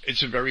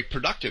it's a very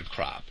productive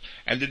crop.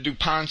 And the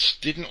DuPonts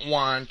didn't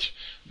want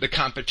the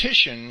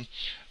competition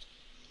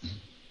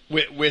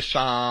with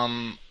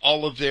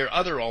all of their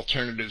other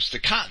alternatives to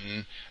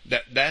cotton.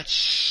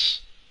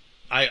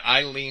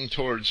 I lean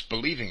towards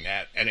believing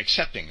that and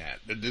accepting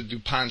that the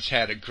DuPonts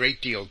had a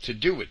great deal to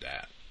do with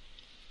that.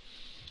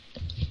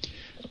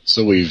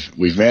 So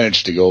we've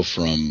managed to go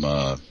from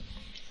the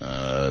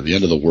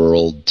end of the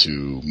world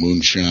to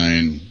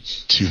moonshine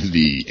to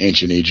the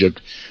ancient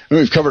Egypt. I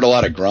mean, we've covered a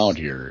lot of ground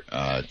here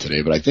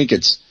today, but I think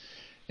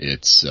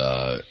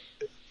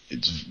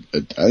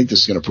I think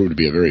this is going to prove to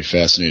be a very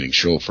fascinating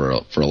show for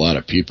a lot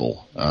of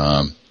people.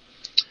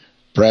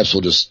 Perhaps we'll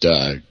just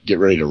get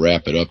ready to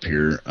wrap it up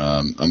here.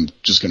 I'm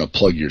just going to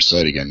plug your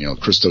site again,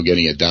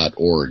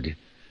 Christogenia.org.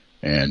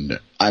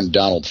 And I'm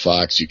Donald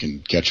Fox. You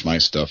can catch my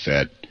stuff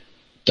at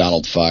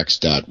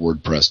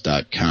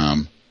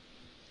donaldfox.wordpress.com.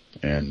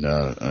 And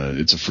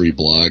it's a free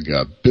blog.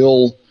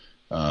 Bill,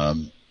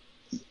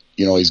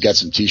 he's got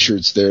some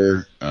T-shirts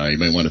there. You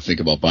might want to think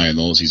about buying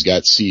those. He's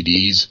got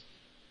CDs.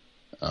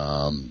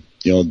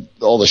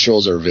 All the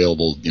shows are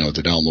available,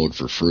 to download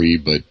for free,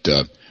 but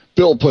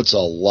Bill puts a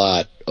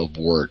lot of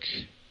work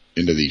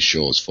into these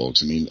shows,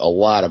 folks. I mean, a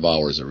lot of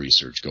hours of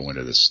research go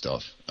into this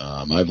stuff.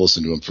 I've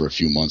listened to him for a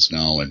few months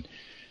now, and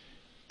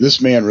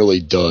this man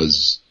really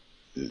does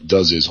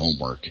his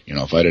homework.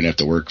 If I didn't have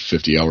to work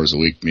 50 hours a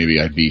week, maybe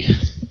I'd be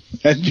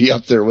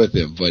up there with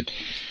him. But,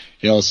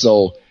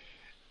 so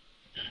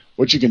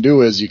what you can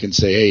do is you can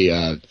say,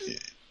 hey,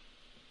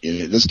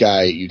 this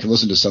guy, you can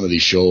listen to some of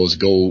these shows,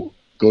 go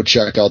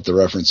check out the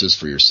references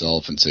for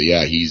yourself and say,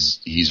 yeah,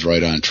 he's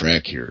right on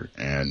track here.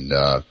 And,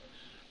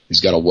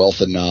 he's got a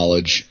wealth of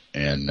knowledge,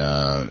 and,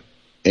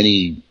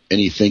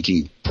 any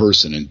thinking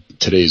person in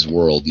today's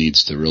world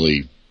needs to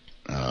really,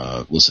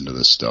 listen to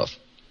this stuff.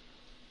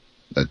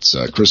 That's,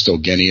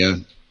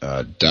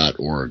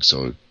 Christogenia.org.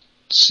 So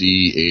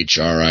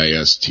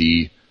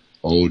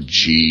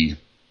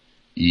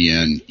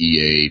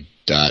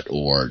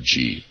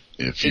CHRISTOGENEA.org.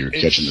 If you're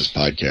catching this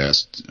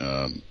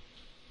podcast,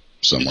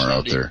 somewhere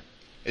out there.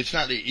 It's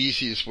not the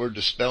easiest word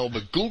to spell,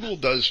 but Google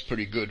does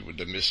pretty good with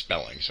the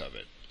misspellings of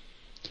it.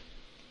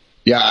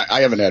 Yeah,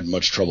 I haven't had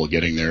much trouble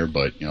getting there,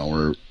 but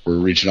we're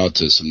reaching out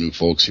to some new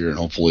folks here, and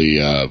hopefully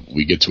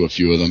we get to a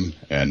few of them.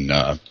 And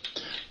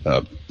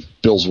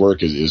Bill's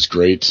work is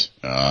great,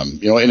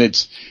 and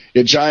it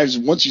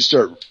jives once you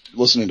start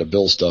listening to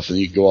Bill's stuff, and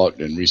you can go out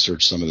and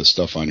research some of the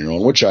stuff on your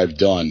own, which I've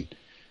done,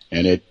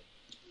 and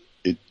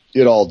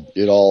it all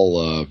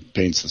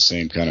paints the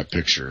same kind of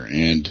picture.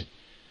 And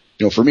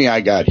for me,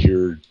 I got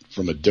here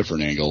from a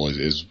different angle,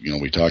 as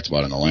we talked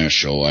about in the last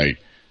show.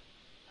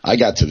 I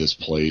got to this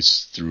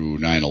place through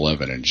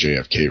 9/11 and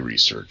JFK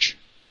research,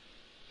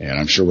 and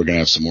I'm sure we're going to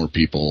have some more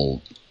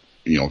people,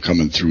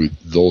 coming through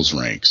those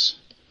ranks.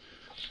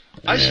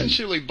 I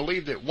sincerely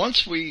believe that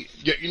once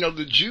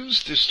the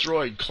Jews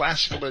destroyed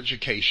classical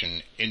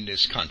education in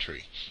this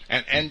country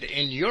and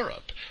in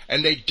Europe,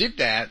 and they did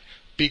that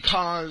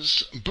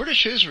because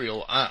British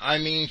Israel,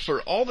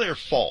 for all their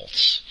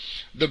faults,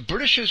 the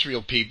British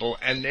Israel people,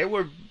 and they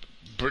were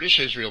British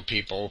Israel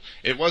people,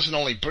 it wasn't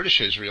only British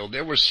Israel,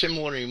 there were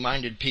similarly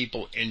minded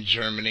people in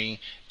Germany,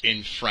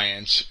 in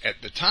France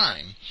at the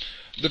time.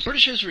 the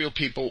British Israel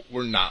people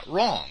were not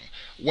wrong.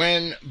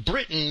 When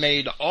Britain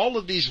made all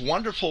of these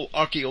wonderful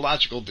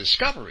archaeological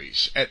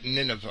discoveries at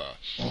Nineveh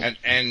and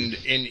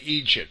in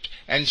Egypt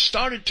and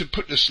started to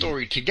put the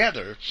story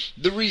together,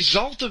 the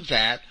result of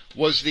that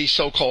was the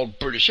so-called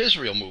British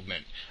Israel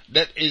movement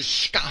that is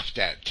scoffed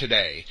at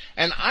today.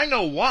 And I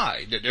know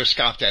why that they're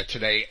scoffed at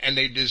today, and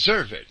they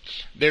deserve it.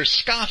 They're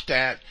scoffed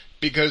at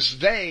because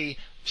they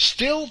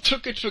still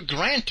took it for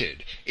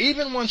granted.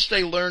 Even once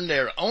they learned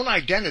their own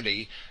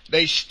identity,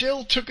 they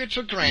still took it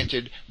for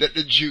granted that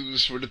the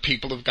Jews were the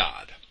people of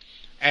God.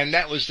 And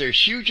that was their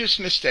hugest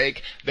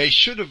mistake. They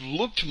should have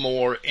looked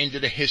more into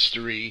the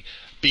history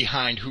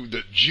behind who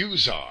the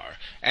Jews are,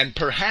 and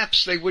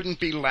perhaps they wouldn't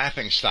be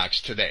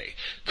laughingstocks today.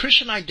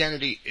 Christian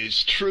identity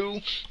is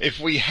true. If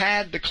we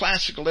had the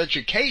classical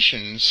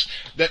educations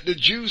that the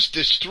Jews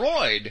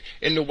destroyed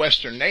in the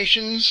Western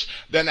nations,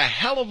 then a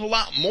hell of a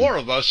lot more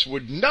of us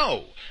would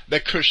know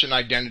that Christian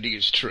identity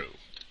is true.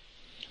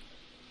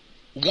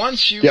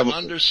 Once you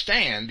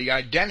understand the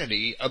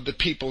identity of the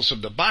peoples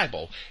of the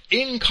Bible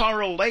in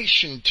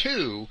correlation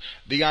to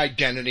the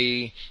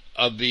identity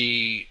of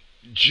the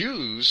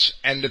Jews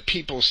and the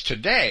peoples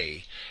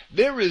today,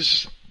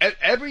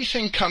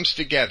 everything comes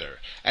together,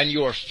 and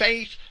your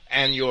faith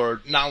and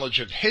your knowledge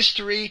of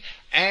history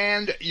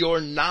and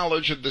your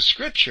knowledge of the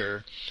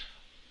Scripture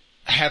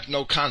have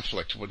no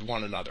conflict with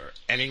one another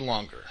any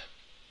longer.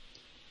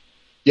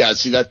 Yeah,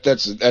 see,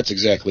 that's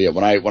exactly it.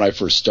 When I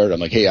first started,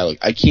 I'm like, hey,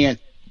 I can't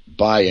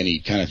buy any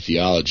kind of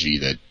theology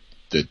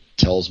that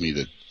tells me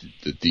that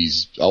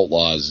these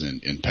outlaws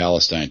in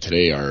Palestine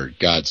today are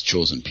God's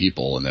chosen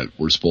people and that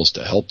we're supposed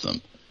to help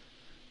them.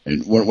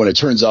 And when it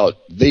turns out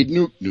they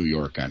nuked New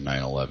York on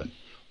 9/11,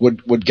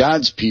 would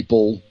God's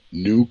people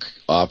nuke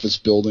office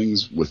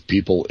buildings with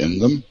people in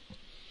them?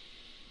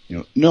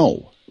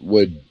 No.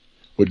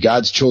 Would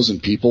God's chosen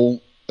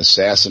people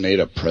assassinate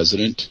a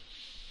president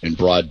in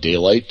broad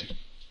daylight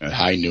at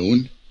high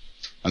noon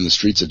on the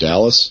streets of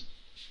Dallas?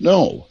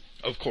 No.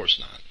 Of course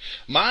not.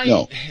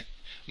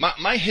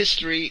 My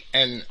history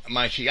and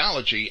my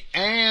theology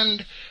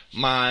and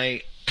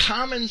my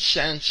common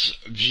sense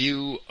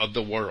view of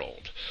the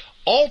world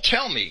all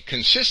tell me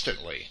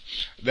consistently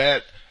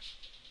that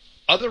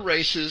other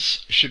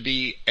races should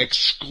be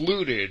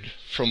excluded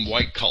from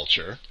white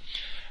culture,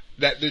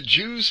 that the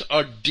Jews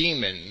are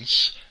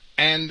demons,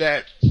 and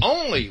that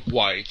only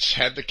whites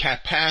have the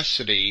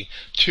capacity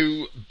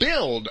to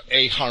build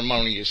a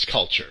harmonious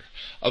culture.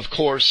 Of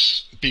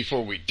course,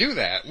 before we do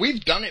that,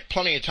 we've done it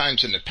plenty of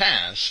times in the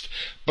past,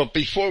 but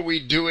before we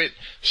do it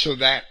so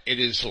that it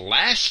is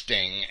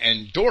lasting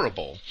and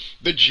durable,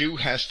 the Jew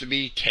has to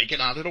be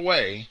taken out of the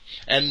way,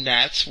 and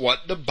that's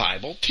what the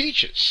Bible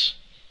teaches.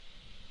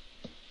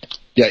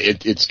 Yeah,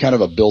 it's kind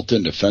of a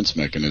built-in defense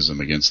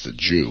mechanism against the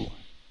Jew,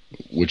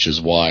 which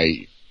is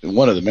why,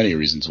 one of the many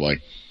reasons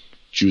why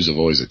Jews have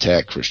always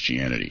attacked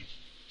Christianity.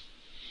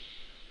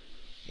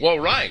 Well,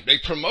 right. They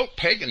promote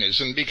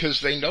paganism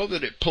because they know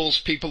that it pulls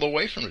people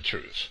away from the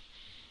truth.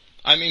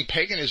 I mean,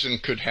 paganism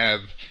could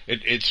have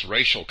its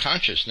racial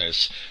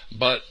consciousness,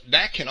 but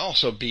that can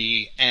also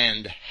be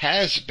and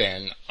has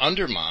been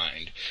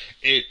undermined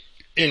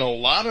in a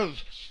lot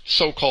of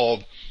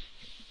so-called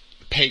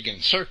pagan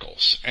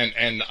circles.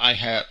 And I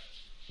have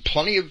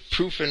plenty of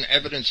proof and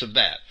evidence of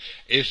that.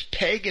 If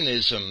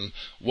paganism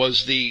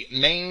was the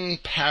main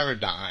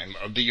paradigm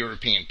of the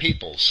European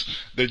peoples,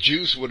 the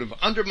Jews would have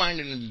undermined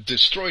and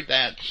destroyed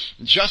that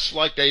just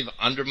like they've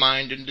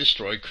undermined and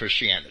destroyed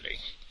Christianity.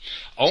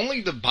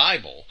 Only the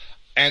Bible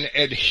and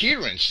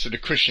adherence to the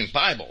Christian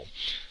Bible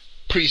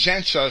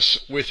presents us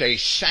with a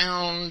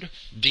sound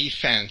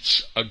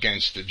defense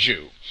against the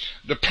Jew.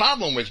 The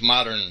problem with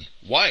modern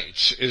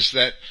whites is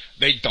that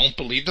they don't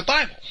believe the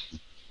Bible.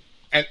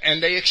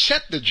 And they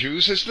accept the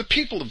Jews as the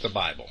people of the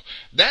Bible.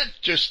 That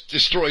just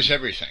destroys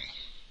everything.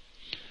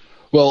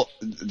 Well,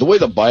 the way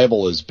the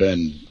Bible has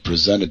been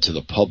presented to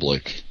the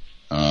public,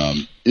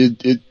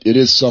 it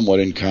is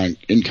somewhat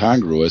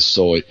incongruous.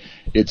 So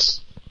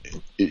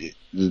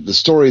the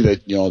story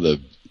that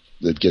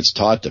that gets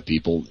taught to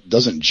people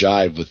doesn't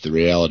jive with the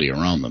reality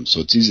around them. So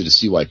it's easy to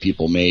see why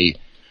people may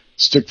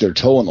stick their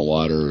toe in the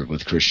water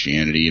with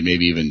Christianity and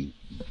maybe even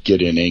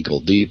get in ankle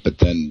deep, but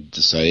then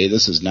to say, hey,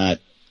 this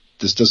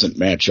doesn't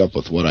match up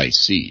with what I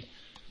see.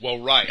 Well,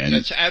 right. And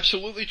that's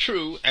absolutely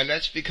true, and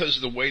that's because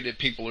the way that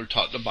people are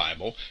taught the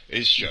Bible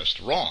is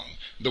just wrong.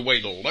 The way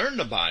to learn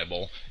the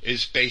Bible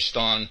is based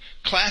on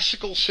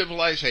classical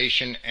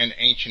civilization and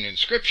ancient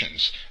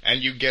inscriptions,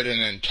 and you get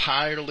an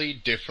entirely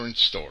different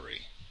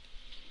story.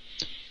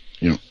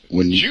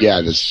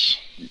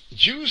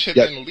 Jews have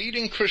been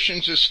leading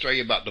Christians astray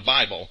about the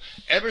Bible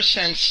ever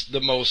since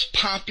the most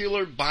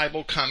popular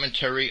Bible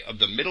commentary of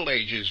the Middle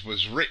Ages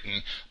was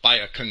written by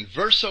a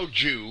converso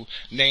Jew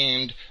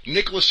named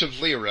Nicholas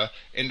of Lyra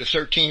in the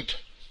 13th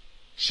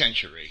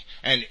century.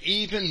 And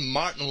even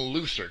Martin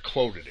Luther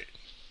quoted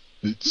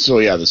it. So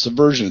yeah, the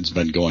subversion's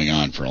been going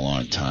on for a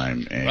long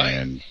time.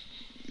 And,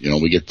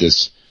 we get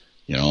this,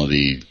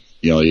 you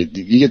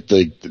get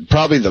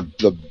probably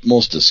the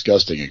most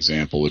disgusting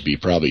example would be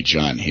probably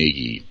John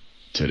Hagee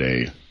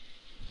today.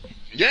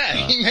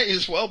 Yeah, he may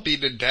as well be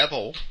the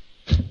devil.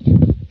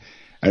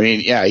 I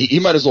mean, yeah, he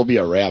might as well be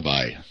a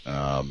rabbi.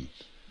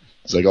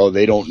 It's like, oh,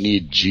 they don't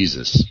need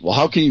Jesus. Well,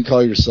 how can you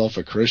call yourself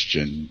a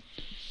Christian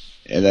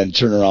and then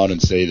turn around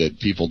and say that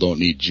people don't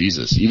need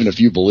Jesus? Even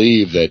if you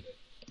believe that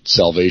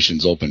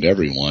salvation's open to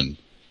everyone,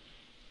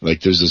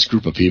 like there's this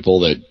group of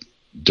people that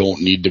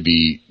don't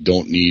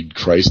need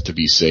Christ to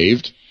be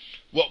saved.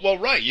 Well,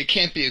 right. You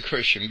can't be a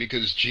Christian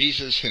because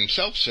Jesus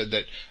himself said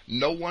that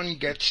no one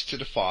gets to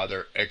the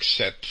Father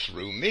except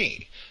through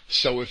me.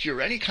 So if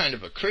you're any kind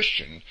of a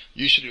Christian,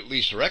 you should at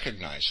least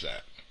recognize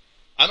that.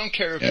 I don't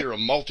care if you're a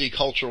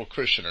multicultural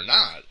Christian or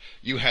not.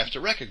 You have to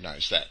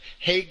recognize that.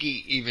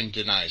 Hagee even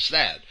denies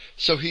that.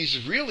 So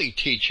he's really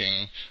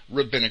teaching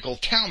rabbinical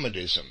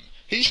Talmudism.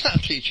 He's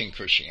not teaching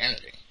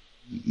Christianity.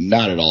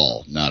 Not at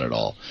all. Not at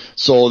all.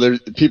 So there,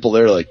 people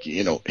there like,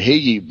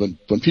 Hagee,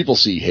 when people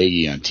see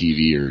Hagee on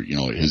TV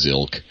or, his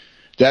ilk,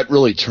 that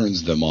really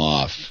turns them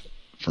off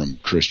from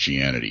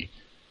Christianity.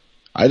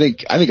 I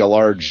think a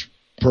large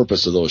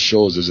purpose of those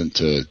shows isn't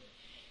to,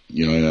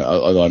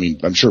 although I mean,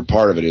 I'm sure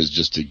part of it is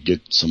just to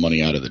get some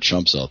money out of the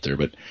chumps out there,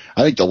 but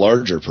I think the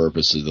larger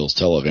purpose of those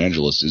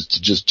televangelists is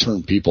to just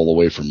turn people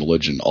away from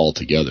religion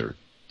altogether.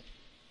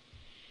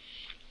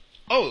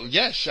 Oh,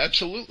 yes,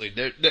 absolutely.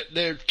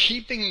 They're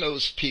keeping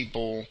those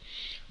people.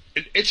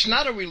 It's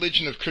not a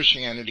religion of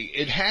Christianity.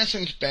 It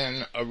hasn't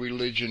been a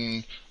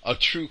religion, a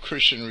true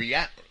Christian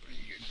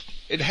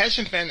It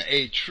hasn't been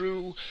a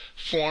true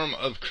form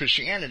of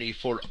Christianity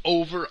for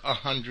over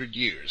 100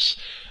 years.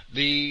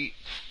 The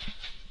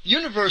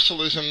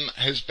Universalism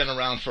has been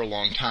around for a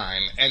long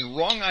time, and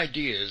wrong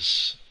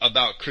ideas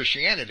about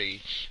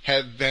Christianity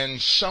have been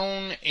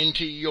sown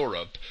into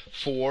Europe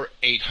for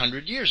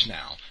 800 years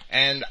now.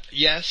 And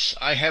yes,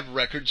 I have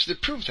records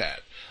that prove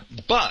that.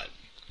 But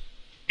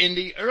in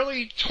the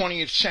early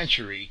 20th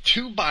century,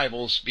 two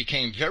Bibles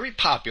became very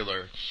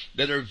popular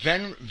that are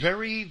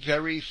very,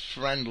 very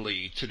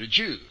friendly to the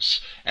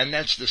Jews. And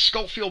that's the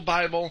Scofield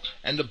Bible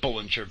and the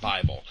Bullinger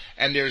Bible.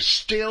 And they're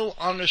still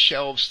on the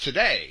shelves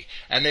today.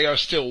 And they are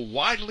still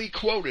widely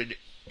quoted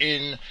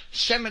in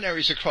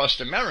seminaries across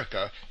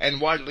America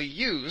and widely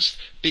used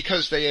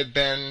because they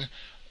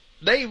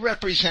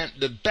represent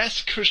the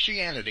best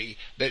Christianity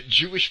that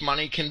Jewish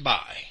money can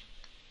buy.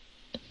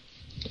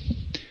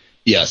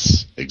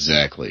 Yes,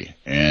 exactly.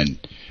 And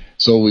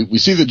so we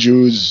see the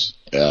Jews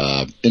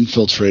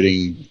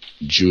infiltrating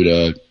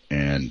Judah,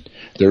 and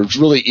they're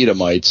really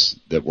Edomites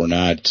that were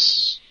not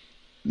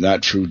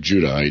true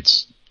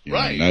Judahites,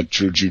 right? Not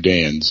true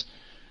Judeans.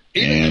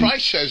 Even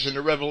Christ says in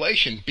the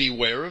Revelation,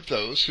 beware of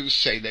those who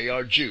say they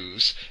are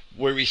Jews,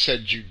 where he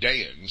said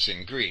Judeans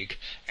in Greek,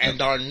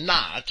 and are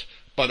not,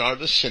 but are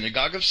the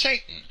synagogue of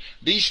Satan.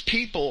 These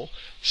people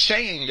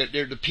saying that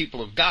they're the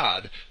people of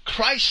God,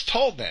 Christ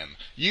told them,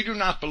 you do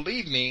not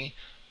believe me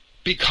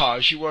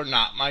because you are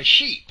not my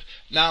sheep.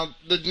 Now,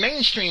 the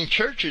mainstream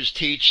churches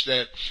teach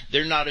that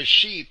they're not his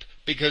sheep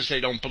because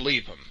they don't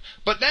believe him.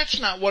 But that's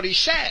not what he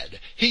said.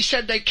 He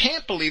said they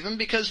can't believe him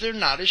because they're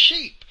not his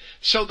sheep.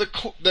 So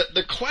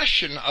the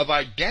question of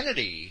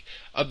identity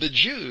of the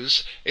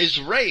Jews is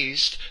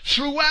raised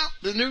throughout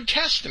the New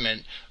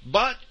Testament,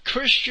 but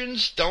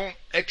Christians don't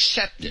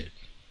accept it.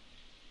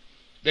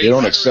 They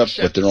don't accept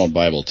what their own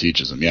Bible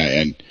teaches them.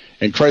 Yeah,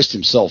 and Christ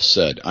himself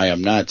said, I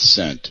am not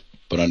sent,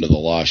 but unto the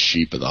lost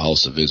sheep of the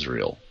house of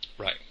Israel.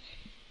 Right.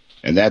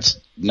 And that's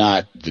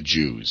not the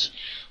Jews.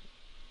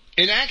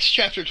 In Acts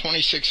chapter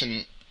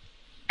 26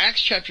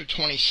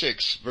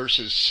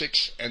 verses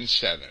 6 and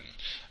 7,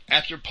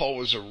 after Paul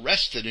was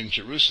arrested in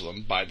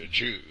Jerusalem by the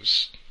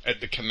Jews, at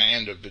the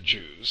command of the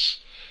Jews,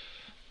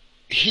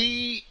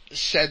 he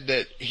said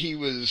that he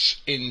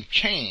was in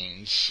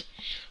chains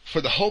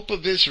for the hope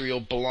of Israel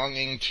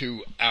belonging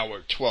to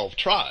our 12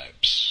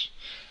 tribes,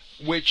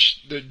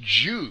 which the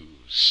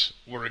Jews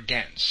were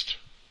against,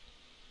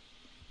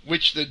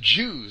 which the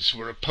Jews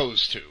were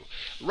opposed to.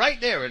 Right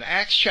there in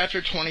Acts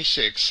chapter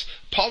 26,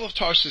 Paul of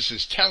Tarsus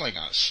is telling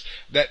us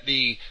that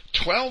the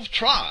 12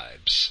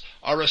 tribes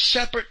are a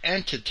separate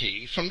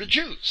entity from the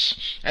Jews.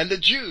 And the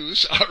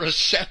Jews are a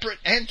separate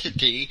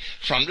entity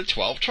from the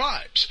 12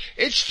 tribes.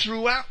 It's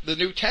throughout the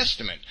New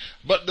Testament.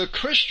 But the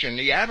Christian,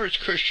 the average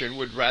Christian,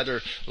 would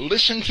rather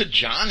listen to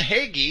John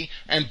Hagee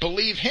and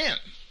believe him.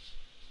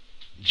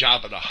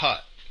 Jabba the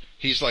Hutt.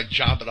 He's like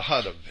Jabba the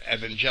Hutt of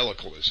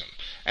evangelicalism.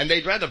 And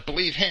they'd rather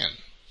believe him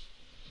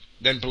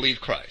than believe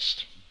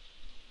Christ.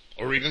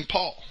 Or even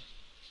Paul.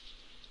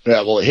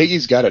 Yeah, well,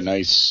 Hagee's got a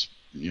nice,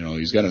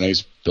 he's got a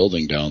nice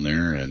building down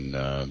there, and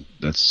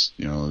that's,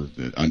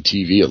 on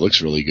TV it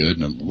looks really good,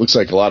 and it looks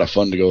like a lot of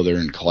fun to go there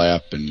and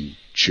clap and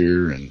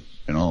cheer and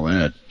all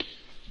that.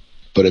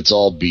 But it's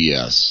all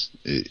BS.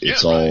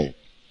 It's all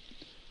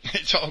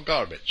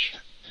garbage.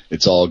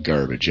 It's all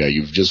garbage. Yeah,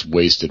 you've just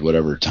wasted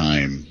whatever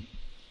time.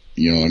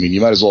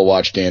 You might as well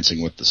watch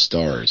Dancing with the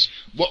Stars.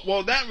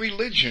 Well, that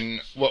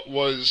religion, what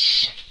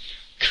was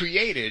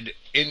created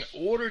in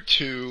order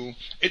to,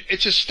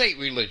 it's a state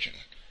religion,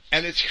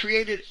 and it's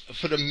created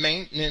for the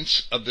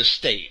maintenance of the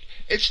state.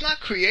 It's not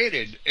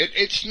created.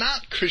 It's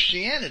not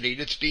Christianity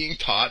that's being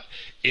taught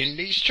in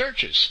these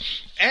churches.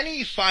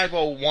 Any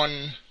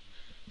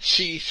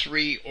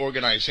 501c3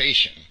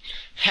 organization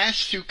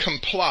has to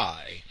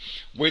comply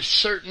with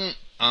certain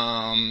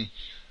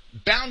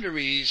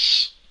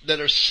boundaries that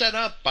are set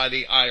up by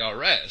the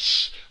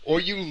IRS, or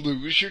you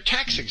lose your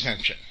tax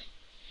exemption.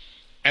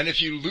 And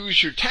if you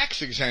lose your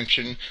tax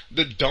exemption,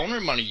 the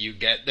donor money you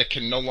get that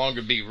can no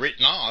longer be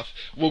written off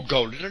will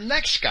go to the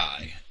next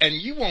guy, and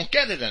you won't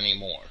get it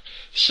anymore.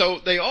 So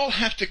they all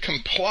have to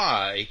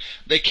comply.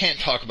 They can't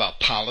talk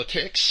about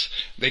politics.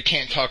 They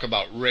can't talk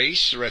about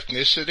race or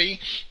ethnicity.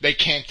 They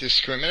can't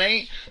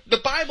discriminate. The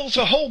Bible's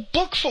a whole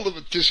book full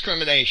of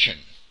discrimination.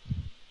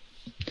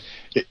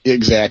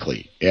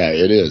 Exactly. Yeah,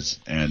 it is.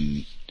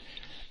 And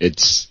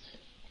it's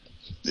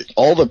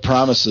all the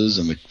promises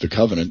and the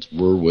covenant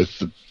were with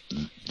the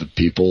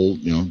people,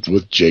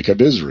 with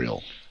Jacob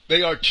Israel.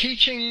 They are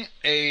teaching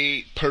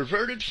a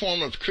perverted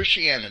form of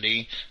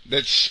Christianity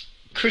that's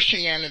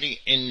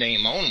Christianity in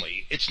name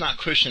only. It's not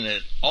Christian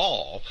at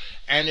all,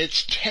 and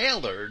it's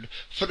tailored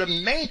for the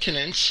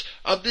maintenance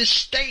of this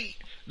state,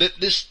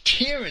 this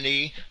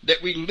tyranny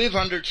that we live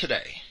under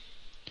today.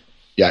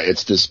 Yeah,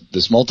 it's this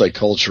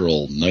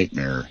multicultural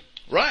nightmare.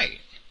 Right.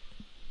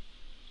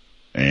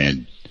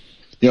 And,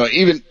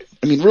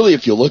 really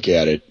if you look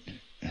at it,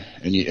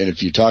 and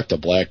if you talk to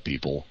black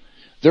people,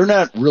 they're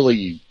not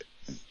really,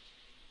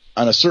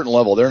 on a certain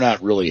level, they're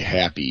not really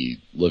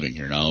happy living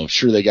here. Now,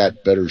 sure, they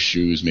got better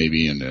shoes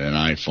maybe and an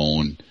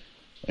iPhone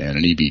and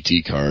an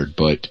EBT card,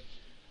 but,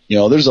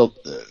 there's a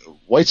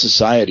white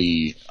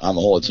society on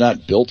the whole, it's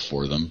not built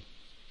for them,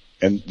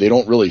 and they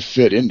don't really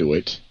fit into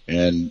it,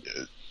 and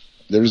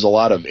there's a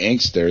lot of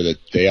angst there that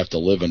they have to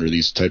live under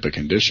these type of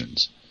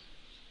conditions.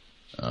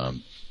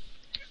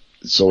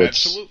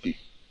 Absolutely.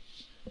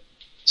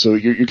 So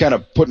you're kind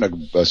of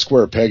putting a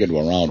square peg into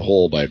a round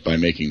hole by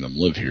making them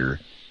live here.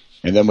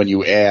 And then when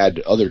you add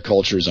other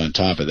cultures on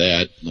top of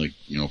that, like,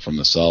 from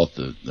the South,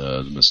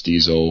 the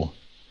mestizo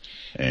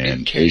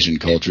and Asian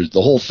cultures,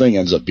 the whole thing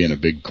ends up being a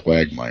big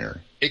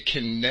quagmire. It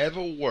can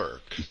never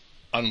work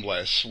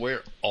unless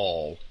we're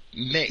all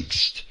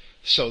mixed.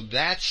 So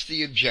that's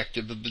the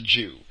objective of the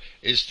Jew,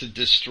 is to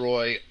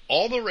destroy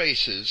all the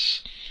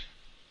races,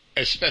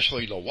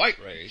 especially the white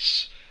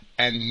race,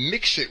 and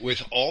mix it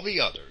with all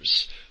the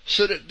others,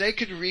 so that they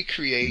could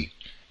recreate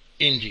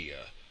India,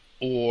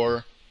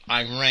 or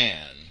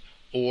Iran,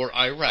 or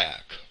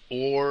Iraq,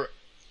 or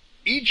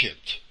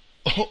Egypt,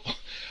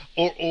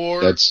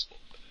 or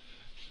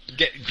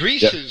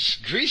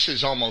Greece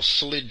is almost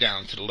slid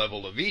down to the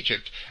level of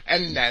Egypt,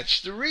 and that's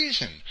the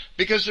reason,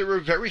 because there were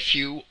very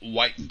few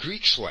white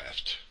Greeks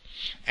left,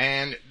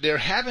 and there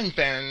haven't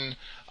been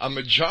a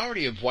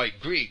majority of white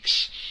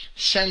Greeks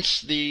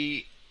since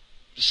the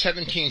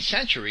 17th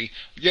century.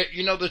 Yet,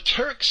 the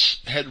Turks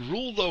had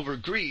ruled over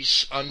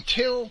Greece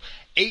until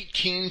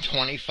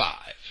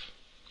 1825.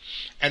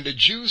 And the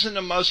Jews and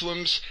the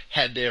Muslims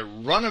had their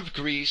run of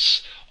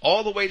Greece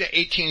all the way to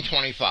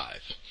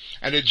 1825.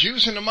 And the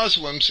Jews and the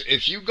Muslims,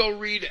 if you go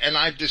read, and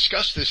I've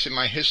discussed this in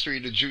my History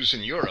of the Jews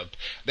in Europe,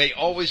 they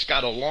always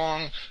got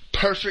along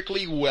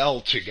perfectly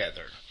well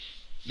together.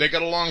 They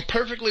got along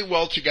perfectly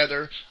well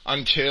together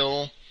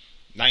until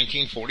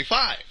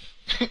 1945.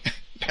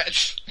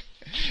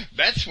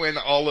 That's when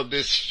all of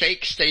this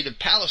fake state of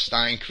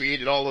Palestine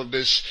created all of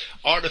this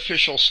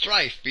artificial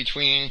strife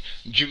between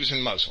Jews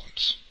and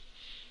Muslims.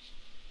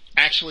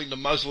 Actually, the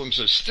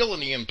Muslims are still in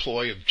the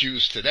employ of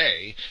Jews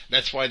today.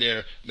 That's why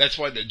the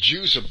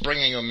Jews are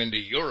bringing them into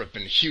Europe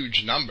in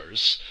huge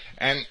numbers,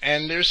 and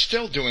they're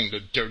still doing the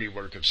dirty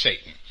work of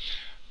Satan.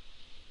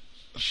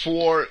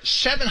 For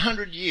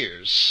 700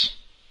 years,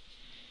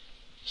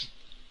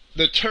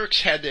 the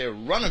Turks had their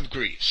run of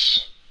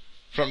Greece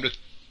from the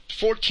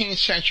 14th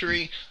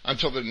century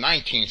until the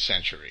 19th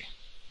century,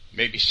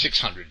 maybe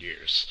 600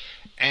 years.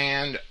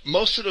 And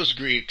most of those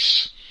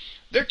Greeks,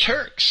 they're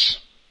Turks.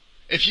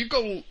 If you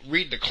go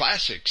read the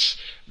classics,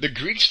 the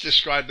Greeks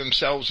describe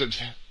themselves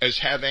as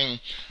having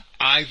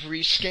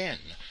ivory skin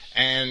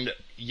and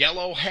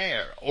yellow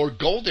hair or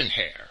golden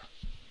hair.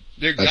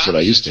 Their That's what I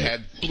used to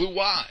had blue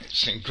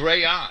eyes and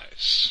gray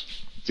eyes.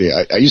 See,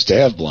 I used to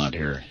have blonde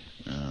hair.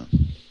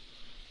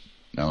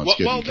 Now it's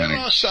well, there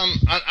are some,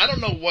 I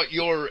don't know what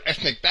your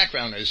ethnic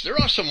background is. There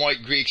are some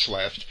white Greeks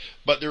left,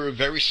 but they're a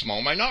very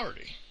small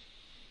minority.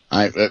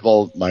 My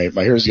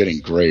hair is getting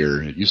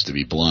grayer. It used to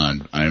be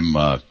blonde.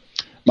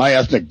 My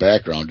ethnic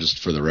background, just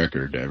for the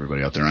record,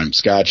 everybody out there, I'm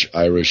Scotch,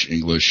 Irish,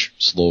 English,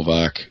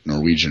 Slovak,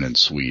 Norwegian, and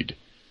Swede.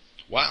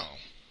 Wow,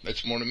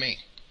 that's more than me.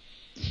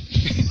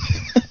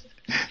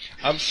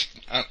 I'm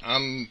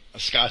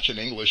Scotch and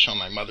English on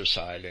my mother's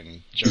side,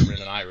 and German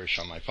and Irish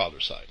on my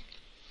father's side.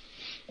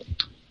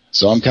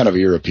 So I'm kind of a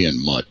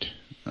European mutt.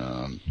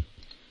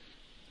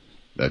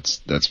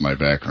 That's my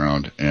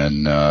background.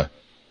 And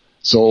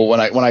so when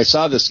I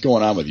saw this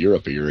going on with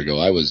Europe a year ago,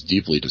 I was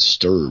deeply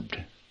disturbed.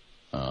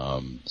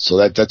 So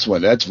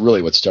that's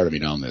really what started me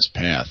down this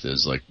path,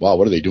 is like, wow,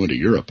 what are they doing to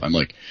Europe? I'm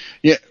like,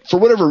 yeah, for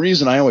whatever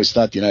reason, I always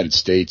thought the United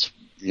States,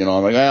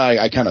 I'm like,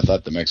 I kind of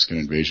thought the Mexican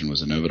invasion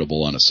was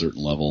inevitable on a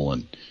certain level,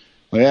 and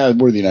we're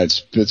the United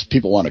States.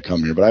 People want to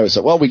come here, but I always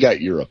thought, well, we got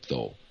Europe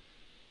though,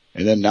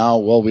 and then now,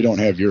 well, we don't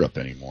have Europe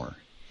anymore.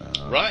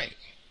 Right.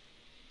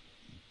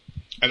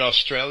 And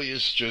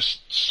Australia's just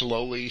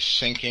slowly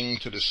sinking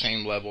to the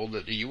same level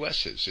that the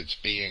U.S. is.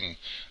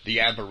 The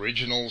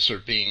Aboriginals are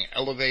being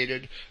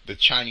elevated. The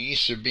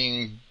Chinese are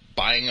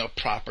buying up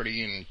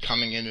property and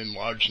coming in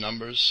large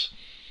numbers.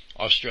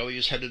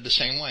 Australia's headed the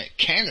same way.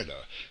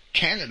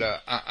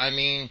 Canada, I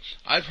mean,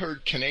 I've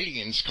heard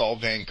Canadians call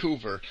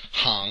Vancouver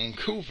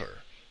Hongcouver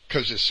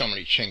because there's so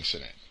many chinks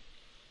in it.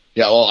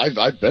 Yeah, well,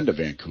 I've been to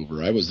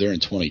Vancouver. I was there in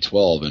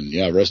 2012, and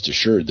yeah, rest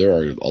assured, there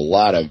are a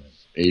lot of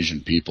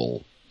Asian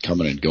people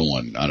coming and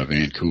going out of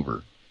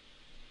Vancouver.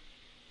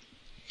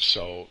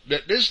 So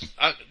there's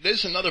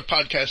another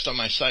podcast on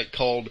my site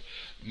called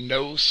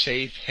No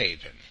Safe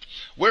Haven.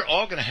 We're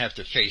all going to have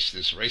to face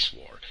this race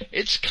war.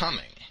 It's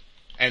coming.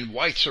 And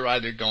whites are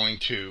either going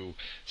to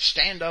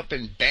stand up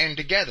and band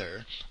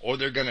together, or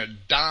they're going to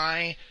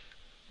die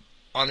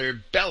on their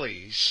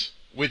bellies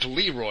with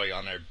Leroy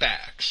on their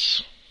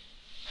backs.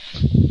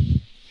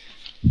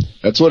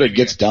 That's what it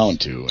gets down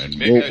to, and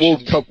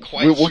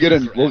we'll get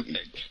in.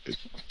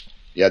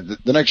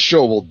 The next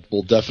show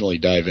we'll definitely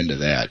dive into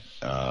that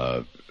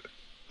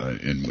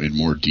in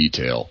more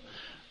detail.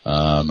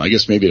 I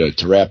guess maybe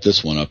to wrap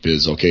this one up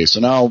is okay. So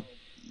now,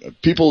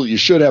 people, you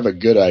should have a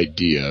good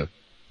idea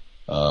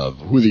of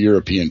who the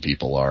European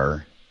people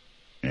are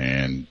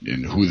and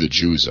who the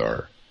Jews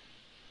are.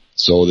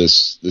 So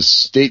this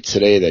state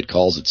today that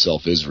calls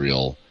itself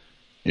Israel,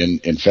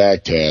 in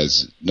fact,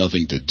 has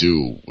nothing to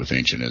do with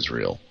ancient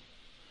Israel.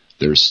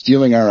 They're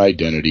stealing our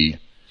identity.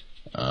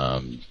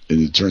 And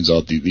it turns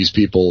out these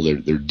people,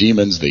 they're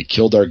demons. They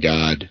killed our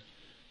God.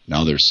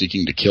 Now they're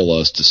seeking to kill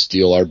us to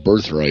steal our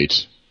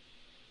birthright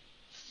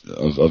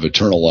of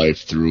eternal life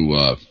through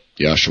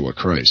Yahshua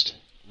Christ.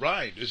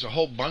 Right. There's a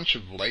whole bunch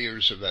of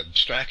layers of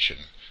abstraction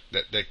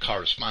that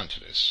correspond to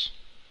this.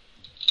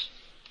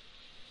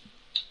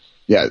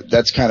 Yeah,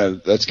 that's kind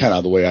of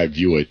the way I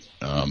view it.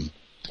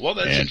 Well,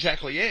 that's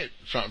exactly it.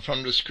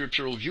 From the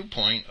scriptural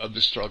viewpoint of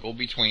the struggle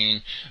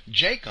between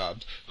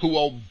Jacob, who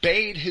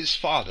obeyed his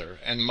father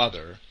and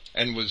mother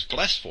and was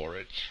blessed for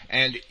it,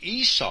 and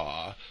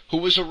Esau, who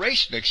was a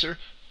race mixer,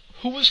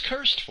 who was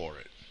cursed for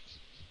it.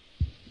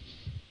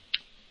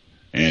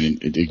 And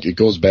it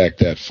goes back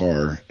that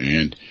far.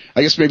 And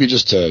I guess maybe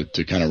just to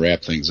kind of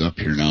wrap things up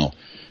here now,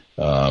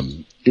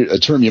 a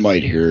term you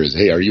might hear is,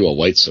 hey, are you a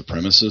white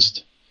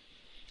supremacist?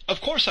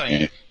 Of course I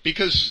am,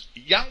 because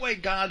Yahweh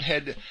God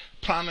had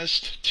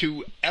promised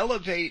to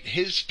elevate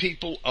his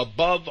people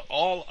above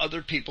all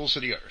other peoples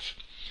of the earth.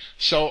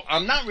 So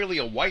I'm not really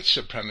a white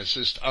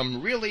supremacist.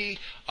 I'm really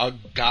a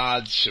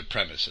God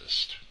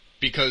supremacist,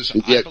 because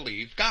I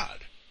believe God.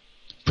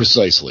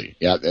 Precisely.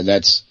 Yeah,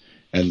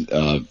 and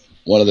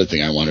one other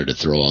thing I wanted to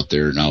throw out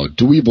there now,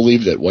 do we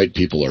believe that white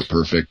people are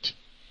perfect?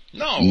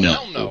 No,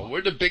 hell no.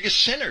 We're the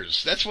biggest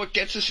sinners. That's what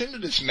gets us into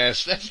this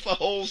mess. That's the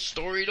whole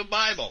story of the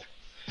Bible.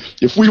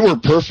 If we were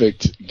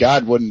perfect,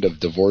 God wouldn't have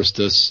divorced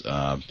us,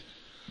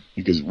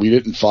 because we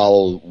didn't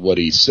follow what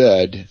he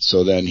said.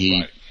 So then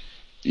he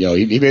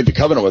made the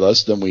covenant with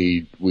us, then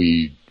we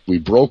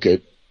broke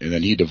it, and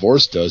then he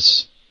divorced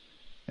us,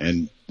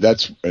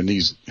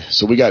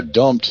 so we got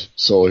dumped.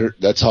 So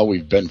that's how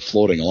we've been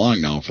floating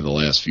along now for the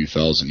last few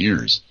thousand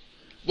years.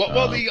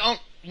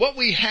 What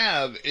we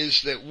have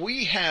is that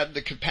we have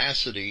the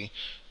capacity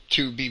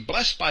to be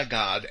blessed by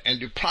God and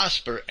to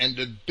prosper and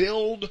to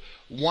build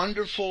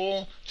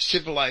wonderful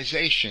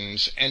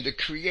civilizations and to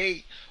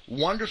create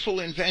wonderful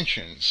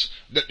inventions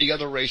that the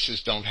other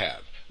races don't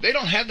have. They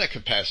don't have that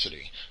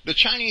capacity. The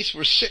Chinese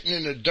were sitting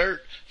in the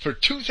dirt for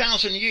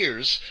 2,000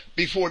 years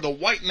before the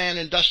white man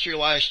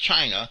industrialized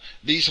China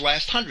these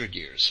last 100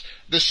 years.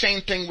 The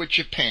same thing with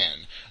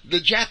Japan. The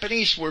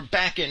Japanese were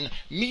back in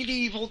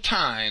medieval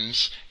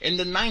times in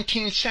the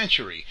 19th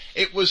century.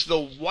 It was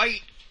the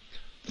white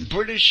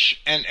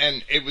British, and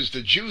it was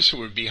the Jews who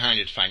were behind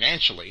it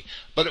financially,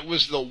 but it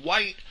was the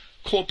white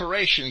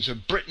corporations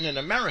of Britain and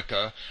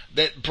America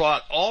that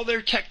brought all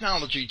their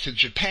technology to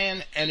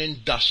Japan and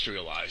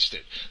industrialized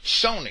it.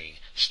 Sony,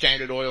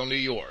 Standard Oil New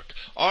York.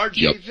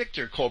 RJ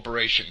Victor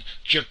Corporation,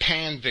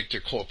 Japan Victor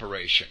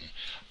Corporation.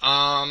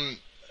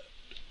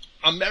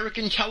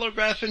 American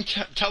Telegraph and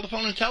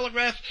Telephone and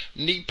Telegraph,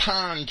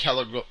 Nippon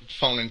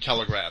Telephone and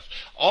Telegraph.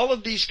 All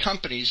of these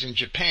companies in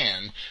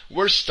Japan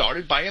were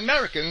started by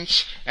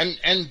Americans and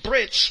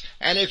Brits,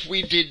 and if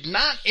we did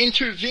not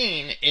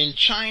intervene in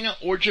China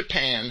or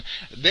Japan,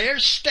 their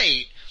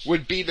state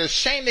would be the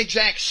same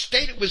exact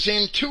state it was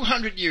in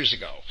 200 years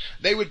ago.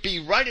 They would be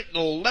right at the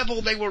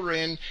level they were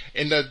in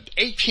the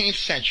 18th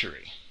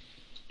century.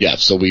 Yeah,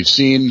 so we've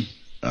seen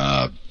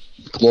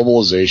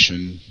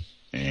globalization,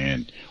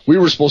 and we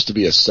were supposed to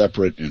be a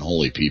separate and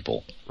holy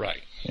people.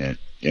 Right. And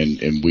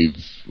we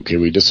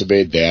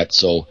disobeyed that.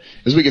 So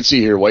as we can see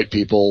here, white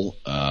people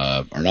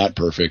are not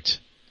perfect.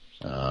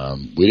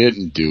 We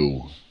didn't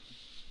do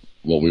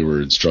what we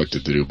were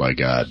instructed to do by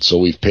God. So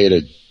we've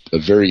paid a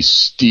very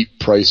steep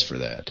price for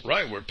that.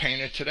 Right, we're paying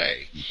it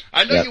today.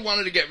 I know you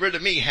wanted to get rid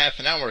of me half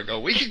an hour ago.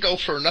 We could go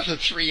for another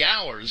 3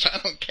 hours. I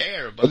don't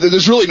care. But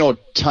there's really no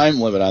time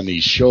limit on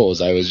these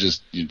shows. I was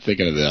just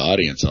thinking of the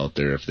audience out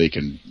there, if they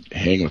can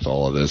hang with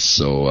all of this.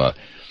 So,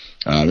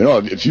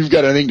 if you've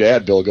got anything to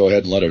add, Bill, go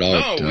ahead and let it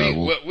out.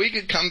 No, we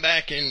could come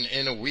back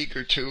in a week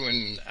or two,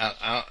 and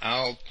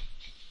I'll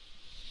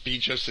be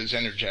just as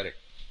energetic.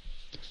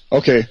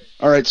 Okay.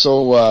 All right.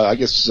 So, I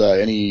guess,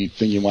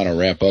 anything you want to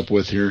wrap up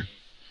with here?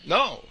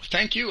 No,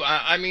 thank you.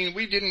 I mean,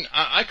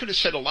 I could have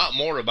said a lot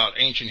more about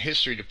ancient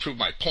history to prove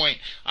my point.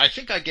 I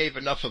think I gave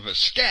enough of a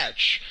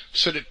sketch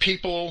so that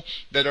people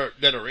that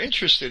are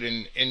interested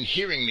in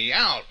hearing me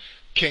out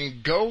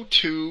can go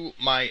to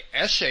my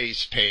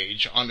essays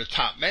page on the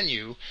top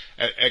menu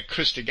at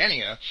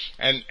Christogenea,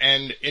 and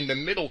in the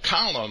middle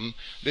column,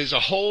 there's a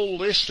whole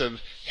list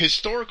of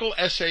historical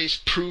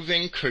essays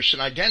proving Christian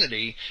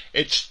identity.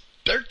 It's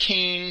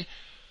 13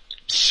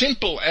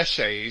 simple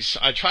essays.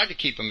 I tried to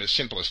keep them as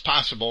simple as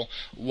possible,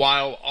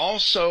 while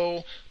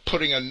also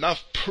putting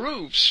enough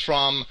proofs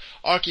from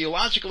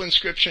archaeological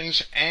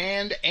inscriptions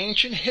and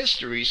ancient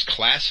histories,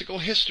 classical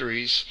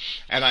histories,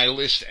 and I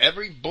list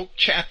every book,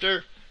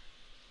 chapter,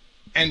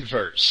 and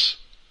verse,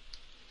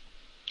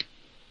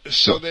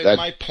 so that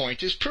my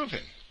point is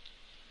proven.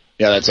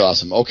 Yeah, that's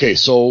awesome. Okay,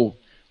 so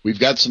we've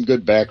got some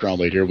good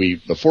background right here.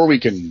 Before we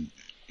can,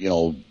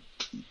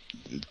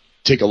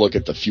 take a look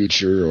at the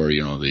future, or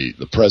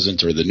the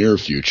present or the near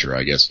future,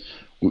 I guess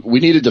we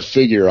needed to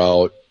figure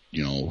out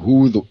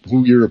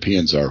who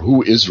Europeans are,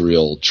 who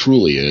Israel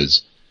truly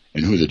is,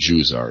 and who the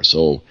Jews are.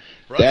 So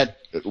that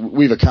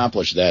we've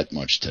accomplished that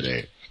much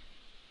today.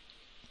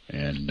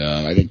 And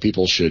I think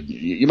people should.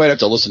 You might have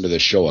to listen to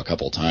this show a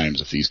couple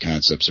times if these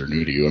concepts are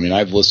new to you. I mean,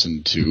 I've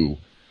listened to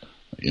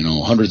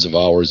hundreds of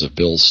hours of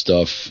Bill's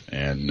stuff,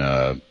 and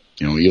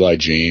Eli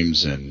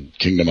James and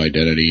Kingdom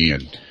Identity,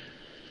 and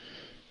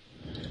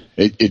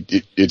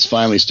it's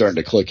finally starting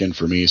to click in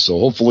for me. So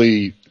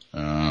hopefully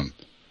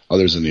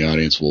others in the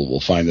audience will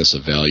find this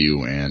of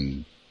value,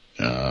 and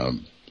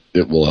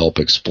it will help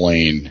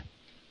explain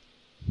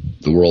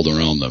the world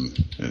around them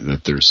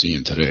that they're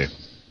seeing today.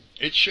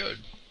 It should.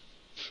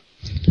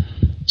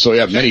 So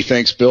many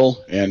thanks,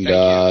 Bill, and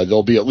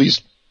there'll be at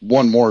least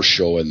one more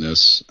show in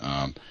this.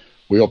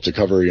 We hope to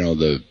cover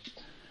the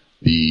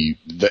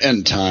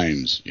end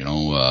times,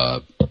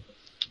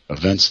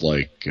 events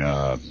like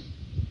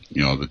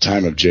the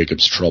time of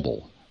Jacob's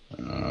trouble,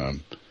 the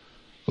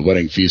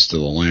wedding feast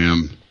of the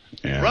Lamb.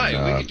 And,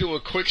 we can do a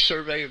quick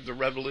survey of the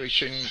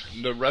revelation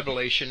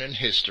in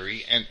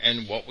history,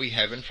 and what we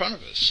have in front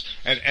of us.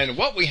 And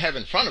what we have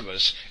in front of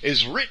us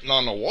is written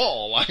on the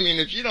wall. I mean,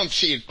 if you don't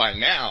see it by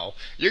now,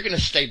 you're going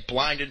to stay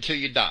blind until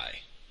you die.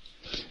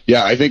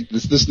 Yeah, I think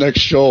this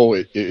next show,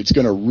 it's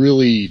going to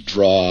really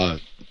draw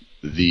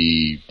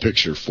the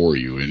picture for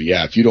you. And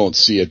if you don't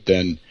see it,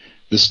 then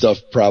this stuff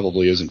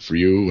probably isn't for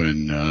you,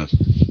 and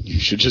you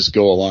should just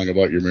go along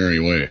about your merry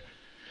way.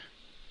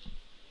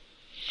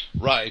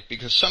 Right,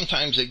 because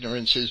sometimes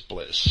ignorance is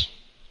bliss.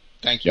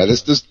 Thank you. Yeah,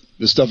 this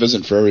stuff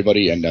isn't for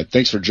everybody, and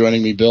thanks for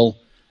joining me, Bill.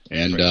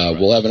 And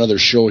we'll have another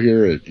show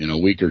here in a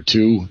week or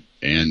two,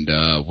 and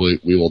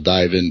we will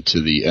dive into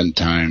the end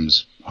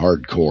times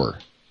hardcore.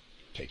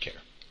 Take care.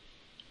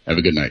 Have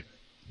a good night.